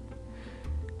say.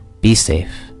 Be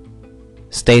safe,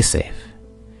 stay safe,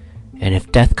 and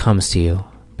if death comes to you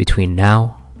between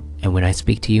now and when I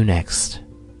speak to you next,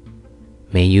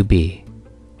 may you be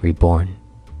reborn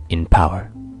in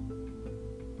power.